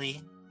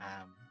peacefully,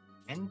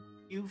 and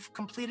you've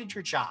completed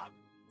your job,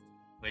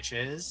 which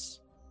is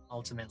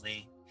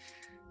ultimately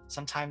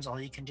sometimes all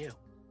you can do.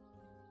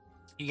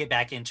 You get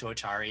back into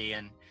Otari,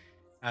 and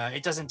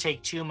it doesn't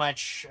take too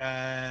much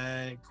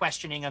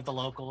questioning of the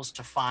locals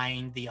to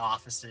find the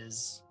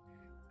offices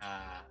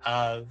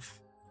of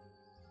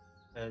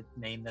the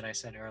name that I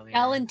said earlier.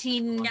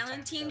 Galantine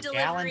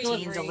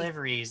Galantine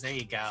Deliveries. There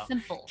you go.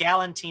 Simple.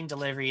 Galantine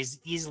Deliveries,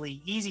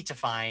 easy to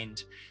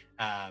find.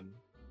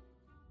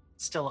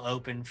 Still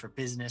open for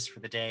business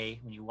for the day.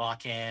 When you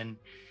walk in,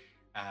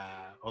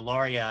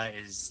 Oloria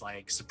is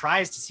like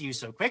surprised to see you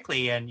so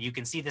quickly, and you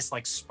can see this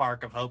like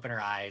spark of hope in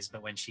her eyes.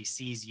 But when she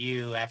sees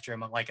you after a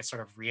moment, like it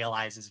sort of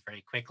realizes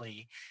very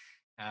quickly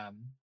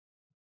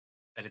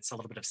that it's a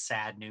little bit of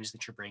sad news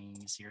that you're bringing.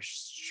 You see your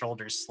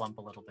shoulders slump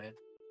a little bit.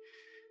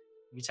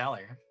 You tell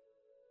her.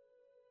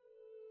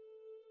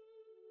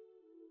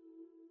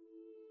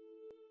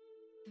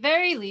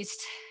 Very least,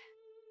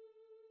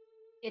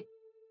 it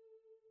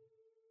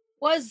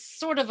was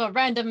sort of a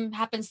random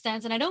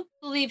happenstance, and I don't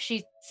believe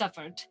she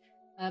suffered.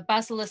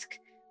 Basilisk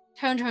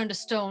turned her into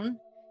stone,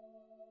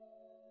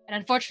 and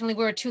unfortunately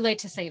we were too late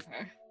to save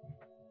her.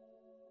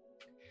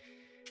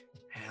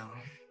 Well,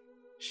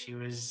 she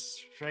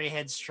was very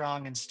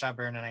headstrong and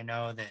stubborn, and I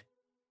know that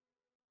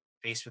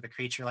faced with a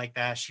creature like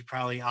that, she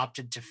probably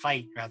opted to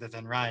fight rather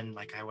than run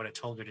like I would have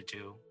told her to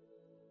do.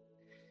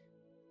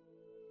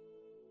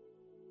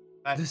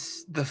 But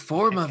The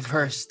form of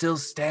her still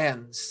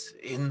stands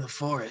in the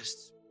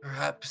forest.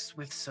 Perhaps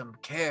with some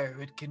care,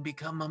 it can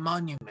become a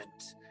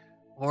monument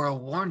or a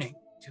warning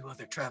to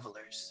other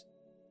travelers.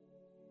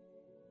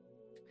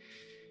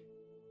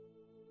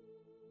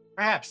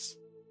 Perhaps.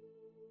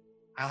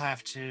 I'll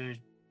have to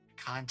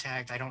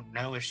contact, I don't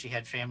know if she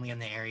had family in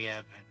the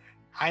area,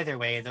 but either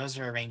way, those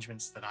are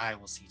arrangements that I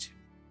will see to.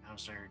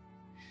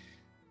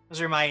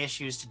 Those are my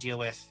issues to deal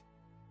with.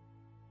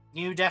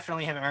 You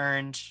definitely have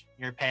earned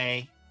your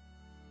pay.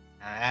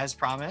 As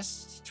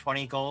promised,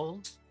 20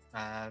 gold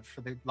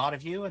for the lot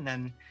of you, and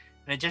then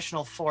an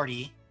additional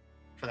 40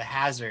 for the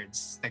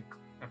hazards, the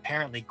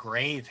apparently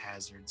grave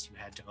hazards you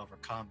had to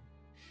overcome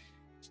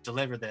to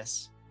deliver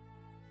this.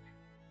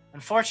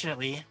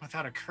 Unfortunately,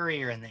 without a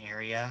courier in the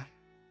area,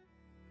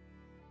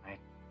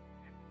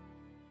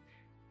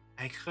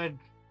 I could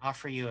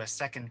offer you a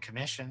second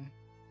commission.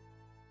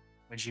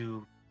 Would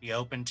you be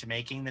open to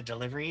making the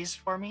deliveries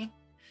for me?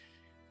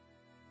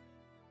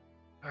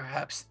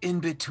 Perhaps in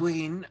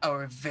between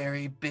our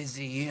very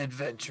busy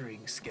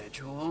adventuring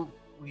schedule,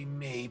 we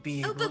may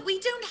be able... Oh, but we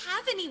don't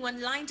have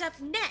anyone lined up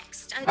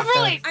next.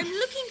 Beverly! I'm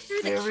looking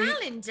through the Very-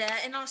 calendar,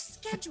 and our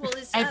schedule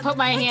is. I put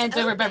my quite hands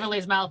over open.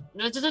 Beverly's mouth.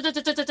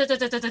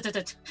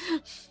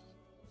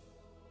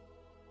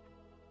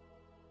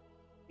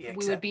 We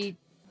would be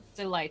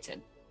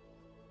delighted.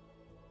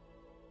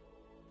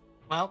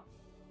 Well,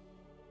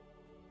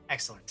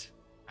 excellent.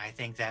 I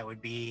think that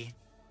would be...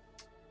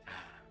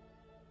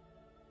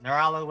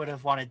 Narala would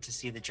have wanted to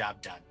see the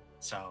job done.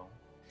 So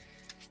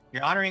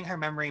you're honoring her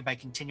memory by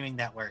continuing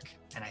that work,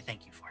 and I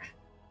thank you for it.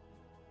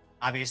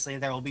 Obviously,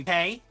 there will be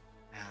pay,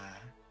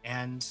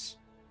 and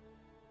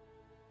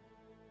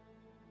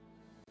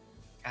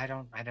I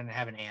didn't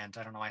have an and.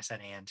 I don't know why I said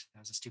and.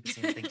 That was a stupid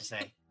thing to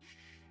say.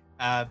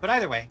 But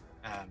either way,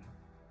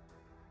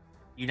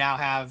 you now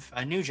have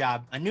a new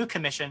job, a new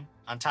commission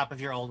on top of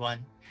your old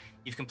one.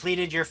 You've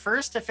completed your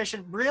first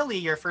official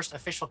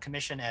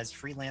commission as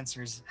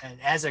freelancers,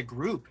 as a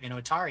group in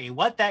Otari.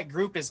 What that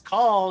group is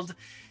called,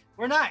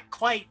 we're not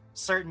quite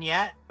certain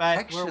yet,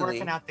 but we're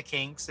working out the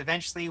kinks.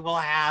 Eventually, we'll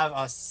have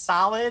a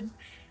solid,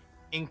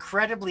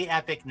 incredibly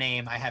epic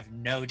name. I have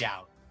no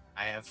doubt.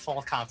 I have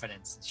full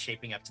confidence it's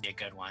shaping up to be a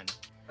good one.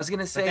 I was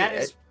gonna But say, that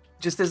is-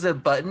 just as a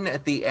button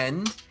at the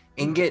end,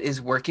 Inget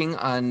is working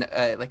on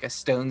like a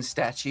stone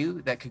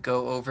statue that could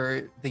go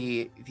over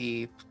the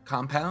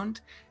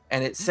compound,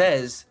 and it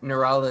says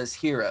Narala's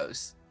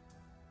Heroes,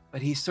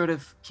 but he sort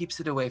of keeps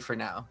it away for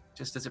now,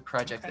 just as a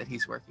project that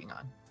he's working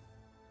on.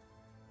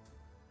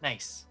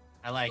 Nice.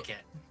 I like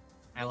it.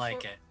 I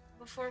like it.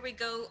 Before we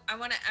go, I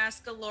want to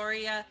ask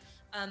Aloria,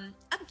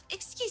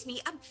 Excuse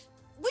me.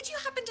 Would you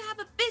happen to have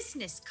a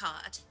business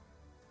card?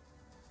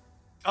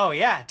 Oh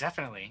yeah,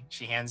 definitely.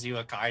 She hands you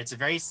a card. It's a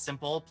very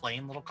simple,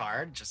 plain little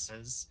card. It just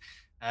says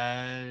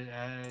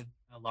Alaria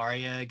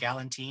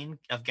Galantine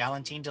of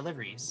Galantine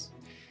Deliveries.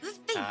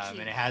 Thank you.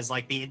 And it has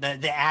like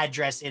the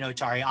address in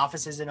Otari,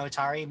 offices in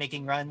Otari,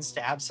 making runs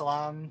to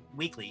Absalom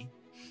weekly.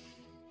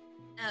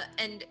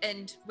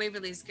 and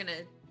Waverly's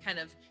gonna kind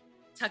of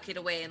tuck it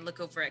away and look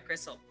over at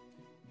Gristle.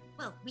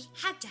 well, we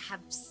had to have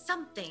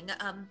something,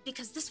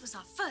 because this was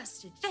our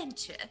first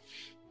adventure,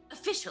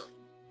 officially.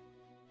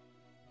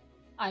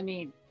 I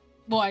mean,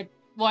 why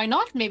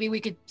not? Maybe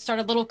we could start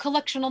a little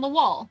collection on the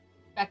wall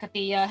back at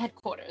the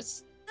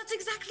headquarters. That's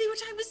exactly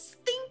what I was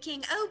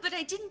thinking. Oh, but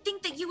I didn't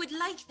think that you would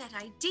like that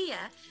idea.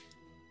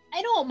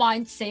 I don't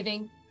mind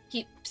saving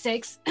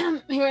keepsakes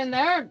here and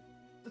there.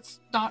 It's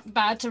not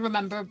bad to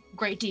remember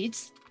great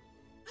deeds.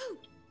 Oh,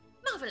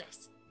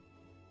 marvelous.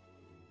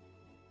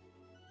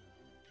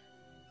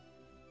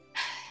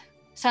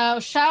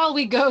 So, shall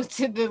we go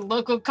to the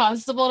local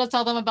constable to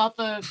tell them about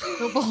the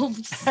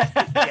kobolds?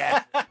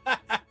 Yeah.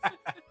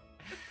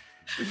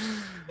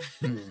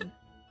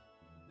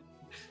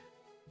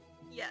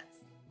 Yes.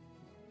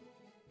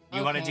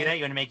 You want to do Okay. that?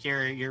 You want to make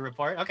your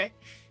report? Okay.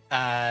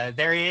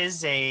 There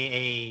is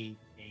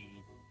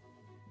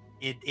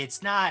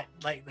it's not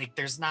like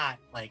there's not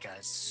like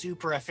a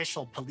super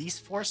official police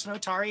force in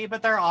Otari,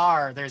 but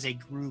there's a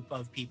group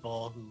of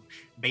people who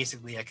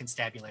basically a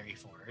constabulary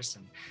force,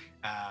 and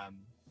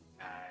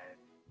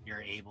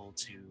you're able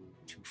to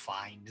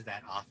find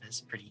that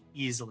office pretty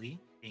easily,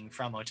 being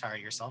from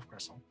Otari yourself,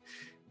 Gristle.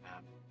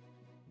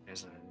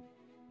 There's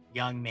a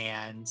young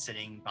man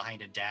sitting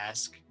behind a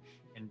desk,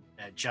 and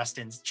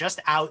just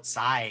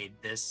outside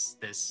this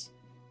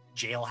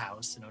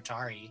jailhouse in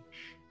Otari.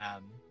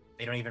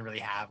 They don't even really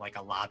have like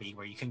a lobby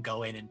where you can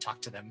go in and talk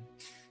to them.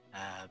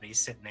 But he's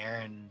sitting there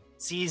and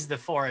sees the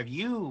four of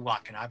you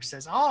walking up.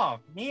 Says, "Oh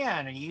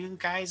man, are you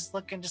guys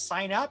looking to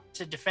sign up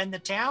to defend the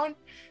town?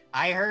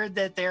 I heard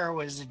that there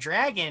was a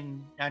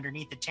dragon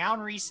underneath the town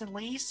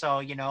recently, so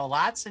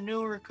lots of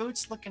new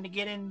recruits looking to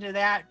get into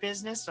that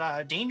business.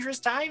 Dangerous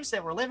times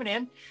that we're living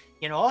in,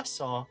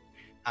 So,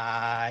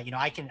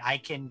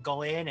 I can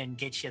go in and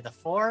get you the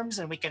forms,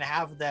 and we can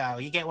have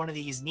you get one of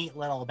these neat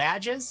little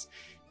badges."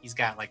 He's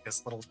got like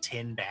this little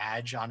tin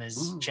badge on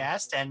his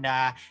chest, and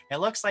it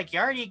looks like you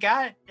already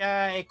got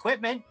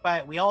equipment,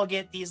 but we all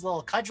get these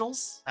little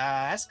cudgels.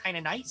 That's kind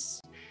of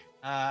nice.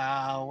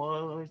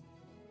 Well,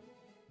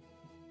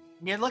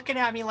 you're looking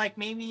at me like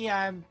maybe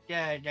are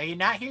you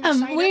not here to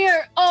sign We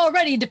up? are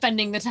already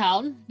defending the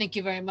town. Thank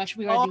you very much.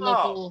 We are the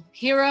local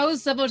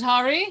heroes of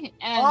Otari.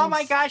 And Oh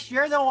my gosh,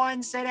 you're the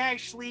ones that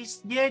actually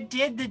you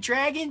did the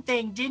dragon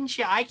thing, didn't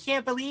you? I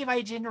can't believe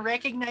I didn't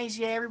recognize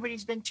you.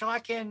 Everybody's been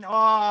talking.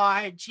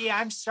 Oh, gee,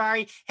 I'm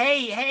sorry.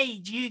 Hey,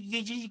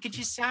 could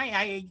you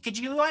sign? Could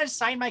you want to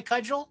sign my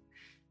cudgel?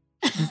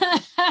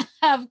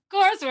 Of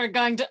course, we're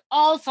going to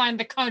all sign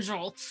the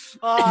cudgel.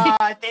 Oh,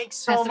 thanks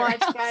so Pass it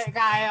much, around.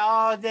 guy.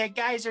 Oh, the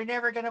guys are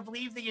never gonna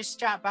believe that you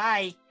stopped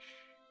by.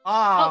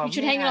 Oh, you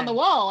should hang it on the man.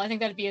 wall. I think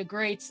that'd be a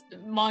great You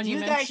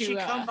monument guys to. should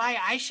come by.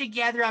 I should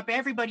gather up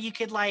everybody. You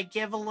could like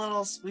give a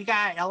little. We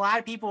got a lot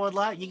of people would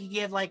love. You could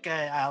give like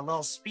a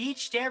little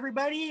speech to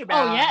everybody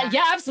about. Oh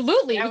yeah,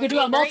 absolutely. That We would could do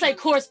a be great.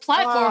 multi-course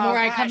platform Oh, where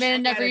I come gosh, I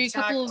in gotta every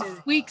talk couple to-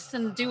 of weeks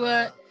and do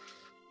a.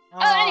 Oh,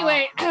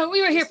 Anyway,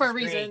 we were here this for a is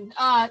great. reason.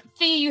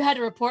 Thea, you had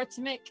a report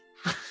to make.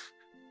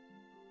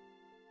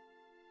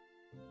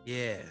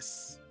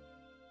 Yes.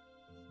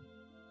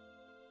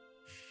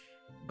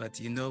 But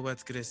you know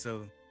what,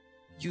 Gristle?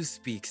 You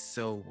speak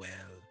so well.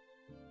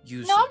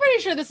 You No, I'm should-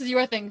 pretty sure this is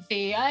your thing,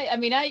 Thea. I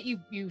mean,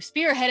 you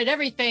spearheaded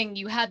everything.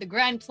 You had the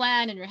grand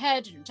plan in your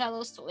head. You didn't tell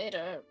us till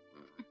later.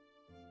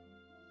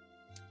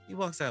 He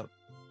walks out.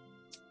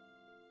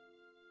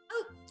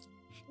 Oh,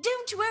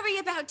 don't worry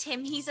about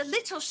him. He's a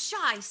little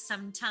shy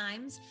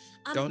sometimes.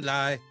 Don't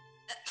lie.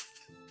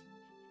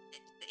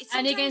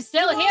 And he can Sometimes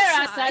still you are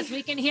hear us shy. as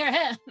we can hear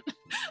him.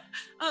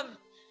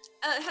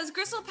 Has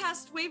Gristle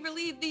passed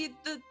Waverly the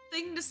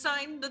thing to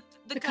sign the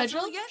The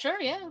cudgel cudgel? yet? Sure,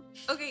 yeah.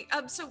 Okay,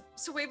 so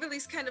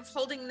Waverly's kind of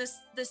holding this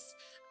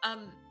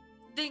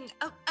thing.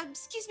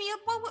 Excuse me,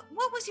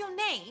 what was your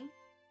name?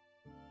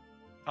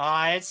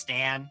 Oh, it's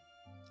Dan.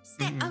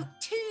 Stan. Mhm. Oh,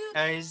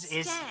 to Is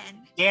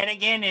Stan.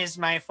 Danigan is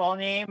my full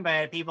name,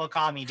 but people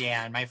call me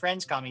Dan. My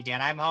friends call me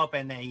Dan. I'm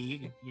hoping that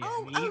you.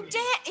 Oh, you-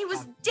 Dan. It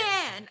was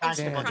Dan.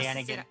 Constable Cross the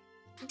Danigan. zero.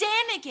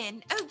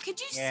 Danigan. Oh, could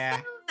you Yeah.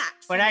 spell that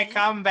for When I me?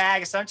 come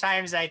back,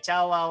 sometimes I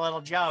tell a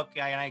little joke,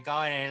 and I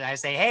go in and I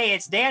say, "Hey,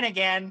 it's Dan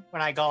again."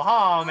 When I go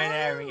home,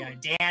 and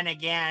Dan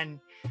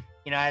again.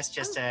 It's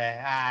just sorry,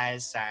 I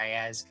was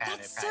kind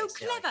That's of so probably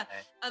silly, clever.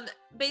 but-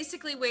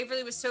 Basically,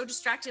 Waverly was so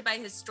distracted by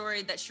his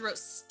story that she wrote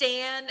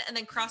Stan and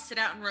then crossed it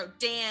out and wrote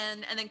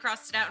Dan and then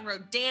crossed it out and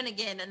wrote Dan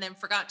again and then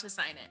forgot to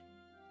sign it.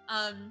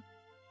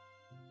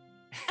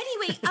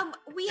 Anyway,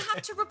 we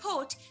have to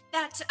report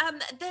that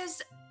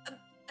there's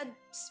a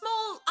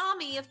small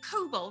army of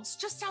kobolds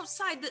just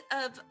outside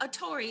of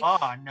Otori.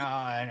 Oh no,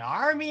 an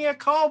army of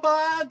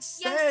kobolds?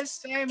 Yes, That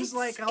seems it's-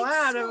 like a it's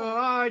lot of them. small.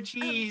 Oh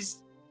jeez.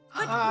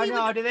 But Oh we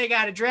no, would- do they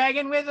got a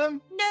dragon with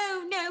them?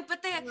 No,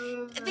 but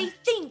they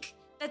think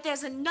that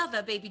there's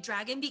another baby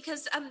dragon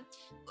because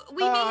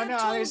we may Oh have no,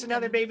 told there's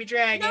another them. baby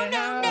dragon.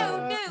 No,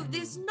 Oh.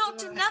 there's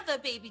not another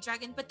baby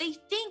dragon, but they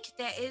think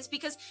there is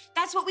because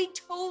that's what we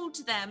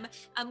told them.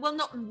 Well,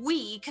 not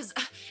we, because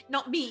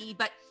not me,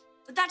 but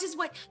that is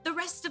what the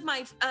rest of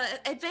my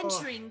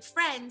adventuring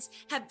friends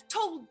have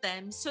told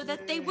them so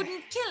that they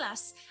wouldn't kill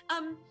us.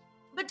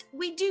 But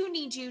we do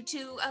need you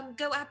to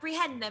go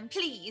apprehend them,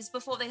 please,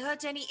 before they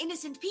hurt any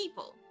innocent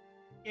people.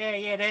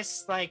 Yeah,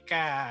 that's like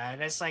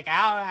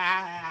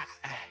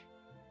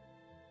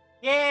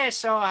yeah,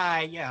 so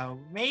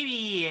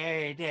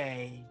maybe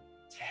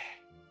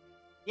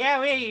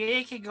yeah,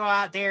 we could go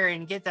out there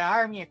and get the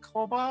army of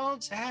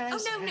kobolds.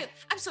 Oh, no,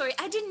 I'm sorry,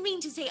 I didn't mean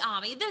to say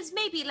army. There's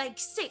maybe like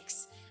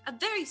 6, a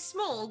very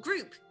small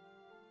group.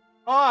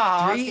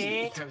 Oh,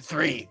 Three. okay.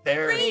 Three.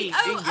 There. 3,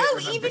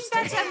 even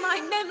better, my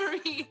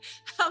memory.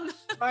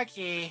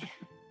 Okay.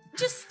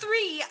 Just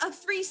 3 of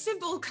 3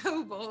 simple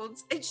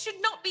kobolds. It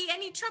should not be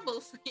any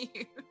trouble for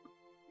you.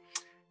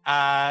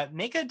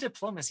 Make a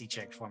diplomacy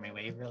check for me,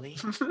 Waverly.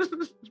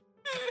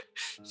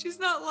 She's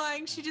not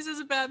lying. She just has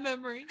a bad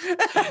memory.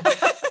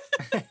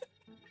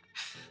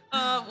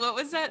 What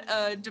was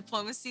that?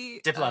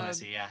 Diplomacy?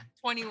 Diplomacy, yeah.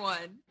 21.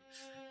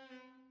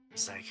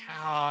 It's like,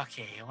 oh,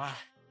 okay,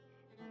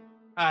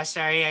 well,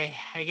 sorry,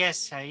 I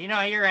guess,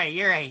 you're right,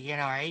 you're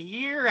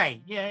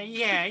right.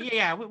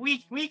 Yeah,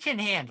 we can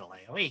handle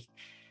it.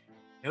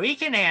 We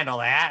can handle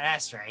that,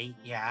 that's right.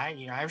 Yeah,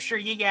 I'm sure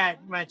you got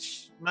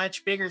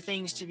much bigger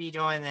things to be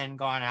doing than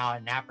going out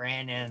and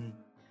apprehending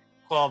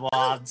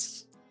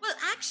kobolds. Well,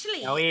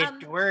 actually,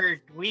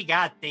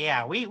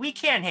 we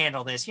can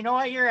handle this. You know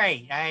what? You're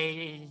right.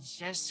 It's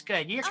just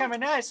good. You're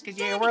coming to us because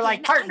we're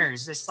like Danigan,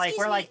 partners. It's like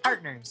we're like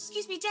partners.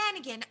 Excuse me,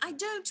 Danigan. I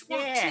don't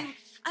want to.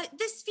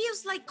 This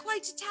feels like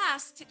quite a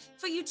task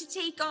for you to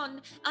take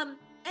on.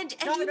 And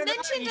you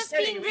mentioned us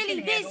being really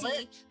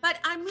busy, but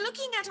I'm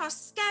looking at our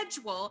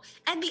schedule,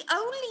 and the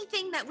only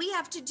thing that we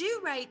have to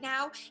do right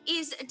now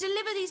is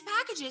deliver these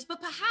packages.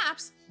 But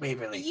perhaps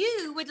Waverly.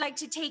 you would like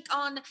to take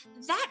on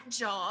that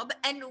job,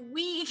 and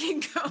we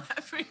can go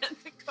apprehend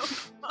the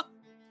kobold.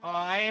 Oh,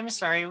 I am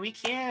sorry. We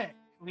can't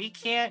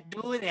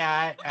do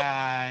that.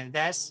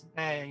 That's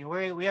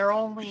we are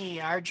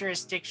only, our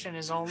jurisdiction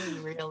is only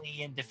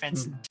really in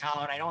defense of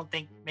town. I don't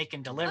think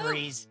making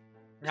deliveries.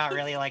 Not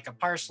really like a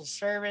parcel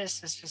service.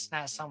 It's just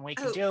not something we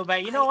can do.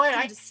 But you know what?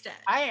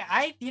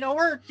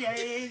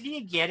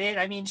 You get it.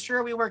 I mean,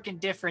 sure, we work in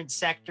different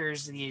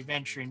sectors of the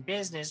adventuring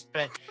business,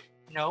 but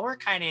we're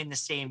kind of in the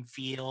same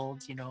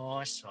field,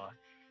 so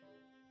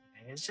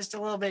it's just a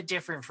little bit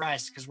different for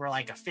us because we're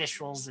like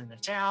officials in the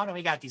town and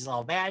we got these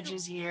little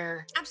badges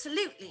here.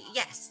 Absolutely,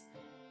 yes.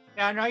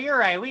 No, you're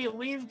right.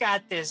 We've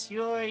got this.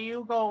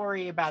 You go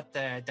worry about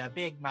the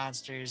big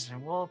monsters,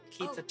 and we'll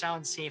keep the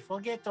town safe. We'll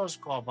get those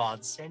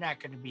kobolds. They're not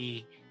gonna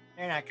be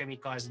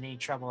causing any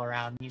trouble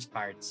around these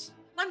parts.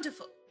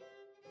 Wonderful.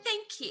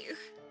 Thank you.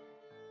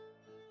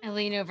 I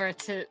lean over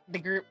to the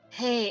group.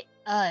 Hey,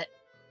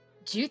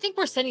 do you think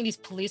we're sending these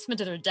policemen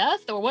to their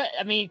death, or what?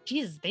 I mean,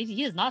 Jesus,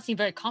 he does not seem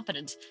very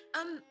competent.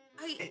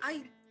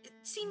 I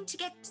seem to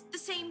get the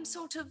same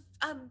sort of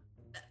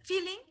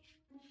feeling.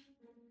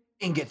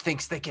 Ingot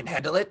thinks they can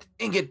handle it.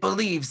 Ingot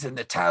believes in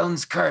the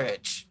town's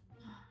courage.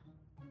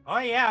 Oh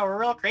yeah, we're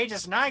real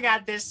courageous. And I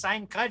got this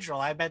signed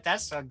cudgel. I bet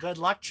that's a good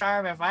luck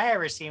charm if I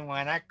ever seen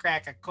one. I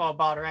crack a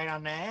kobold right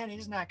on the head.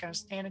 He's not going to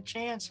stand a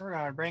chance. We're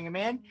going to bring him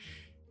in.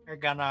 We're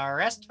going to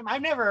arrest him.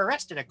 I've never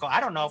arrested a kobold. I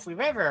don't know if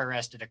we've ever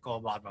arrested a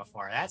kobold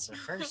before. That's a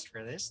first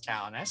for this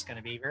town. That's going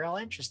to be real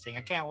interesting.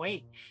 I can't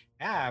wait.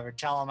 Yeah, I would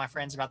tell all my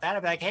friends about that.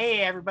 I'd be like,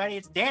 hey, everybody,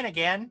 it's Dan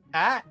again.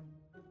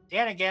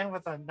 Dan again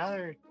with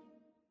another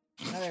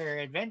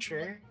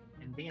adventure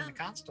and being the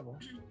constable.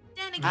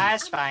 Danigan,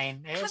 that's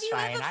fine. It's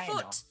fine. I know.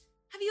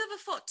 Have you ever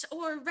fought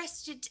or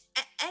arrested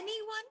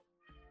anyone?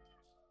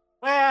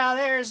 Well,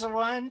 there's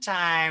one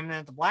time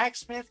that the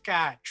blacksmith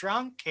got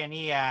drunk, and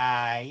we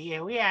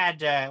had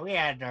to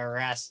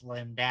wrestle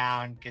him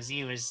down because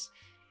he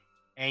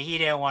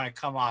didn't want to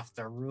come off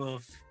the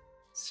roof,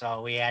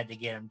 so we had to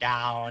get him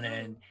down,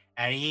 and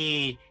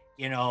he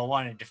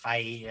wanted to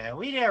fight.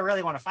 We didn't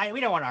really want to fight.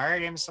 We didn't want to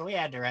hurt him, so we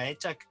had to. It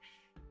took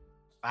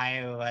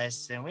 5 of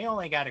us, and we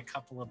only got a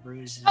couple of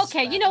bruises.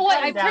 Okay, you know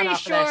what? I'm pretty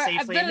sure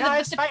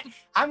it's fine.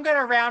 I'm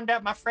gonna round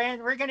up my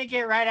friend. We're gonna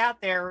get right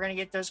out there. We're gonna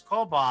get those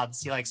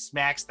kobolds. He like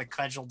smacks the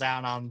cudgel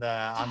down on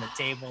the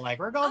table. Like,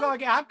 we're gonna go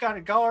again. I'm gonna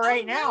go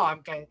right now.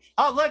 I'm gonna.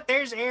 Oh, look,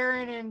 there's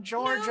Aaron and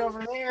George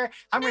over there.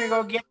 I'm gonna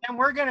go get them.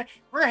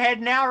 We're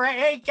heading out, right?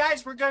 Hey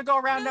guys, we're gonna go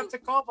round up the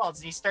kobolds.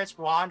 And he starts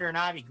wandering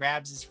off. He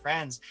grabs his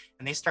friends,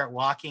 and they start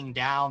walking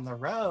down the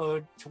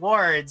road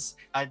towards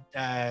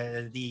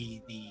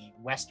the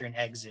western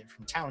exit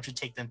from town, which would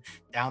take them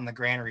down the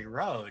Granary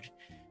Road.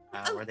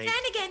 Where they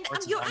Danigan,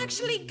 you're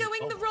actually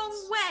going the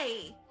wrong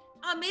way.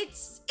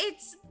 It's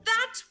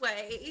that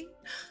way.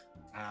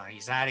 Oh,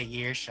 he's out of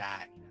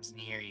earshot. He doesn't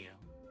hear you.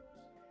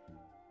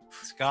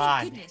 He's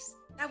gone. Thank goodness.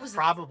 That was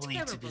probably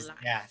to his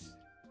death.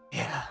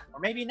 Yeah. Or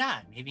maybe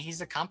not. Maybe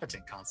he's a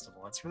competent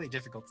constable. It's really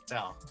difficult to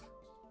tell.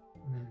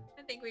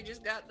 I think we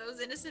just got those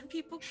innocent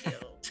people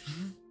killed.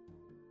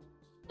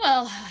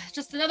 Well,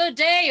 just another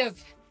day of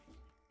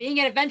being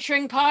an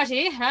adventuring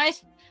party,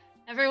 right?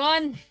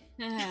 Everyone?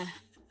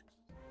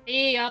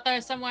 Thee out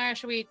there somewhere,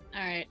 should we?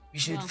 All right. We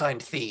should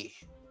find Thee.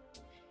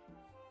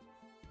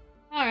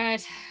 All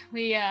right.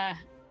 We,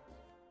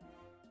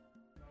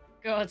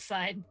 go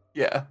outside.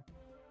 Yeah.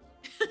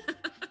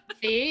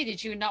 Thea,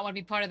 did you not want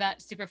to be part of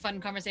that super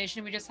fun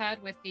conversation we just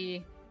had with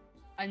the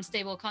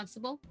unstable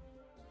constable?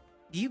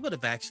 He would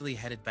have actually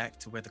headed back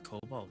to where the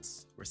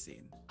kobolds were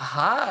seen.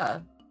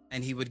 Aha.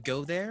 And he would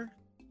go there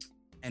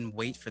and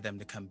wait for them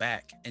to come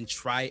back and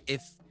try,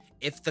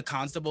 if the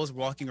constables were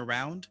walking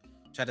around,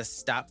 try to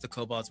stop the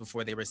kobolds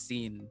before they were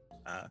seen.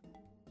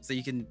 So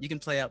you can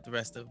play out the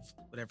rest of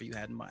whatever you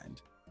had in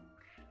mind.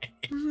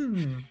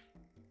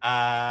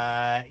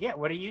 Yeah,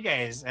 what are you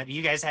guys?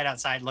 You guys head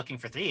outside looking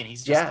for Thea, and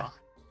he's just gone.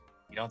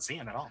 You don't see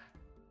him at all.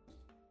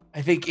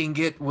 I think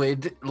Ingot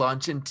would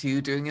launch into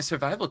doing a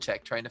survival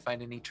check, trying to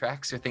find any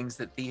tracks or things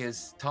that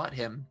Thea's taught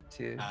him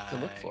to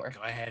look for.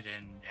 Go ahead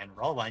and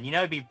roll one. You know,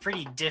 it'd be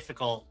pretty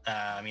difficult.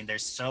 I mean,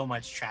 there's so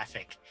much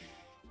traffic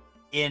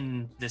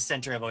in the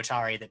center of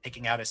Otari that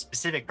picking out a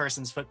specific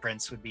person's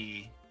footprints would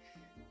be...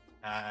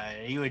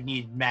 you would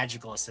need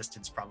magical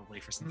assistance probably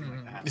for something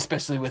like that.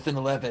 Especially with an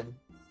 11.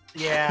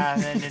 Yeah,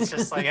 and then it's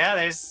just like,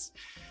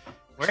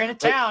 we're in a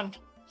town.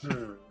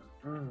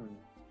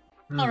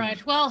 All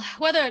right. Well,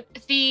 whether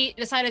Thea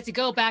decided to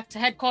go back to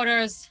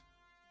headquarters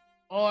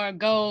or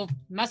go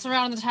mess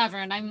around in the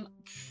tavern, I'm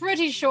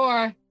pretty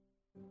sure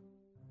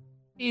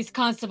these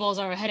constables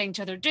are heading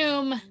to their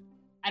doom.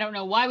 I don't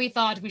know why we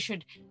thought we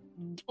should...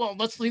 Well,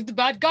 let's leave the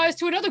bad guys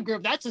to another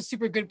group. That's a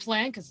super good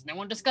plan because no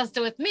one discussed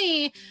it with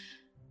me.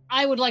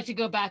 I would like to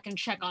go back and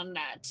check on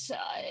that,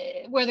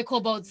 where the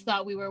kobolds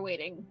thought we were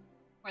waiting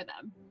for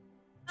them.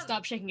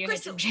 Stop shaking your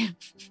head, Jim.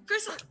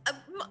 Gristle,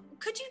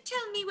 could you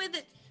tell me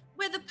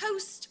where the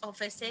post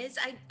office is?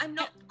 I'm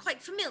not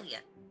quite familiar.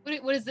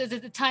 What is this?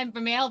 Is it time for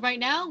mail right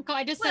now?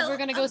 I just said we're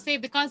gonna go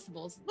save the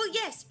constables. Well,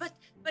 yes, but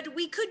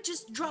we could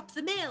just drop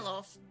the mail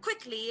off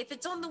quickly if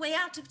it's on the way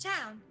out of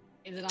town.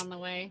 Is it on the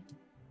way?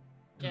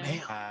 Yeah.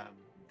 Mail.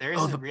 There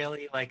isn't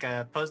really like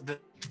a post.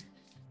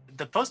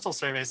 The postal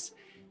service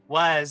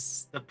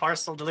was the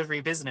parcel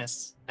delivery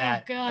business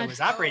that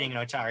was operating in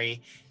Otari,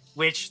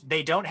 which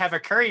they don't have a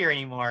courier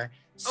anymore.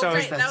 So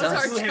that was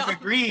our you have job.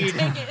 agreed.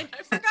 Dang it,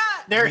 I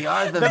forgot. We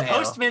are the mail.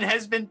 postman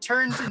has been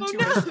turned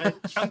into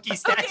a chunky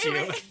statue.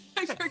 Okay, wait,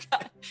 I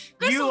forgot.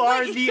 You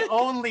are the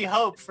only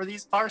hope for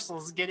these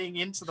parcels getting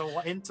into the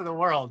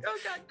world. Oh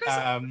God,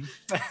 Gristle.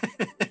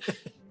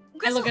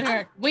 I look at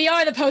her. We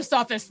are the post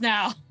office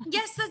now.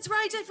 Yes, that's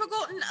right. I've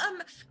forgotten.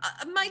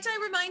 Might I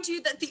remind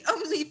you that the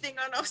only thing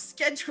on our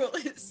schedule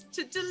is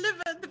to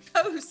deliver the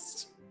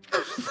post?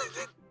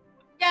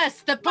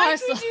 Yes, the Might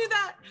parcel. we do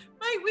that?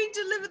 Might we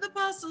deliver the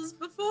parcels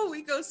before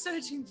we go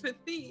searching for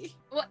Thea?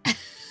 What?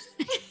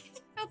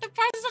 Don't the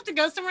parcels have to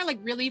go somewhere like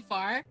really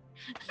far?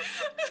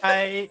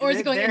 Or is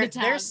it going into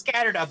town? They're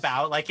scattered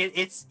about. Like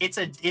it's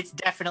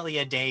definitely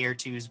a day or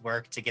two's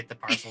work to get the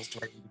parcels to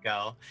where you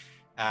go.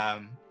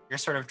 You're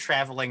sort of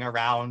traveling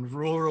around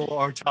rural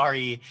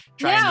Otari.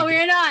 No,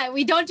 we're not.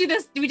 We don't do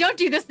this. We don't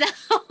do this now.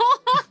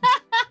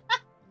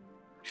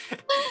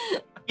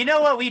 You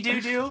know what we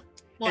do?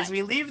 What? Is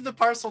we leave the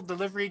parcel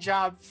delivery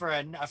job for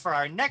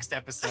our next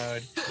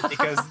episode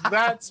because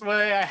that's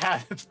what I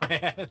had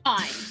planned.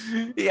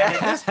 Fine. Yeah. And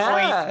at this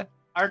point,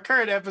 our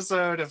current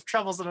episode of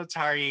Troubles in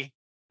Otari,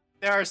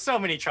 there are so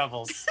many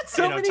troubles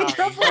So in many Otari.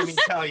 troubles. Let me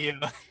tell you.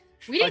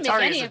 We didn't make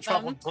Otari any is a of them.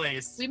 troubled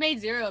place. We made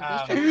 0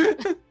 of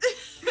those.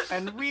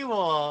 And we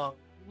will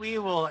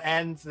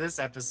end this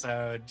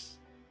episode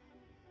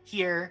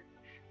here,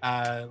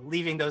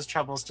 leaving those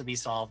troubles to be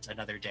solved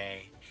another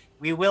day.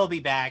 We will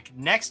be back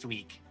next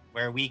week,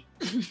 where we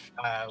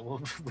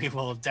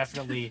will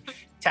definitely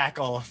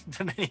tackle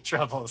the many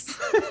troubles.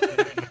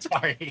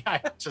 Sorry,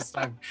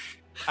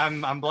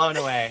 I'm blown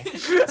away.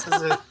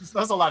 This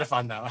was a lot of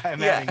fun, though. I'm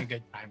having a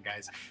good time,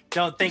 guys.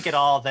 Don't think at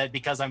all that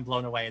because I'm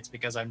blown away, it's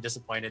because I'm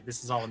disappointed.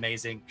 This is all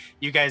amazing.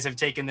 You guys have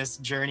taken this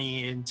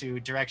journey into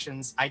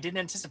directions I didn't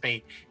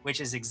anticipate, which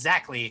is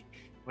exactly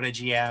what a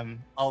GM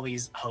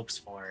always hopes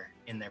for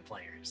in their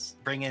players.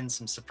 Bring in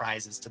some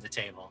surprises to the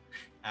table.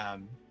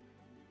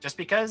 Just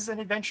because an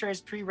adventure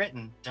is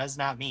pre-written does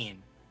not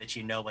mean that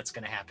you know what's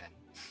going to happen.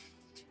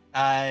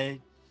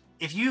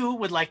 If you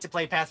would like to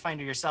play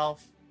Pathfinder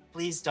yourself,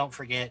 please don't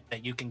forget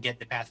that you can get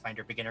the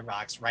Pathfinder Beginner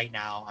Box right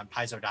now on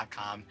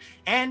Paizo.com.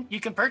 And you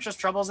can purchase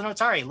Troubles in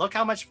Otari. Look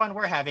how much fun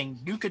we're having.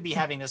 You could be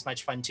having this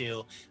much fun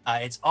too.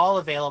 It's all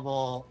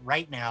available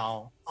right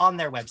now on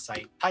their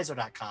website,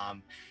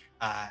 Paizo.com.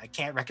 I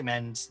can't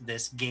recommend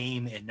this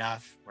game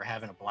enough. We're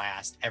having a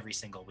blast every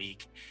single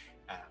week.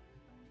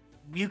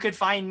 You could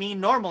find me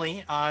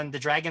normally on the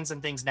Dragons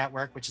and Things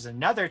Network, which is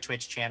another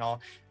Twitch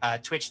channel,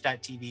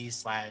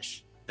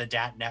 twitch.tv/the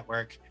DAT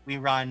Network. We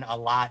run a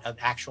lot of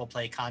actual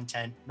play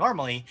content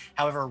normally.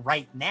 However,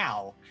 right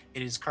now,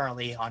 it is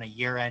currently on a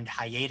year-end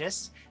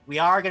hiatus. We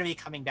are going to be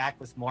coming back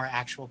with more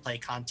actual play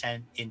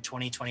content in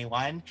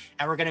 2021,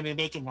 and we're going to be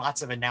making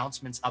lots of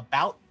announcements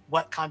about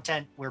what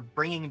content we're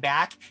bringing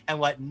back and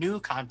what new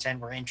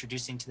content we're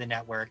introducing to the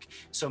network.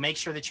 So make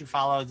sure that you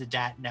follow the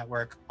DAT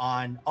Network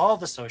on all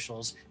the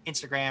socials,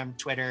 Instagram,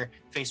 Twitter,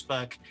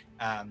 Facebook.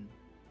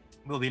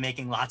 We'll be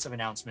making lots of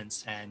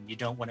announcements, and you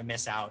don't want to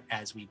miss out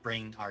as we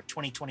bring our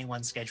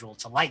 2021 schedule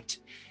to light.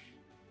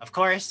 Of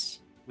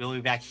course, we'll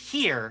be back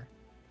here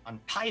on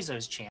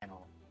Paizo's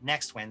channel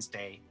next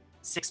Wednesday,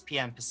 6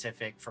 p.m.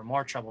 Pacific, for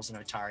more Troubles in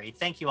Otari.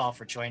 Thank you all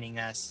for joining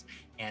us,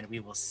 and we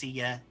will see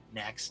you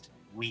next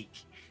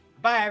week.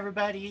 Bye,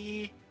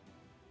 everybody.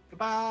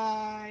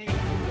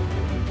 Goodbye.